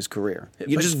 times in his career.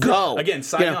 You just go. Again,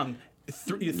 Cy Young.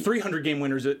 300 game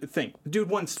winners. Dude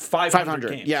won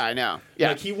 500 games. Yeah, I know. Yeah,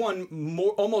 like he won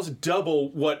almost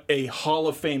double what a Hall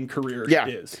of Fame career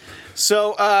is.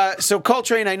 So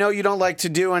Coltrane, I know you don't like to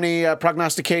do any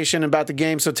prognostication about the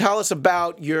game. So tell us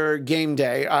about your game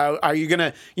day. Are you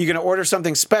gonna order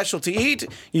something special to eat?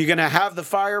 You gonna have the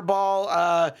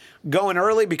fireball going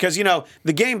early, because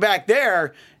the game back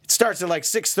there, it starts at like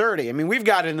 6:30. I mean, we've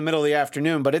got it in the middle of the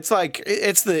afternoon, but it's like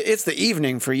it's the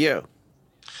evening for you.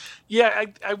 Yeah,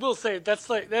 I will say that's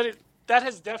like that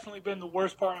has definitely been the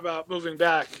worst part about moving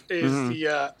back is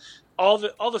the all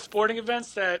the sporting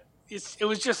events that it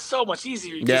was just so much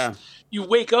easier. You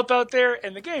wake up out there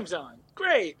and the game's on.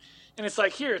 Great. And it's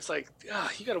like here, it's like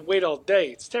you got to wait all day.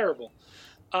 It's terrible.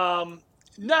 I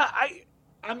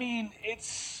mean,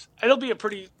 it'll be a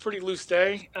pretty loose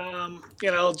day.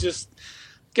 Just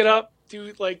get up,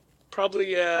 do like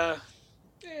probably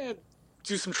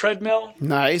do some treadmill.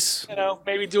 Nice.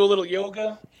 Maybe do a little yoga.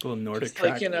 A little Nordic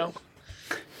track. I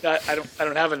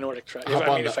don't have a Nordic track.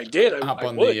 If I did, I hop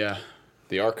on would.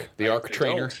 the arc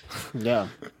trainer. Yeah.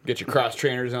 Get your cross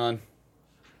trainers on.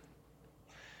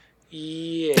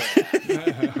 Yeah.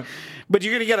 But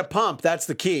you're gonna get a pump. That's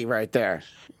the key right there.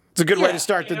 It's a good way to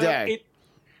start the day.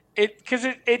 Because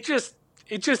it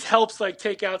just helps like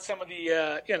take out some of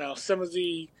the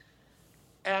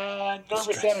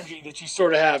nervous energy that you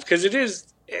sort of have, because it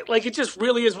just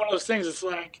really is one of those things. It's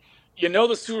like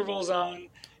the Super Bowl's on,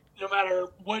 no matter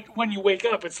when you wake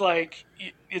up. It's like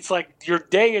your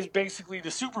day is basically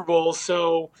the Super Bowl,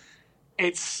 so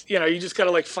it's you just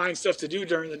gotta like find stuff to do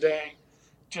during the day,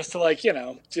 just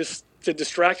to just to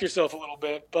distract yourself a little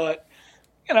bit. But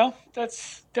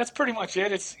that's pretty much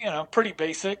it. It's pretty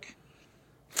basic.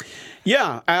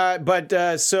 Yeah,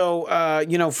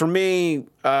 for me,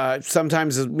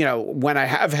 sometimes when I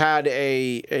have had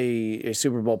a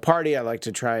Super Bowl party, I like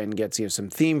to try and get some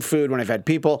theme food. When I've had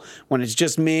people, when it's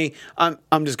just me,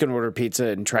 I'm just gonna order pizza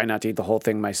and try not to eat the whole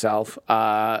thing myself.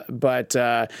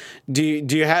 Do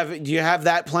you have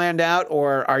that planned out,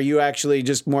 or are you actually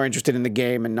just more interested in the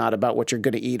game and not about what you're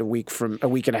gonna eat a week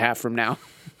and a half from now?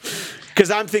 Because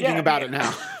I'm thinking about it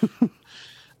now.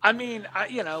 I mean,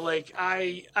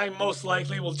 I most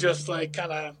likely will just like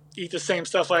kind of eat the same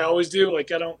stuff I always do.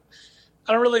 Like I don't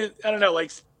know.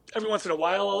 Like every once in a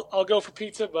while I'll go for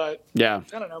pizza, but I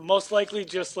don't know. Most likely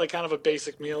just like kind of a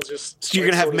basic meal. Just so you're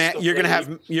gonna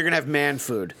have man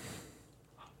food.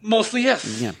 Mostly,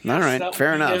 yes. Yeah. All right.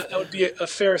 Fair enough. That would be a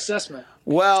fair assessment.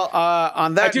 Well,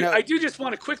 on that note, I do just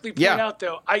want to quickly point out,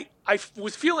 though, I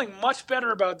was feeling much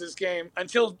better about this game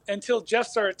until Jeff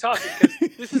started talking,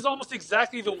 because this is almost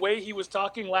exactly the way he was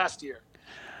talking last year.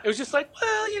 It was just like,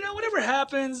 well, whatever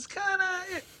happens, kind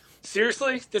of.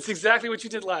 Seriously, that's exactly what you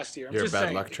did last year. I'm You're just a bad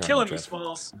saying. luck You're charm, killing me, Jeff.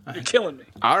 Smalls. You're killing me.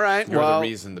 All right. You're well, the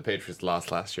reason the Patriots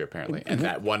lost last year, apparently, and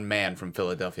that one man from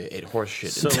Philadelphia ate horse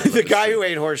shit. So the guy who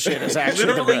ate horse shit is actually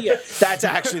Literally, yes. That's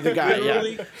actually the guy.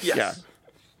 Literally, Yeah. yes.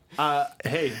 Yeah.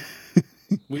 Hey,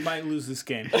 we might lose this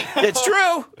game. It's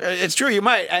true. It's true. You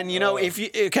might. And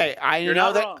I You're know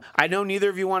not that wrong. I know neither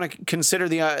of you want to consider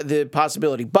the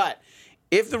possibility, but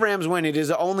if the Rams win, it is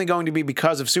only going to be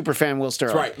because of superfan Will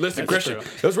Sterling. Right. Listen, Christian,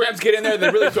 those Rams get in there, they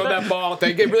really throw that ball,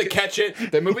 they can really catch it,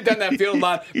 they move it down that field a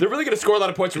lot, they're really going to score a lot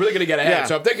of points, they're really going to get ahead. Yeah.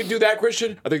 So if they can do that,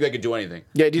 Christian, I think they could do anything.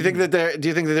 Yeah. Do you think that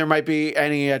there might be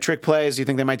any trick plays? Do you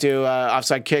think they might do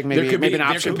offside kick? Maybe an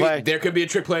option play. There could be a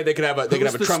trick play. They could have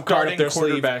a trump card up their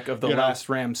sleeve. Quarterback of the last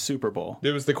Rams Super Bowl.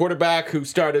 It was the quarterback who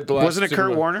started the last. Wasn't it Super Kurt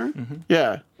Bowl. Warner? Mm-hmm.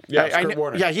 Yeah. Yeah, it was Kurt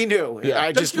Warner. Yeah, he knew. Yeah.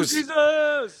 I just was.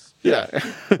 Jesus! Yeah.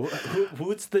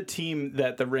 Who's the team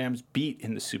that the Rams beat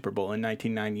in the Super Bowl in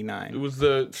 1999? It was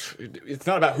It's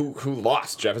not about who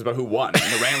lost, Jeff. It's about who won.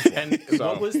 And the Rams won. And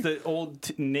what was the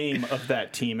old name of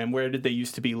that team, and where did they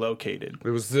used to be located? It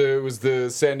was the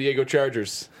San Diego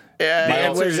Chargers. Yeah,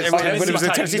 it was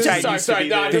the Tennessee Titans. Sorry,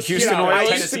 the Houston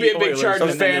Oilers. I used to be a big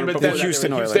Chargers fan, but then the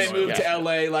Houston Oilers. They moved to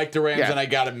LA like the Rams, and I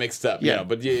got it mixed up. Yeah,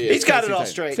 but he's got it all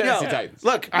straight. Tennessee Titans.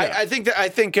 Look, I think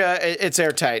it's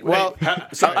airtight. Well,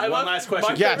 one last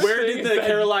question. Yes. Where did the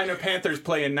Carolina Panthers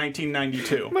play in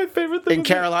 1992? My favorite thing in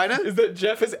Carolina is that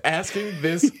Jeff is asking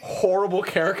this horrible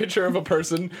caricature of a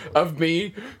person, of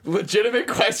me, legitimate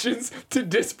questions to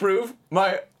disprove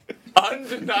my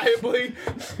undeniably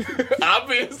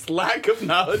obvious lack of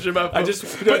knowledge about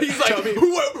football. But he's like,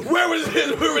 where was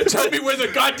tell me where the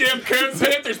goddamn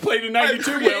Panthers played in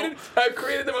 92, I've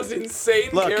created the most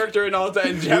insane character in all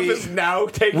time. Jeff is now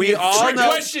taking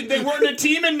question. They weren't a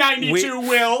team in 92,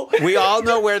 Will. We all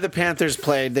know where the Panthers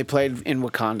played. They played in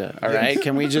Wakanda, all right?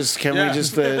 Can we just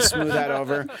smooth that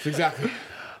over? Exactly.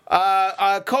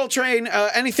 Coltrane,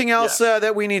 anything else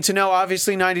that we need to know?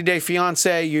 Obviously, 90 Day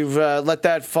Fiance, you've let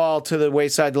that fall to the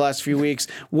wayside the last few weeks.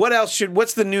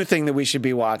 What's the new thing that we should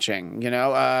be watching?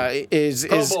 Is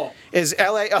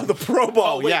LA, the Pro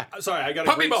Bowl, yeah. Sorry, I got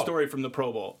a great story from the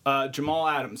Pro Bowl. Jamal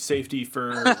Adams, safety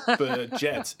for the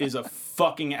Jets, is a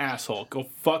fucking asshole. Go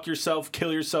fuck yourself,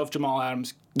 kill yourself, Jamal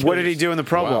Adams. What did he do in the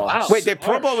Pro Bowl? Wow. Wait, the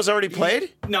Pro Bowl was already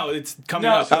played? No, it's coming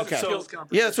up. Okay.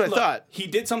 Yeah, that's what I thought. He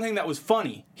did something that was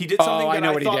funny. He did something that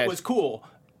I thought did. was cool.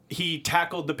 He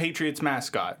tackled the Patriots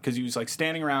mascot because he was like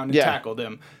standing around and tackled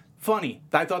him. Funny.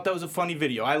 I thought that was a funny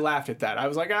video. I laughed at that. I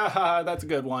was like, that's a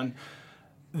good one.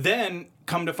 Then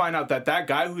come to find out that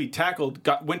guy who he tackled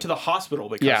went to the hospital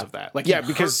because of that. Like,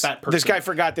 because that person. This guy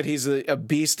forgot that he's a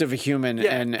beast of a human.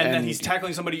 Yeah, and then he's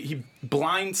tackling somebody. He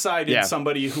blindsided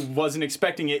somebody who wasn't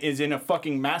expecting it, is in a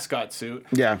fucking mascot suit.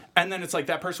 Yeah. And then it's like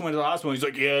that person went to the hospital. And he's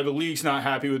like, yeah, the league's not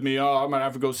happy with me. Oh, I'm going to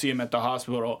have to go see him at the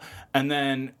hospital. And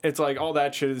then it's like all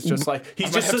that shit is just like,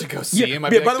 he's just have to go see him. By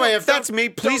the way, if that's me,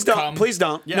 please don't. Please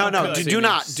don't. Yeah, no, do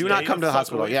not come to the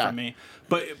hospital. Yeah. From me.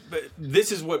 But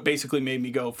this is what basically made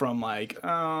me go from like,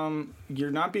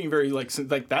 you're not being very like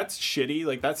that's shitty,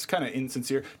 like that's kind of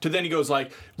insincere, to then he goes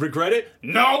like, regret it?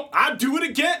 No, I'd do it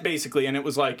again, basically. And it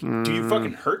was like, do you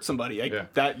fucking hurt somebody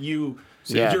that you?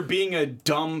 You're being a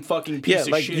dumb fucking piece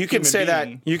of shit. You can say that.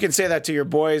 You can say that to your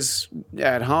boys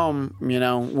at home.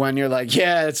 When you're like,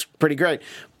 yeah, it's pretty great,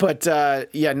 but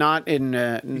not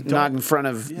in front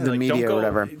of the media or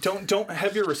whatever. Don't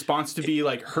have your response to be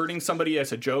like hurting somebody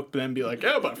as a joke, but then be like,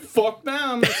 yeah, but fuck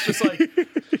them. It's just like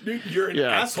you're an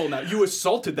asshole now. You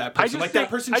assaulted that person. Like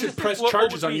that person should press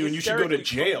charges on you, and you should go to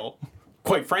jail.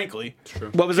 Quite frankly,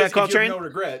 true. What was that called, Train? No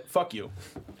regret. Fuck you.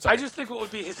 Sorry. I just think what would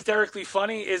be hysterically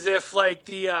funny is if like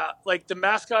the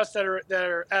mascots that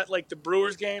are at like the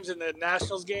Brewers games and the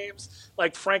Nationals games,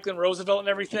 like Franklin Roosevelt and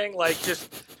everything, like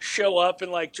just show up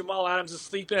and like Jamal Adams is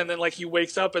sleeping and then like he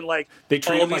wakes up and like they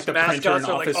treat all him these like the printer mascots in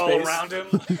are like Office all Space. around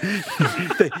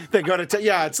him. they go to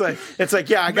it's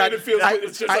like I got. It feels like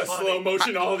it's just a slow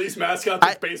motion. All these mascots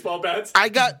with baseball bats. I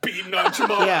got beating on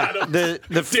Jamal Adams.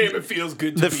 Damn, it feels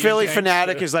good. The Philly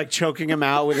fanatic is like choking him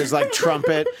out with his like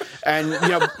trumpet, and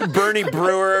Bernie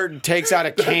Brewer takes out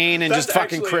a cane and just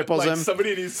fucking cripples him.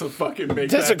 Somebody needs to fucking make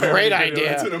that's that. That's a great video. idea.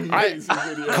 That's an amazing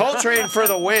video. Coltrane for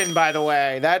the win, by the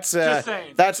way. That's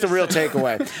the real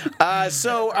takeaway.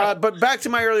 But back to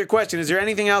my earlier question: is there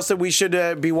anything else that we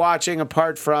should be watching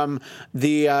apart from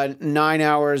the 9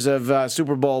 hours of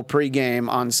Super Bowl pregame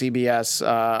on CBS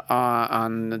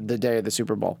on the day of the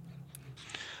Super Bowl?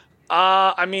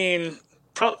 I mean.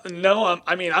 No,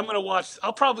 I'm going to watch.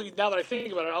 I'll probably, now that I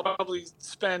think about it, I'll probably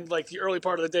spend like the early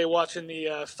part of the day watching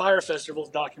the Fyre Festival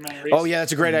documentaries. Oh yeah,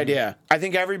 that's a great idea. I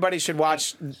think everybody should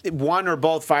watch one or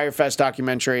both Fyre Fest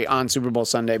documentary on Super Bowl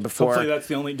Sunday before. Hopefully, that's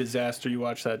the only disaster you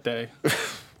watch that day.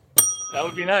 That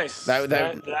would be nice.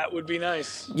 That would be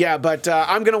nice. Yeah, but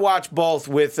I'm going to watch both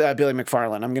with Billy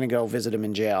McFarland. I'm going to go visit him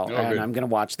in jail, and I'm going to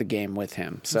watch the game with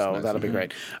him. So that'll be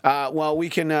great. Well, we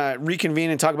can reconvene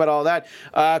and talk about all that.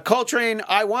 Coltrane,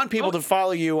 I want people to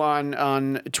follow you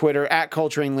on Twitter at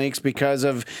Coltrane Leaks because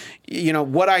of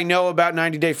what I know about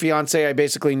 90 Day Fiance. I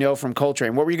basically know from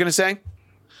Coltrane. What were you going to say?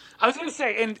 I was going to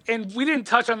say, and we didn't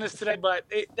touch on this today, but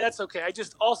that's okay. I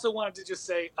just also wanted to just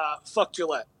say, fuck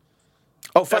Gillette.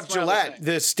 Oh, fuck That's my other Gillette, thing.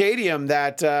 the stadium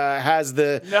that has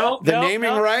the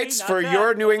naming rights not for that.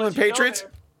 your New We'll England let you go Patriots.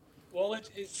 there.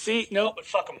 Well, but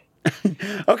fuck them.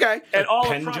 Okay. And all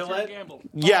Penn of Procter Gillette? & Gamble.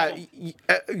 Yeah.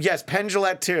 Yes, Penn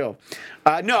Gillette too.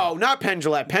 No, not Penn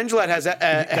Gillette. Penn Gillette has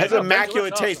immaculate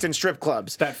Gillette's taste in strip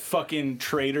clubs. That fucking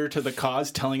traitor to the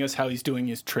cause telling us how he's doing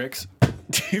his tricks.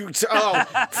 Oh,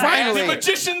 finally. The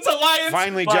Magicians Alliance.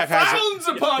 Finally, Jeff has it.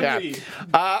 frowns upon Yeah. me.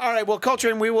 All right. Well,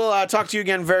 Coltrane, we will talk to you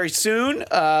again very soon.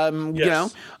 You know,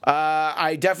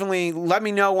 I definitely let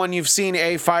me know when you've seen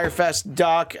a Fyre Fest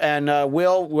doc, and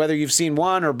Will, whether you've seen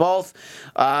one or both.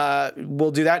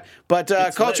 We'll do that. But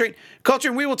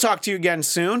Coltrane, we will talk to you again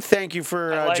soon. Thank you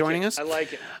for joining us. I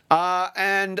like it.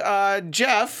 And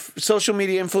Jeff, social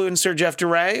media influencer Jeff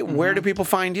DeRay, where do people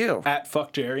find you? At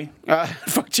Fuck Jerry.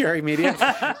 Fuck Jerry Media.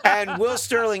 And Will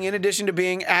Starling, in addition to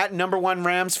being at #1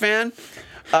 Rams fan,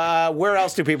 where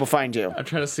else do people find you? I'm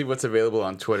trying to see what's available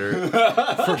on Twitter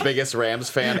for biggest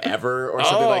Rams fan ever or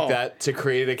something like that to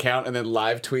create an account and then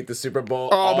live tweet the Super Bowl.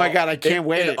 Oh my God, I can't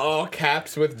wait. In all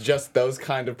caps with just those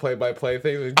kind of play-by-play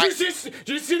things. Did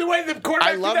you see the way the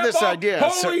quarterback I love threw that this ball? idea.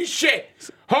 Holy shit.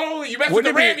 Holy, you mess with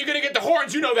Wouldn't the it be- Ram, you're going to get the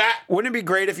horns. You know that. Wouldn't it be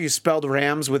great if you spelled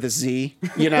Rams with a Z?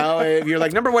 You know, if you're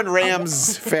like #1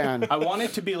 Rams fan. I want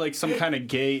it to be like some kind of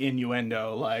gay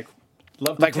innuendo, like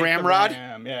love to Like take the Ramrod?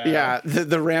 Ram. Yeah,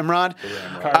 the Ramrod.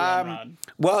 Ramrod.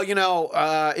 Well, you know,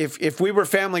 if we were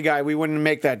Family Guy, we wouldn't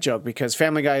make that joke because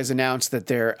Family Guy has announced that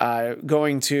they're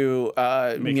going to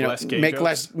less gay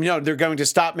jokes? they're going to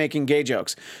stop making gay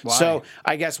jokes. Why? So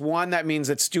I guess one, that means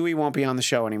that Stewie won't be on the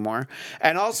show anymore,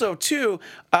 and also two,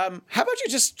 how about you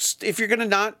just, if you're going to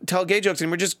not tell gay jokes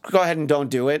anymore, just go ahead and don't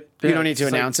do it. You don't need to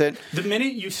It's announce like, it. The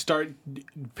minute you start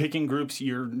picking groups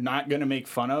you're not going to make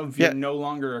fun of, you're Yeah. no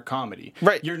longer a comedy.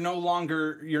 Right. You're no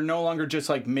longer just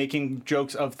like making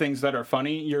jokes of things that are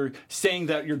funny. You're saying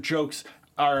that your jokes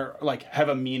are like have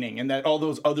a meaning and that all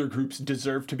those other groups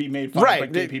deserve to be made fun Right. of,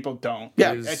 but gay people don't.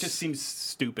 Yeah. It just seems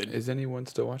stupid. Is anyone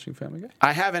still watching Family Guy?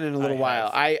 I haven't in a little while.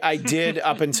 I did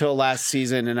up until last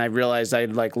season, and I realized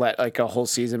I'd like let like a whole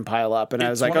season pile up, and I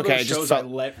was It's like, one of okay, those I just shows felt. I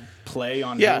let play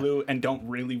on Yeah. Hulu and don't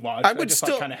really watch. I would just,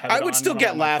 still, like, kinda have it I would on still when get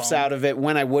I'm on my laughs phone. out of it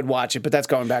when I would watch it, but that's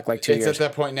going back like 2 It's years. at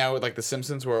that point now with like The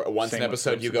Simpsons where once Same an with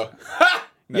episode you go, Simpsons. ha!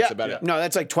 And that's Yeah, about it. no,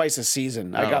 that's like twice a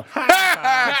season. I Oh. go,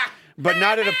 but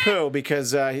not at a poo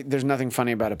because there's nothing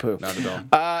funny about a poo. Not at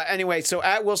all. Anyway, so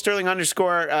at Will Sterling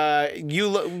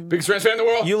 _ Biggest Rams fan in the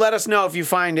world. you let us know if you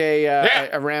find a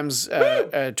Yeah. Rams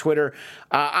Twitter.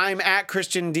 I'm at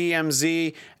Christian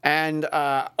DMZ and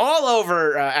all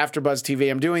over AfterBuzz TV.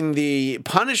 I'm doing the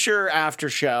Punisher after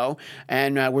show,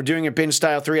 and we're doing it binge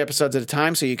style, 3 episodes at a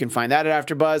time, so you can find that at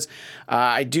AfterBuzz.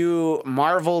 I do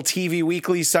Marvel TV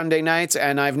Weekly Sunday nights,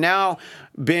 and I've now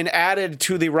been added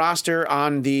to the roster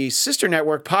on the sister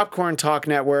network, Popcorn Talk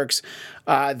Networks,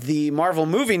 the Marvel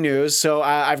Movie News. So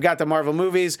I've got the Marvel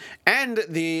movies and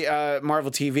the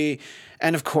Marvel TV,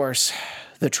 and of course,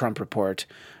 the Trump Report.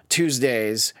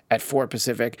 Tuesdays at 4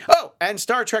 Pacific. Oh, and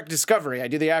Star Trek Discovery. I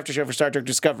do the after show for Star Trek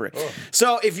Discovery.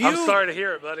 So if you, I'm sorry to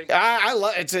hear it, buddy. I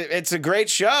love it's a great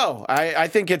show. I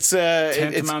think it's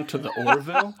Tantamount to the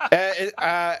Orville.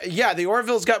 yeah, the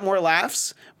Orville's got more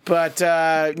laughs, but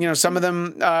some of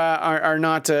them are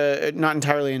not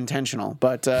entirely intentional.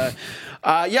 But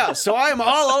yeah, so I am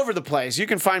all over the place. You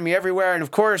can find me everywhere, and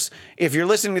of course, if you're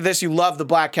listening to this, you love the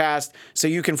Bladtcast, so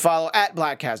you can follow at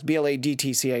Bladtcast,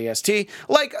 Bladtcast,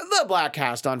 like the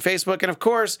Bladtcast on Facebook, and of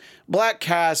course,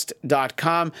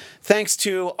 Bladtcast.com. Thanks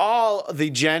to all the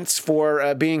gents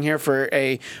for being here for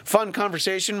a fun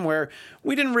conversation where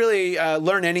we didn't really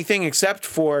learn anything except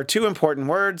for 2 important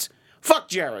words. Fuck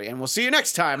Jerry, and we'll see you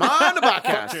next time on the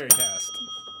Bladtcast. Jerry Cast.